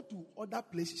and go to other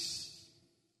places.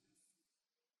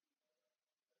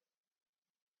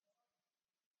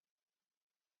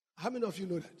 How many of you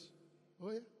know that?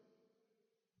 Oh, yeah.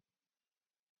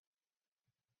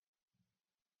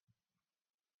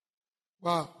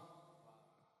 Wow.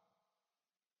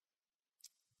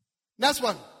 Next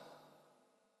one.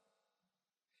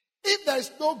 If there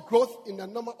is no growth in the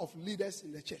number of leaders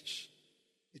in the church,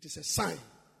 it is a sign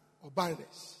of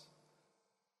barrenness.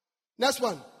 Next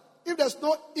one. If there's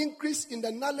no increase in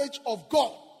the knowledge of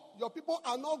God, your people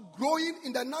are not growing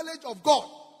in the knowledge of God.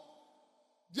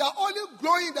 They are only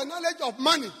growing in the knowledge of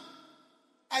money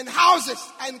and houses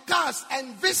and cars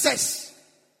and visas,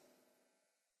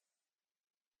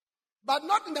 but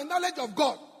not in the knowledge of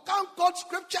God. Can't quote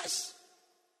scriptures,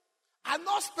 are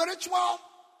not spiritual.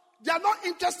 They are not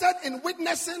interested in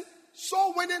witnessing,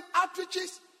 soul winning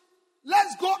outreaches.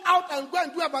 Let's go out and go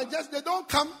and do evangelism. They don't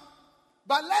come.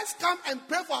 But let's come and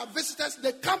pray for our visitors.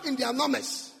 They come in their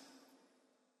numbers.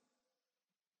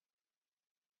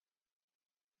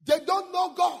 They don't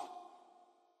know God.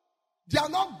 They are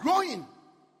not growing.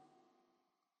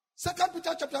 2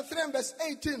 Peter chapter 3 and verse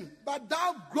 18. But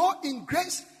thou grow in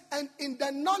grace and in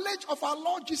the knowledge of our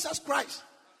Lord Jesus Christ.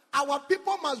 Our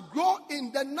people must grow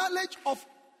in the knowledge of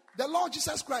the Lord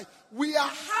Jesus Christ. We are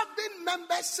having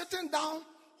members sitting down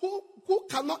who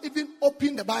cannot even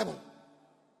open the Bible.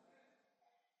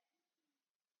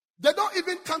 They don't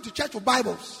even come to church with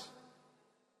Bibles.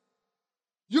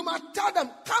 You must tell them,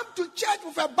 come to church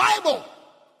with a Bible.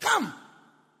 Come.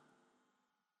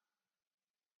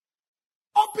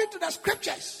 Open to the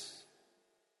scriptures.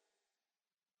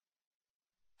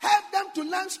 Help them to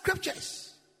learn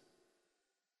scriptures.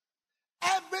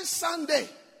 Every Sunday,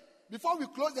 before we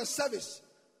close the service,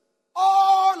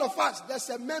 all of us, there's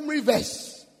a memory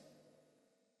verse.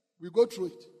 We go through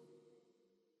it.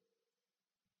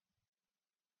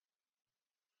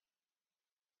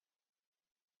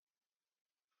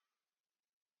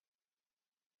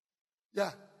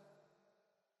 Yeah.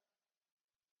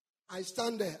 I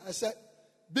stand there. I said,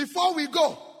 before we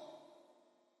go,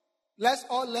 let's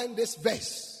all learn this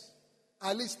verse.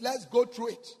 At least let's go through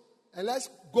it. And let's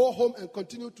go home and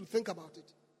continue to think about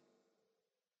it.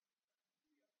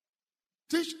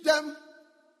 Teach them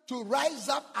to rise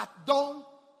up at dawn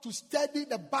to study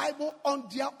the Bible on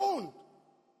their own.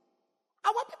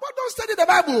 Our people don't study the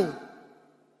Bible.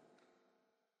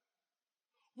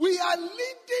 We are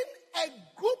leading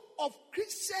a group of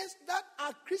Christians that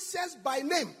are Christians by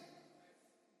name.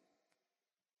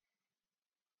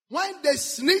 When they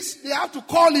sneeze, they have to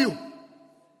call you.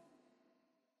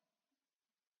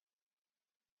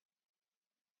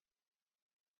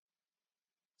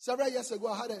 Several years ago,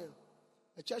 I had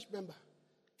a church member,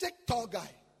 thick, tall guy.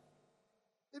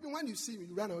 Even when you see him,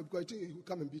 you run away because he will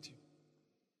come and beat you.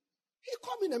 He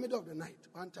called me in the middle of the night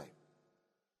one time.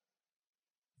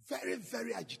 Very,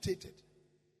 very agitated.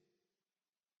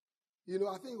 You know,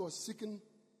 I think he was seeking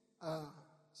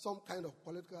some kind of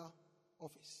political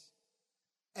office.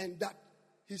 And that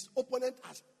his opponent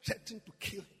has threatened to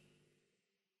kill him.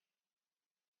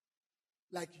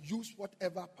 Like, use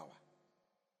whatever power.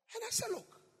 And I said,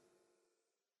 look,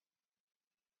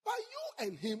 but you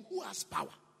and him, who has power?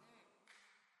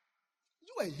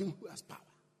 You and him, who has power?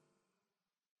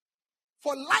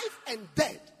 For life and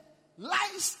death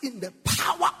lies in the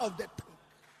power of the tongue.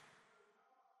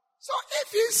 So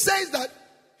if he says that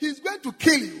he's going to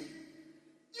kill you,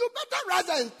 you better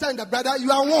rather tell the brother,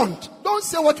 you are warned. Don't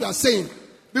say what you are saying.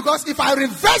 Because if I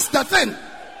reverse the thing,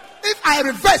 if I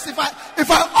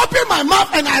open my mouth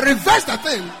and I reverse the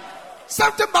thing,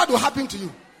 something bad will happen to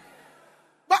you.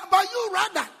 But you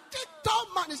rather, TikTok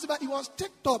man, is he was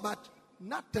TikTok, but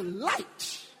nothing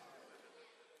light.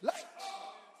 Light.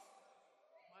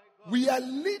 We are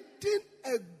leading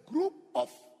a group of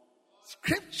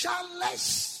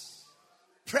scriptureless,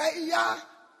 prayerless,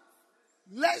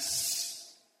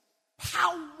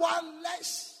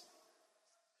 powerless,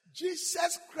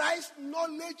 Jesus Christ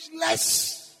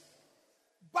knowledgeless,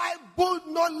 Bible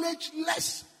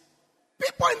knowledgeless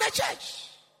people in the church.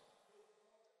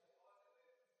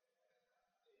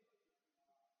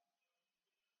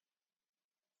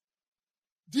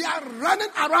 They are running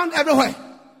around everywhere.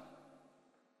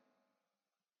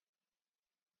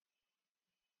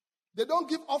 They don't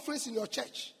give offerings in your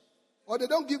church, or they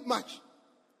don't give much,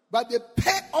 but they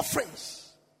pay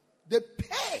offerings. They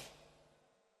pay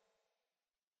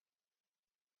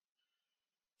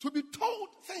to be told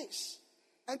things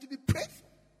and to be prayed for.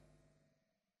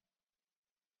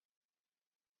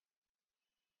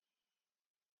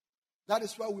 That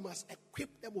is why we must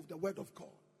equip them with the word of God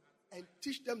and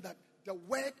teach them that the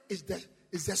word is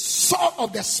the sword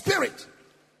of the spirit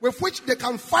with which they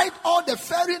can fight all the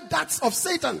fiery darts of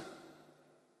Satan.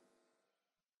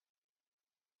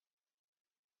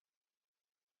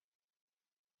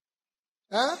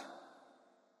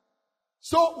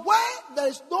 So where there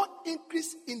is no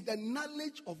increase in the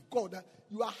knowledge of God,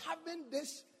 you are having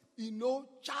this,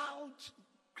 child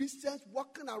Christians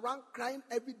walking around crying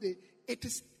every day. It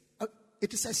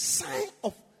is a sign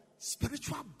of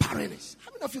spiritual barrenness.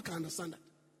 How many of you can understand that?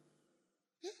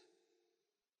 Yeah?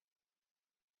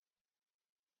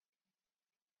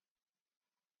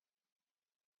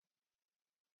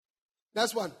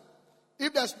 That's one.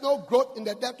 If there's no growth in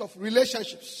the depth of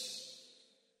relationships,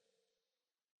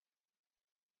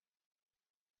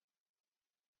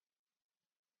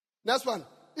 next one.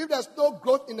 If there's no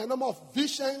growth in the number of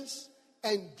visions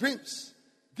and dreams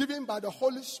given by the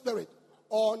Holy Spirit,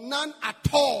 or none at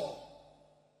all.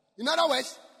 In other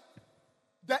words,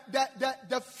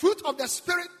 the fruit of the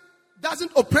Spirit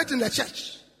doesn't operate in the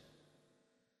church.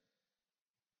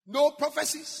 No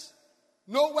prophecies,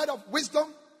 no word of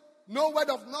wisdom, no word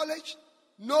of knowledge,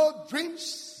 no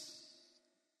dreams.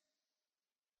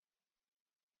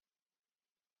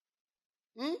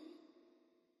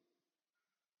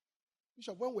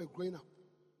 Bishop, when we're growing up,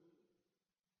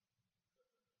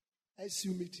 SU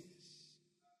meetings.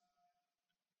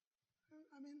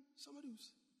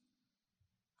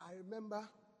 I remember,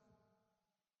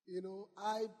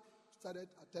 I started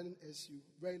attending SU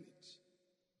very late.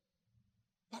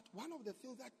 But one of the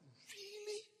things that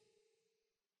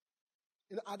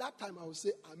really, at that time I would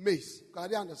say amazed, because I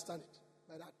didn't understand it,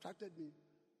 but it attracted me,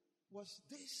 was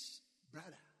this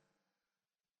brother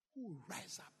who would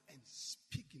rise up and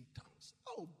speak in tongues.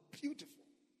 Oh, beautiful.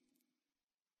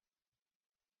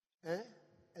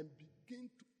 And begin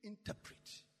to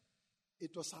interpret.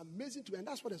 It was amazing to me, and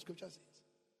that's what the scripture says.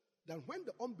 That when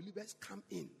the unbelievers come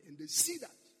in and they see that,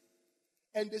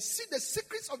 and they see the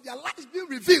secrets of their lives being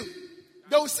revealed,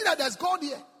 they will see that there's God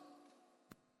here.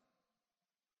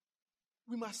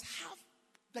 We must have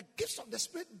the gifts of the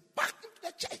Spirit back into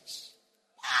the church.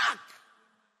 Back.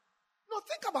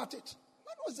 Think about it.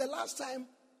 When was the last time,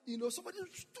 somebody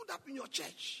stood up in your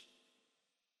church?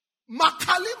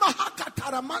 Makali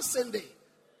Mahakatara Masende.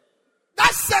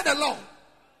 That said the Lord.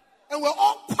 And we're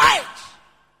all quiet.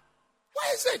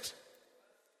 Why is it?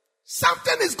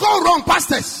 Something is going wrong,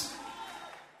 pastors.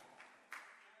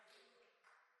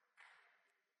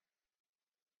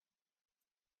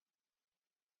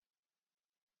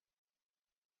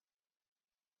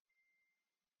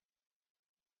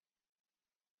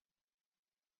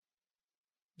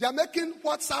 They are making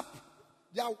WhatsApp.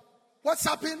 They are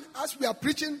WhatsApping as we are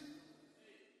preaching.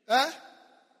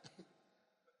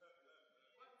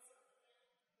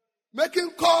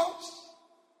 Making calls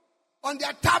on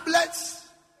their tablets,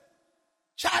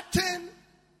 chatting.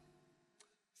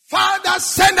 Father,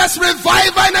 send us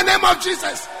revival in the name of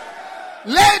Jesus.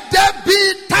 Let there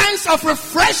be times of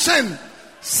refreshing.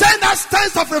 Send us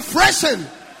times of refreshing.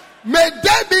 May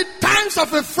there be times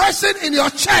of refreshing in your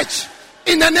church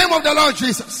in the name of the Lord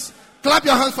Jesus. Clap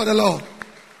your hands for the Lord.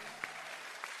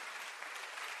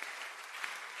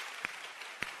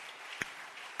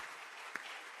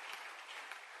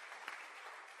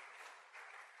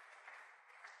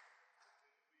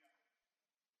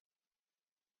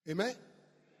 Amen.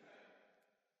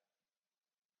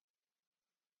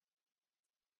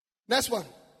 Next one.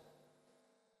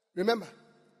 Remember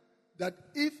that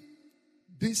if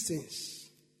these things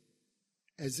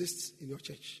exist in your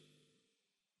church,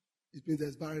 it means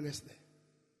there's barrenness there.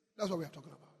 That's what we are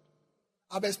talking about.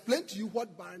 I've explained to you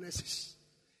what barrenness is,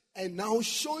 and now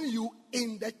showing you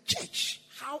in the church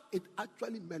how it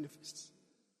actually manifests.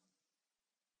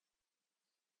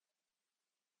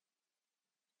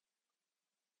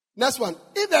 Next one.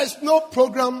 If there is no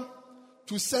program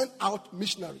to send out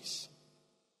missionaries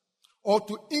or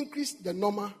to increase the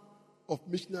number of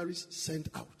missionaries sent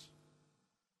out,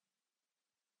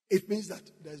 it means that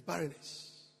there is barrenness.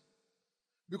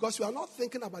 Because you are not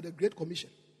thinking about the Great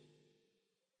Commission.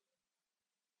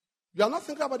 You are not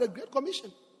thinking about the Great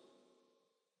Commission.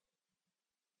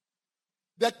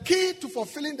 The key to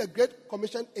fulfilling the Great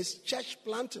Commission is church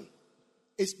planting,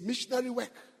 is missionary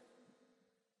work.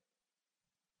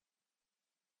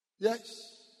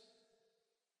 Yes.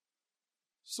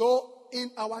 So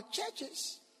in our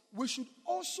churches, we should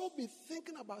also be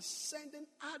thinking about sending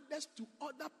others to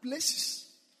other places.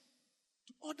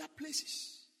 To other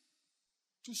places.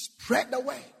 To spread the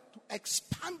word, to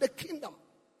expand the kingdom.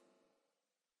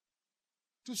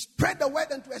 To spread the word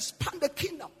and to expand the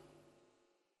kingdom.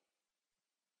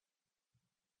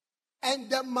 And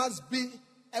there must be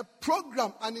a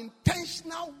program, an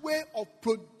intentional way of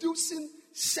producing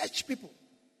such people.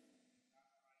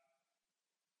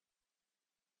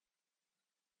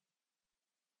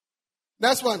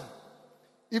 Next one.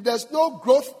 If there's no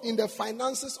growth in the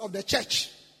finances of the church,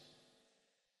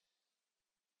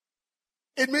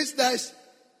 it means there's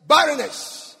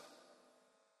barrenness.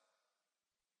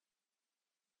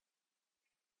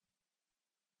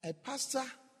 A pastor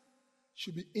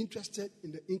should be interested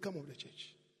in the income of the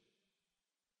church.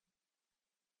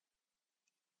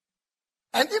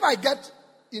 And if I get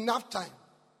enough time,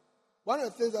 one of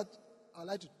the things that I'd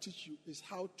like to teach you is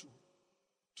how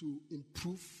to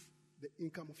improve the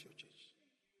income of your church.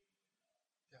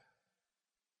 Yeah.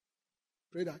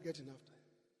 Pray that I get enough time.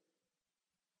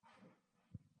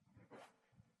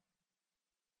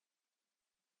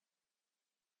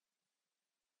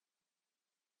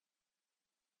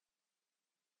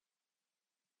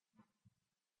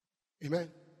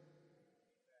 Amen.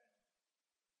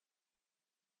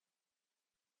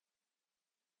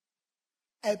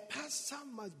 A pastor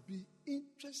must be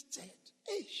interested.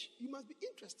 You must be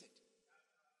interested.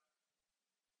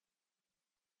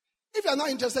 If you are not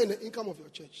interested in the income of your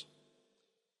church,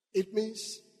 it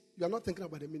means you are not thinking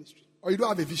about the ministry. Or you don't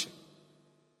have a vision.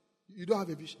 You don't have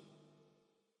a vision.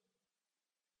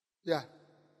 Yeah.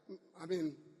 I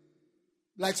mean,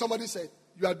 like somebody said,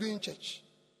 you are doing church.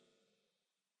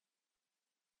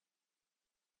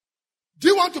 Do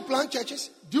you want to plant churches?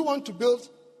 Do you want to build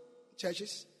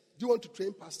churches? Do you want to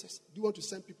train pastors? Do you want to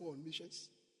send people on missions?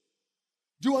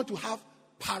 Do you want to have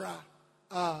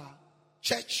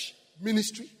church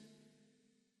ministry?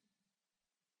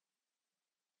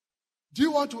 Do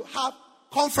you want to have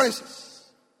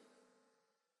conferences?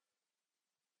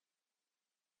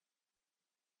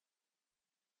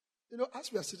 You know, as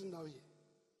we are sitting down here,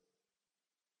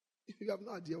 you have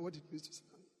no idea what it means to sit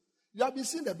down here. You have been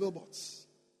seeing the billboards.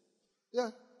 Yeah.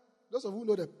 Those of you who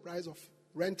know the price of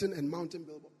renting and mounting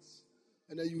billboards.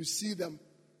 And then you see them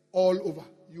all over.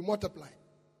 You multiply.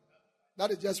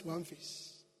 That is just one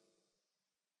face.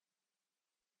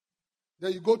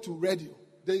 Then you go to radio.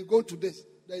 Then you go to this.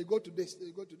 Then you go to this. Then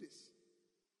you go to this.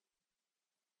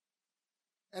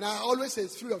 And I always say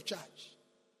it's free of charge.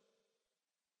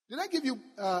 Did I give you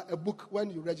a book when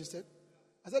you registered?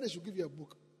 I said I should give you a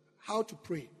book. How to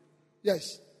pray.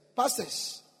 Yes.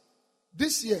 Pastors,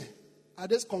 this year at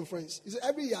this conference,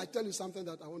 every year I tell you something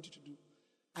that I want you to do.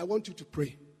 I want you to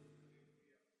pray.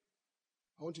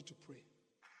 I want you to pray.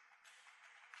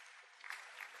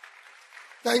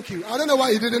 Thank you. I don't know why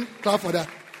you didn't clap for that.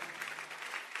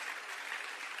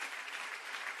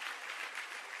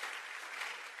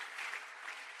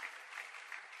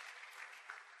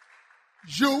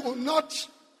 You will not,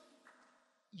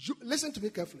 listen to me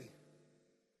carefully.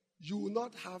 You will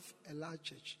not have a large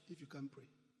church if you can't pray.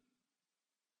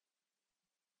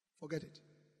 Forget it.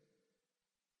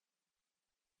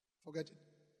 Forget it.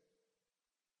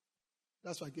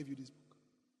 That's why I gave you this book.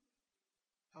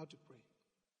 How to pray.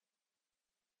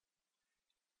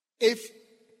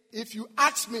 If you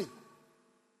ask me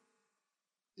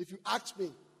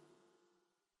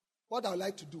what I would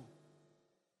like to do,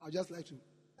 I would just like to.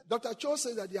 Dr. Cho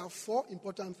says that there are 4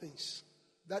 important things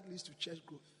that leads to church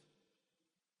growth.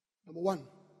 Number 1,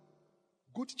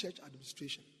 good church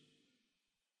administration.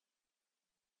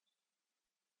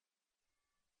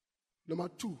 Number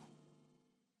 2,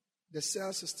 the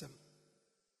cell system.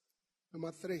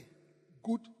 Number 3,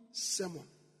 good sermon.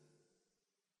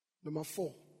 Number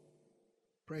 4,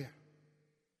 prayer.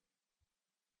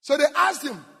 So they asked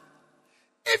him,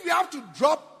 if you have to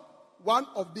drop one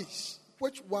of these,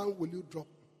 which one will you drop?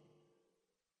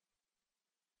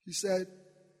 He said,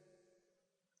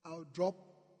 I'll drop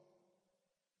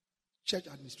church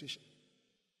administration.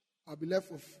 I'll be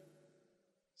left with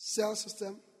cell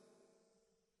system,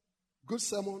 good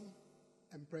sermon,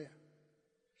 and prayer.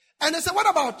 And they said, what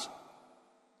about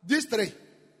these 3?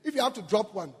 If you have to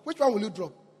drop one, which one will you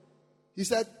drop? He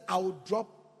said, I will drop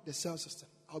the cell system.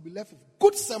 I'll be left with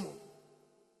good sermon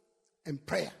and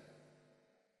prayer.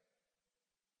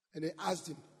 And they asked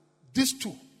him, these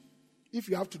 2, if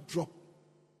you have to drop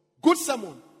good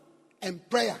sermon and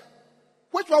prayer,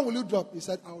 which one will you drop? He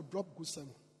said, I will drop good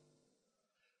sermon.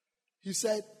 He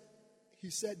said,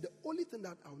 the only thing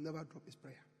that I will never drop is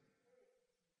prayer.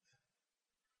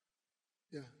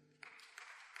 Yeah.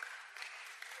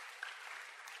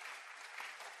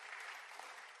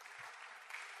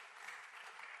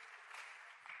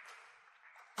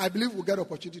 I believe we'll get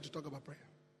opportunity to talk about prayer.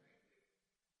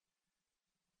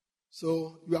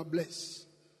 So you are blessed.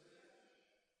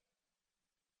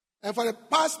 And for the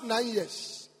past 9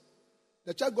 years,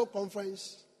 the Church Go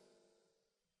Conference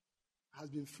has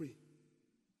been free.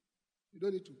 You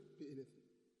don't need to pay anything.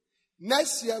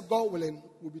 Next year, God willing,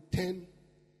 will be 10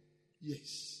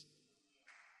 years.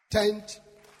 10th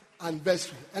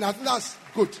anniversary. And I think that's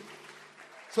good.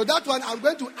 So that one, I'm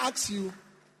going to ask you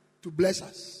to bless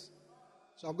us.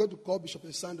 So I'm going to call Bishop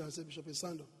Esando and say, Bishop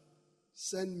Esando,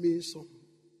 send me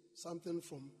something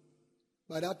from,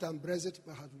 by that time, Brexit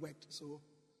had worked. So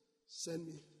send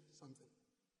me something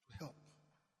to help.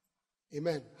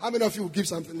 Amen. How many of you will give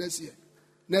something next year?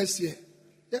 Next year.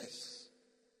 Yes.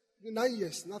 9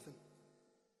 years, nothing.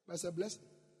 But it's a blessing.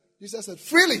 Jesus said,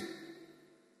 freely.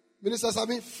 Minister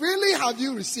Sami, freely have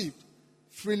you received.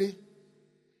 Freely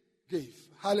gave.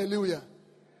 Hallelujah.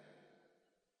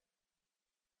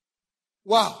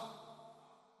 Wow.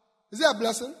 Is it a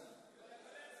blessing?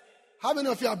 How many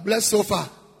of you are blessed so far?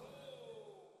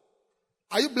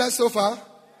 Are you blessed so far?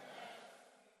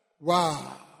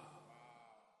 Wow.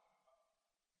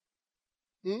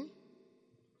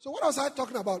 So what was I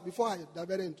talking about before I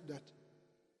diverted into that?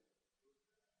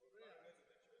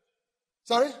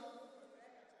 Sorry?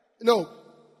 No.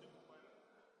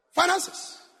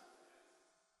 Finances.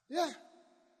 Yeah.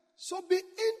 So be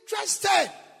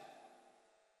interested.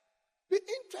 Be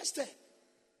interested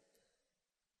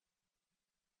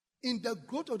in the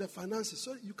growth of the finances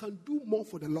so you can do more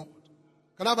for the Lord.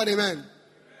 Can I have an amen? Amen.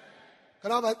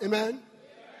 Can I have an amen? Amen?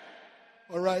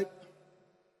 All right.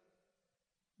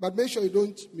 But make sure you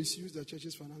don't misuse the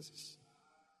church's finances.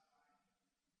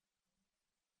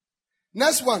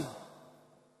 Next one.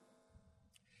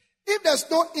 If there's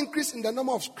no increase in the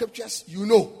number of scriptures, you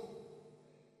know.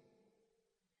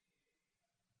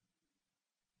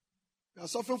 You are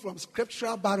suffering from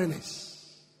scriptural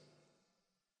barrenness.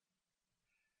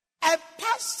 A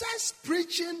pastor's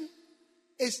preaching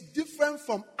is different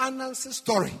from Anansi's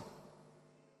story.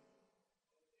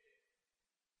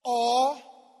 Or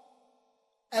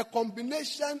a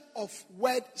combination of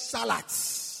word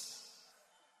salads.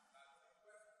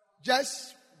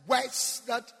 Just words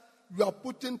that you are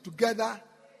putting together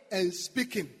and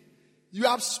speaking. You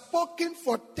have spoken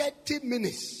for 30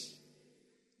 minutes.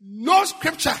 No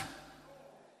scripture.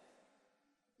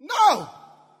 No.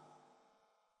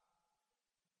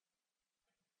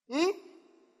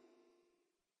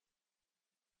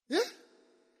 Yeah?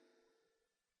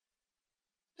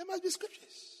 There must be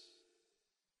scriptures.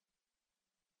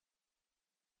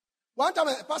 One time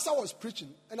a pastor was preaching,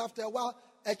 and after a while,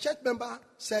 a church member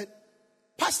said,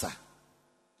 Pastor,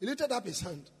 he lifted up his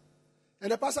hand.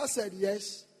 And the pastor said,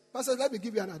 yes. Pastor, let me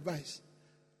give you an advice.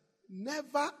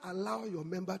 Never allow your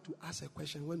member to ask a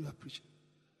question when you are preaching.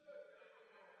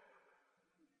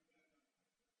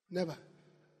 Never.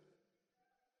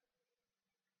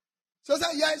 So I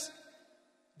said, yes.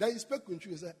 Then he spoke with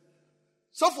you. He said,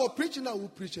 so for preaching, I will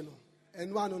preach.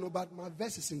 And one know, but my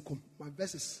verse is income. My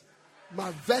verse is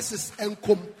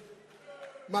income.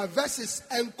 My verse is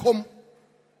income.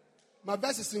 My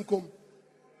verse is income.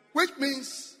 Which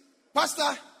means,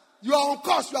 Pastor, you are on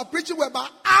course. You are preaching well,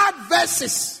 but add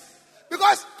verses.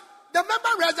 Because the member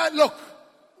realized, look,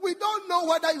 we don't know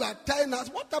whether you are telling us.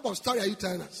 What type of story are you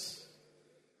telling us?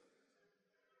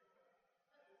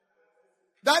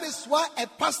 That is why a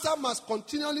pastor must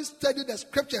continually study the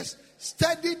scriptures.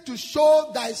 Study to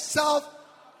show thyself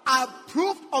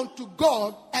approved unto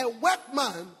God, a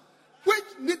workman which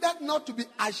needed not to be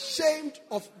ashamed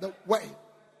of the word,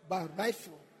 but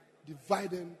rightful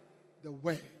dividing the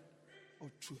word of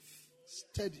truth.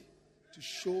 Study to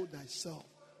show thyself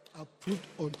approved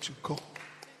unto God.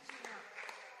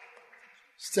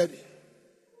 Study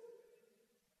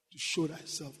to show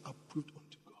thyself approved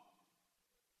unto God.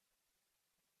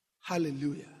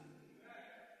 Hallelujah.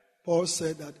 Paul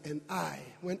said that, and I,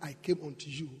 when I came unto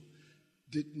you,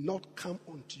 did not come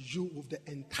unto you with the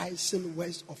enticing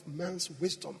words of man's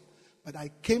wisdom, but I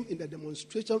came in the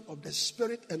demonstration of the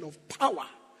Spirit and of power,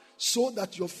 so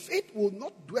that your faith will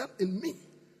not dwell in me.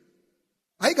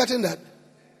 Are you getting that?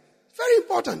 Very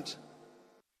important.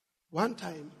 One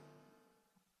time,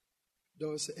 there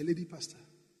was a lady pastor,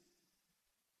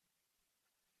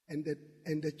 and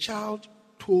the child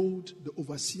told the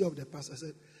overseer of the pastor,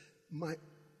 said, my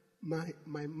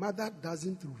mother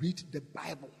doesn't read the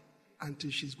Bible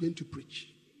until she's going to preach.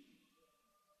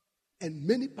 And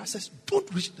many pastors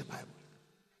don't read the Bible.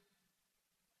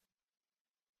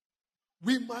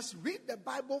 We must read the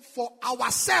Bible for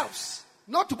ourselves,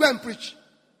 not to go and preach.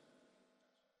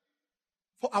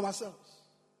 For ourselves.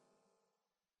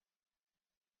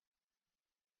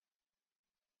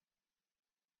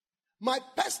 My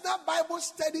personal Bible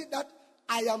study that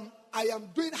I am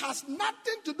doing has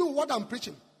nothing to do with what I'm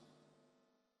preaching.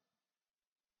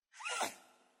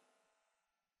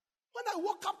 When I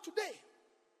woke up today,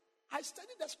 I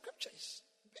studied the scriptures.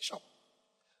 Bishop,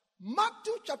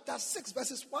 Matthew chapter 6,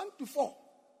 verses 1 to 4.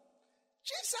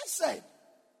 Jesus said,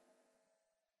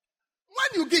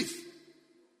 when you give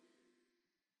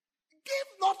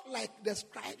not like the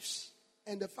scribes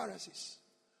and the Pharisees,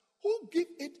 who give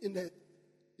it in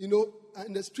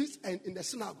the streets and in the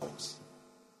synagogues,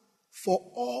 for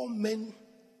all men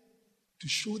to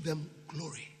show them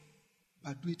glory,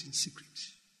 but do it in secret.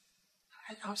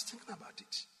 I was thinking about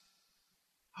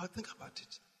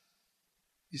it.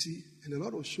 You see, and the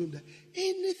Lord was showing that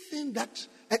anything that,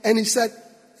 and he said,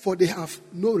 for they have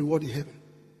no reward in heaven.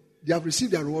 They have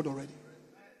received their reward already.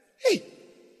 Hey!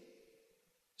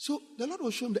 So the Lord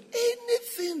was showing that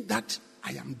anything that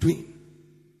I am doing,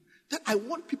 that I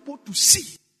want people to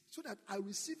see, so that I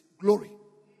receive glory,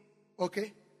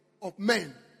 okay, of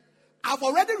men. I've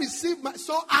already received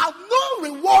so I have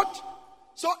no reward.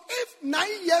 So if 9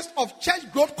 years of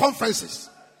church growth conferences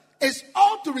is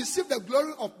all to receive the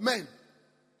glory of men,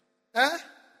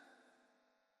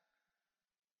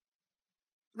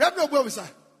 Reverend Obowisa,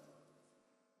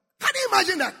 can you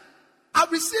imagine that?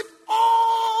 I've received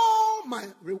all my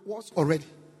rewards already.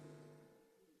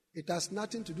 It has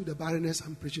nothing to do with the barrenness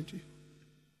I'm preaching to you.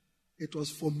 It was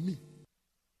for me.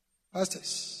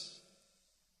 Pastors,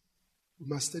 we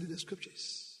must study the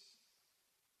scriptures.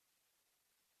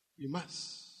 We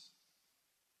must.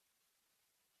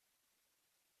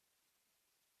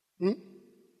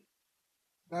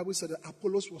 Bible said that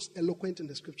Apollos was eloquent in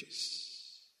the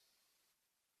scriptures.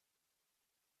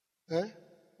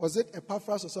 Was it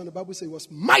Epaphras or something? The Bible said he was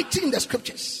mighty in the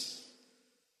scriptures.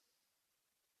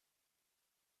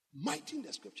 Mighty in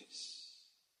the scriptures.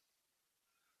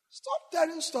 Stop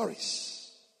telling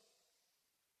stories.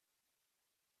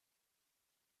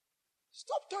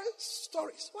 Stop telling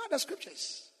stories. What are the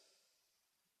scriptures?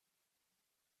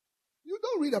 You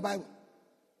don't read the Bible.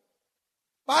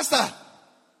 Pastor,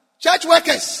 church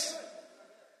workers.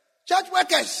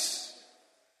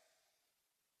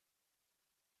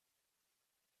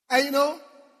 And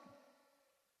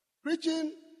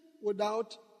preaching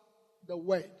without the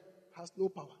word has no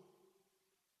power.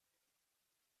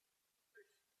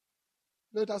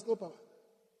 No, it has no power.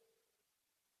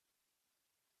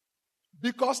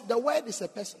 Because the word is a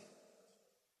person.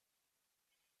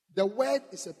 The word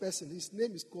is a person. His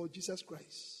name is called Jesus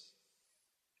Christ.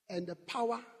 And the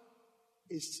power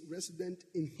is resident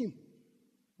in him.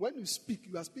 When you speak,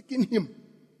 you are speaking him.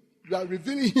 You are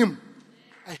revealing him.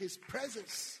 And his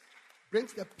presence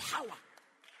brings the power,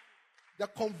 the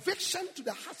conviction to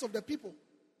the hearts of the people.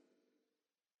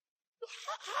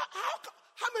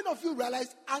 How many of you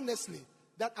realize honestly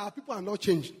that our people are not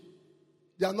changing?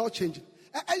 They are not changing.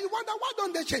 And you wonder, why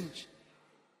don't they change?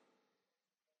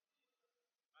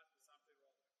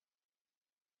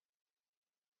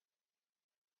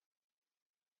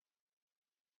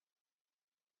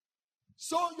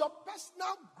 So your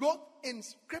personal growth in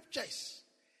scriptures,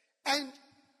 and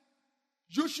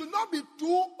you should not be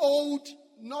too old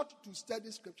not to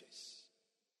study scriptures.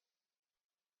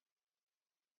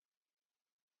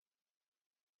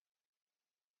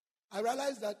 I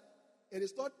realize that it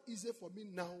is not easy for me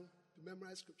now to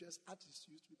memorize scriptures as it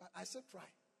used to be, but I said try.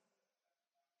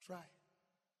 I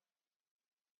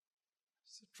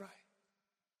said try.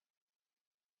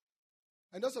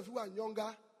 And those of you who are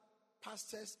younger,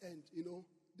 pastors, and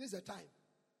this is the time.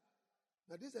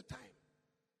 Now this is the time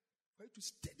for you to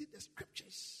study the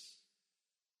scriptures.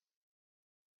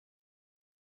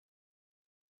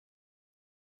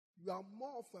 You are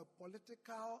more of a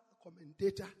political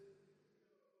commentator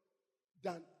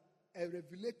than a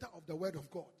revelator of the word of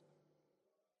God.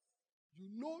 You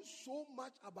know so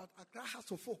much about Accra House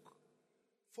of Folk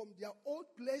from their old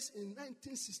place in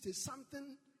 1960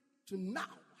 something to now.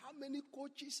 How many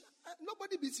coaches?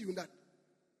 Nobody beats you in that.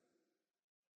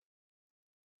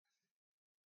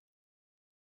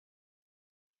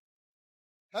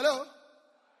 Hello?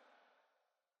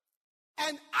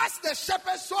 And as the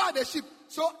shepherds, so are the sheep.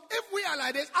 So if we are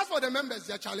like this, as for the members,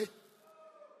 they're Charlie.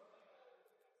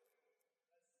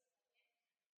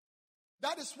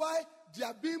 That is why they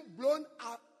are being blown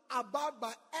about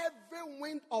by every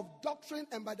wind of doctrine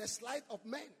and by the sleight of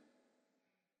men.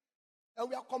 And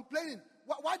we are complaining.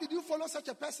 Why did you follow such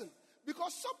a person?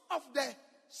 Because some of the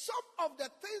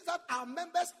things that our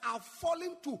members are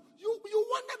falling to, you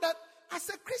wonder that as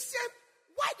a Christian,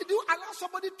 why did you allow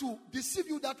somebody to deceive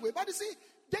you that way? But you see,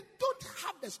 they don't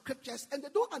have the scriptures and they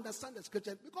don't understand the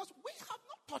scriptures because we have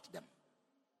not taught them.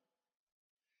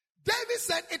 David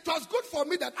said, it was good for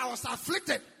me that I was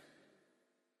afflicted,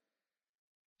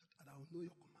 that I will know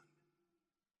your commandment.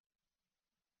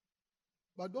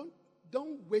 But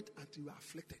don't wait until you are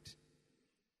afflicted.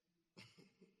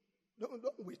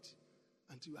 Don't wait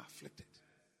until you are afflicted.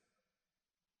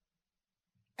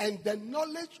 And the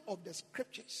knowledge of the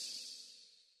scriptures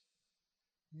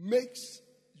makes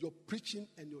your preaching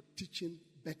and your teaching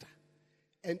better.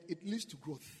 And it leads to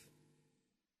growth.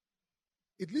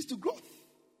 It leads to growth.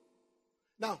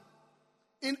 Now,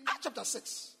 in Acts chapter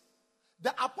 6,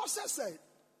 the apostle said,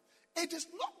 it is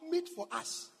not meet for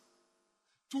us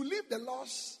to leave the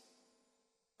laws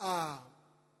to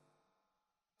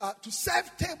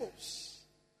serve tables.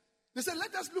 They said,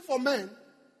 let us look for men.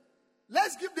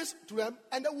 Let's give this to them,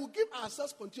 and then we'll give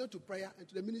ourselves continue to prayer and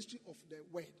to the ministry of the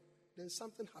word. Then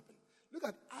something happened. Look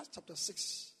at Acts chapter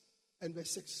 6 and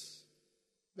verse 6.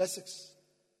 Verse 6.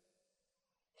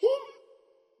 Whom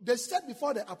they said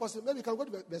before the apostle, maybe you can go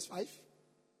to verse 5.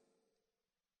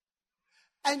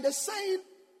 And the saying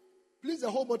pleased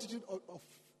the whole multitude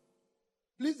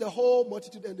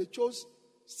and they chose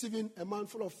Stephen, a man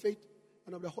full of faith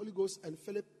and of the Holy Ghost, and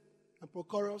Philip, and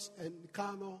Prochorus, and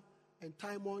Nicanor, and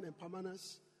Timon, and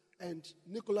Parmenas, and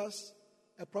Nicholas,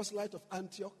 a proselyte of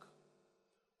Antioch,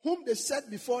 whom they set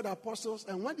before the apostles,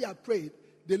 and when they had prayed,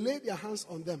 they laid their hands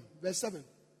on them. Verse 7.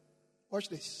 Watch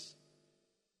this.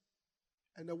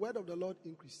 And the word of the Lord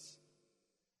increased,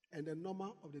 and the number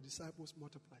of the disciples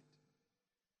multiplied.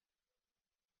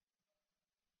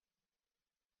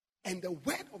 And the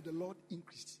word of the Lord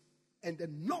increased, and the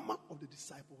number of the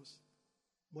disciples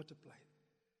multiplied.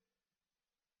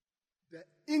 The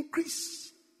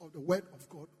increase of the word of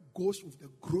God goes with the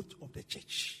growth of the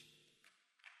church.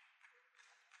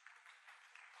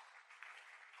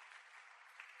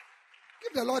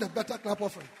 Give the Lord a better clap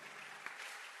offering.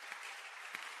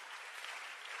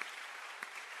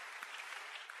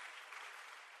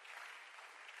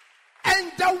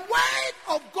 And the word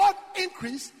of God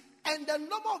increased, and the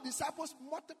number of disciples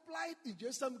multiplied in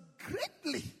Jerusalem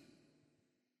greatly.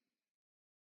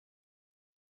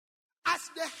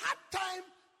 As they had time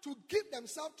to give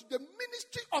themselves to the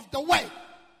ministry of the word,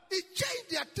 it changed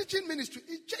their teaching ministry.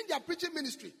 It changed their preaching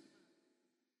ministry.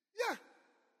 Yeah.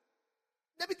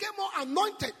 They became more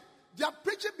anointed. Their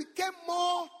preaching became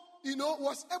more,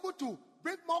 was able to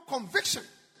bring more conviction.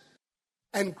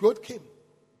 And growth came.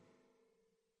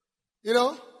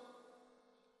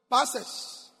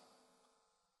 Pastors.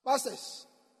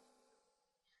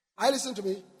 Listen to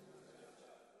me.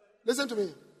 Listen to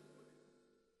me.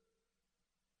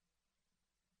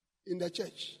 In the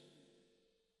church,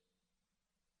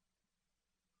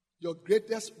 your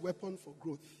greatest weapon for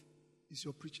growth is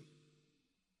your preaching.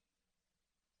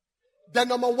 The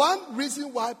number one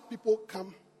reason why people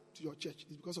come to your church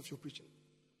is because of your preaching.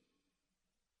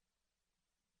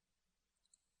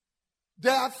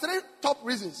 There are 3 top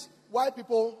reasons why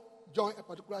people join a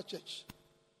particular church.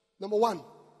 Number 1,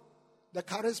 the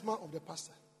charisma of the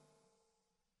pastor.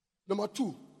 Number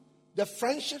 2, the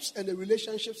friendships and the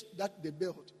relationships that they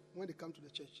build when they come to the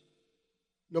church.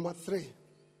 Number 3,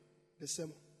 the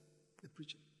sermon, the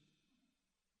preaching.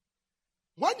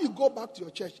 When you go back to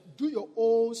your church, do your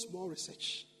own small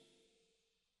research.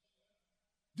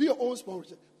 Do your own small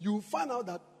research. You will find out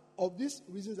that of these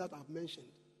reasons that I've mentioned,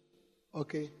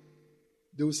 okay,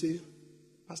 they will say,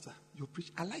 Pastor, you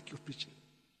preach. I like your preaching.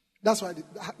 That's how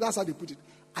they put it.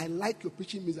 I like your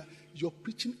preaching means that your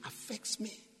preaching affects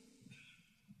me.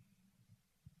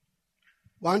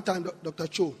 One time, Dr.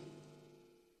 Cho,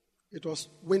 it was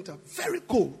winter, very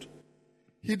cold.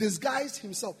 He disguised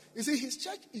himself. You see, his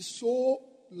church is so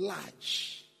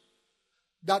large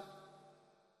that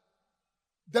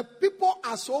The people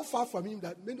are so far from him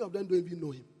that many of them don't even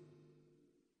know him.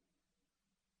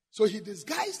 So he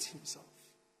disguised himself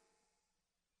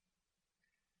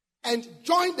and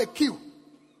joined the queue.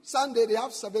 Sunday they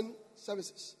have 7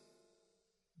 services.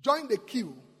 Joined the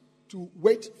queue to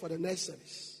wait for the next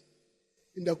service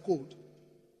in the cold.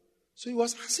 So he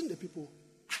was asking the people,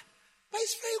 but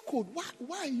it's very cold.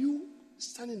 Why are you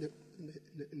standing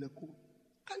in the cold?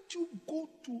 Can't you go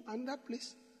to another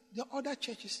place? There are other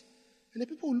churches. And the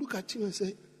people will look at him and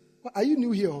say, well, are you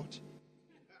new here? Or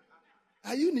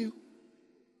are you new?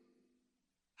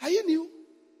 Are you new?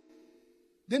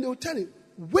 Then they will tell him,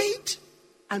 wait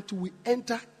until we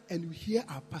enter and we hear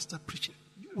our pastor preaching.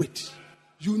 You wait.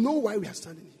 You know why we are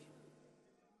standing here.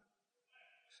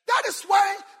 That is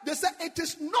why they say it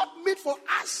is not meet for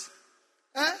us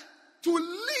to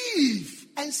leave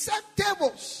and set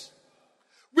tables.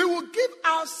 We will give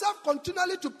ourselves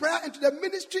continually to prayer and to the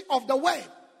ministry of the word.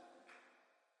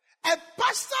 A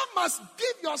pastor must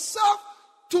give yourself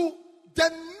to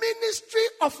the ministry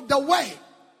of the word,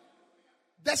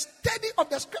 the study of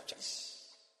the scriptures.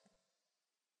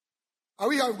 Are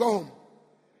we here? Go home.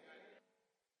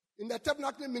 In the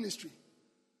tabernacle ministry,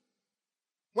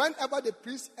 whenever the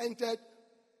priest entered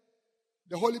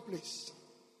the holy place,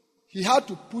 he had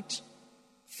to put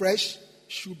fresh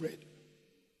shewbread.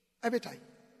 Every time.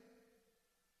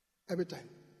 Every time.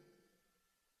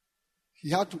 He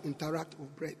had to interact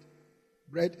with bread.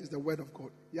 Bread is the word of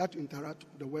God. He had to interact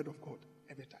with the word of God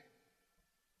every time.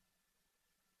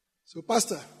 So,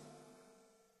 pastor,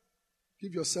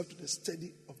 give yourself to the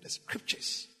study of the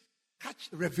scriptures.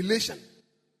 Catch revelation.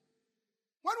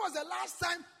 When was the last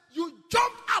time you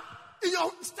jumped up in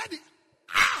your study?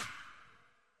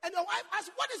 And your wife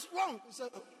asked, what is wrong? You said,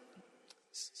 oh.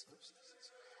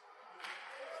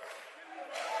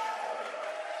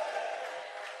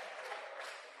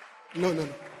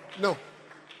 No.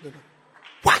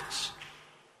 Watch.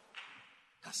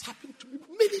 That's happened to me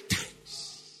many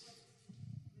times.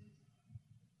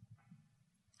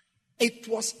 It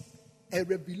was a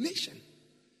revelation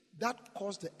that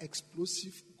caused the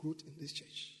explosive growth in this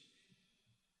church.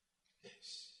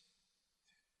 Yes.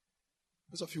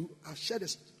 Most of you, I've shared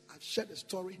a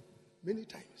story many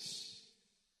times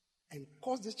and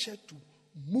caused this church to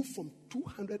move from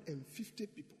 250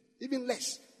 people, even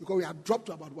less, because we have dropped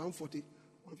to about 140,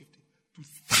 150, to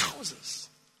thousands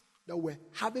that were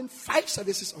having 5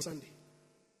 services on Sunday.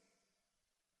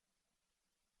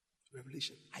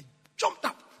 Revelation. I jumped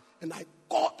up and I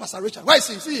called Pastor Richard. Where is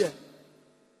he? Is he here?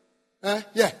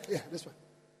 Yeah, this one.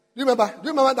 Do you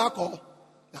remember that call?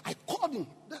 I called him.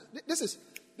 This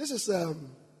is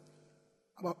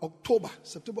about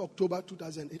September, October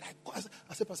 2008.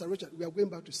 I said, Pastor Richard, we are going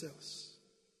back to sales.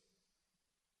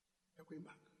 We are going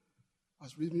back. I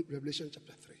was reading Revelation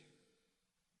chapter 3.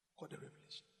 Called the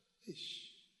Revelation. Ish.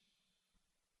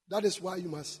 That is why you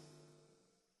must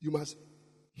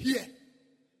hear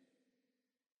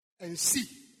and see.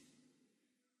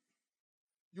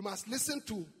 You must listen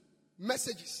to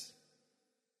messages.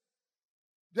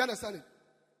 Do you understand it?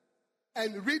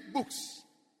 And read books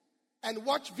and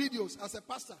watch videos as a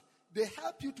pastor. They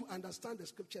help you to understand the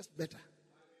scriptures better.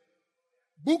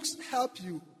 Books help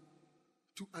you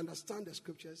to understand the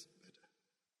scriptures better.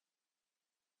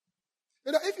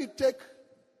 You know, if you take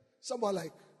someone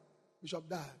like Bishop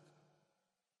Dag,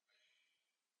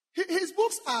 his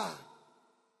books are,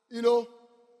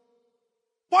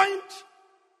 point,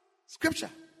 scripture,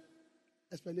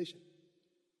 explanation.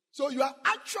 So you are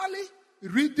actually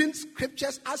reading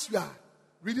scriptures as you are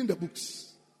reading the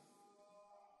books.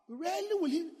 Rarely will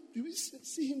you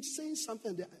see him saying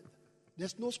something there.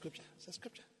 There's no scripture. It's a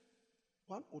scripture.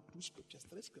 1 or 2 scriptures,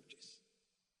 3 scriptures.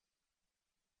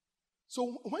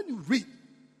 So when you read,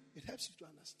 it helps you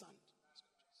to understand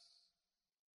scriptures.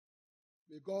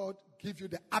 May God give you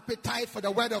the appetite for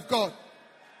the word of God.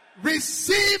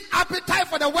 Receive appetite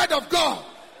for the word of God.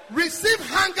 Receive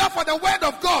hunger for the word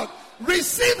of God.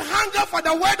 Receive hunger for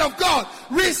the word of God.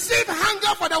 Receive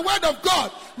hunger for the word of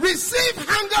God. Receive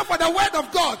hunger for the word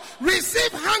of God.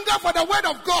 Receive hunger for the word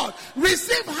of God.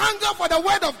 Receive hunger for the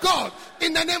word of God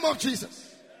in the name of Jesus.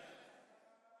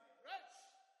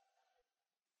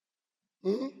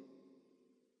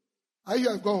 Are you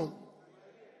have gone?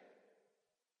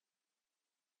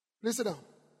 Please sit down.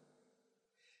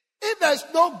 If there is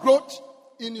no growth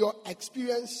in your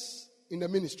experience in the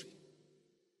ministry,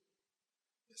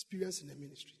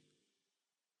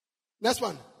 Next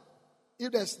one.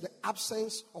 If there's the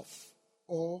absence of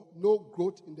or no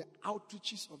growth in the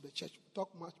outreaches of the church, we'll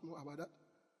talk much more about that.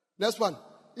 Next one.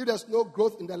 If there's no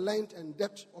growth in the length and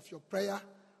depth of your prayer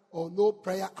or no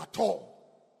prayer at all.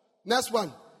 Next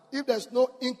one. if there's no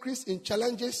increase in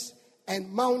challenges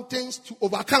and mountains to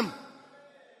overcome.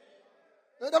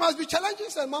 There must be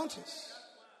challenges and mountains.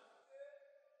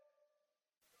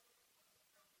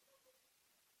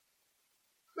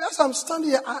 As I'm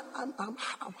standing here,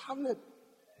 I'm having a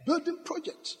building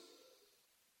project.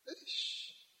 I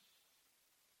was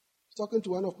talking to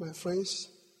one of my friends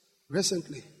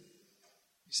recently.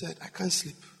 He said, I can't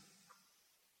sleep.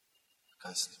 I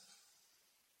can't sleep.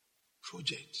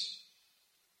 Project.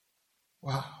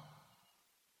 Wow.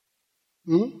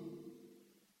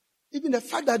 Even the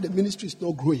fact that the ministry is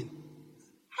not growing,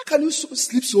 how can you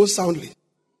sleep so soundly?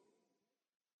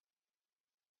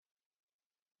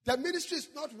 The ministry is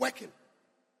not working.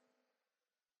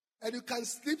 And you can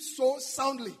sleep so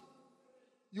soundly.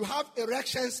 You have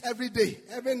erections every day,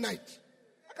 every night.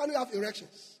 How can you have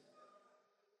erections?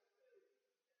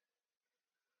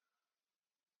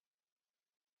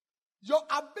 Your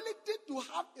ability to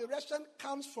have erection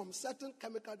comes from certain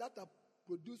chemicals that are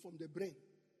produced from the brain.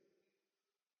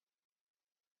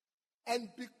 And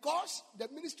because the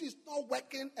ministry is not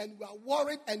working and you are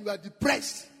worried and you are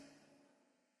depressed,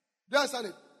 do you understand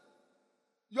it?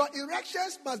 Your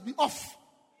erections must be off.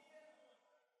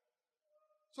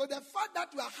 So the fact that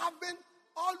you are having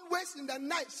always in the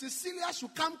night, Cecilia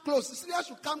should come close,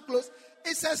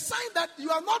 it's a sign that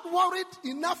you are not worried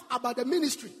enough about the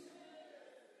ministry.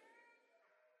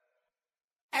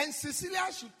 And Cecilia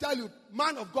should tell you,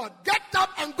 man of God, get up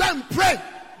and go and pray.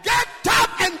 Get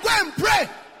up and go and pray.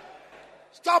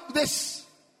 Stop this.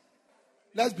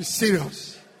 Let's be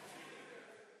serious.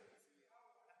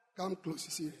 Come close,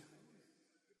 Cecilia.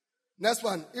 Next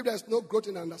one, if there's no growth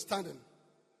in understanding.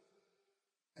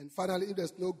 And finally, if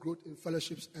there's no growth in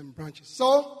fellowships and branches.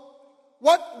 So,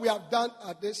 what we have done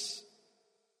at this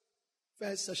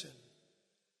first session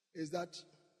is that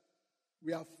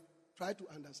we have tried to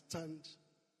understand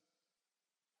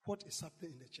what is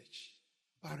happening in the church.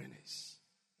 Barrenness.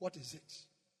 What is it?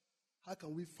 How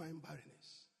can we find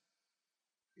barrenness?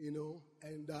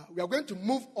 And we are going to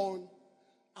move on.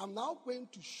 I'm now going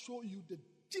to show you the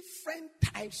different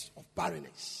types of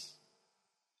barrenness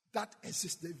that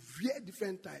exist, the very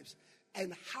different types,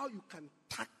 and how you can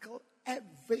tackle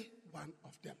every one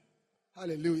of them.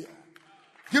 Hallelujah.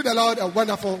 Give the Lord a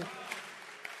wonderful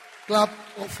clap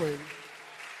offering.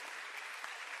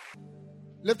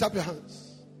 Lift up your hands.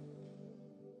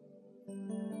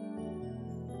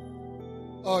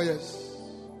 Oh, yes.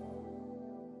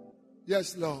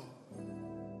 Yes, Lord.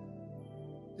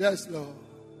 Yes, Lord.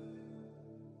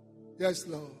 Yes,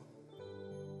 Lord.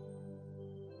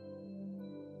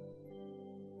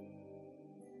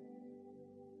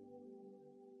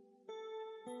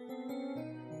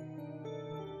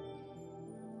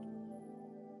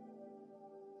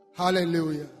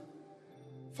 Hallelujah.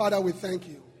 Father, we thank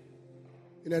you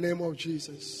in the name of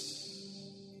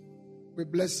Jesus. We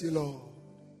bless you, Lord.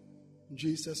 In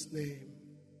Jesus' name.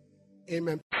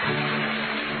 Amen.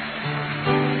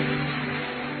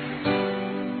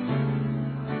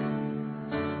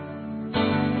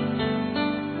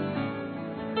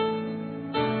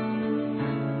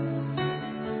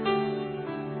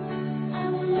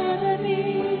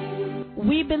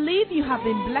 We believe you have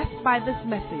been blessed by this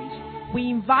message. We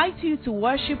invite you to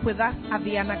worship with us at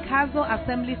the Anakazo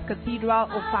Assemblies Cathedral,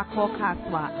 Ofako,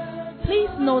 Kaswa. Please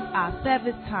note our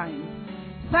service times.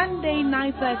 Sunday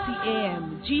 9:30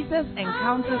 a.m. Jesus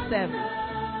Encounter Service.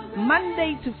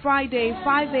 Monday to Friday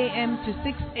 5 a.m. to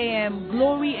 6 a.m.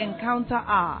 Glory Encounter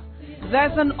Hour.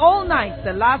 There's an all night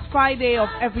the last Friday of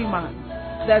every month.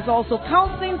 There's also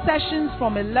counseling sessions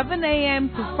from 11 a.m.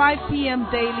 to 5 p.m.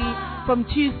 daily from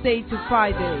Tuesday to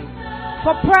Friday.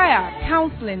 For prayer,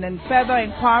 counseling and further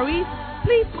inquiries,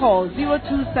 please call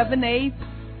 0278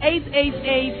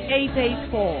 888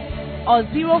 884 or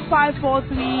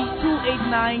 0543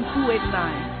 289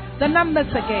 289. The numbers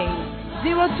again,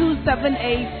 0278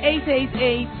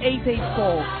 888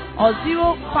 884 or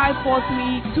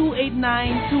 0543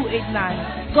 289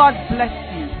 289. God bless you.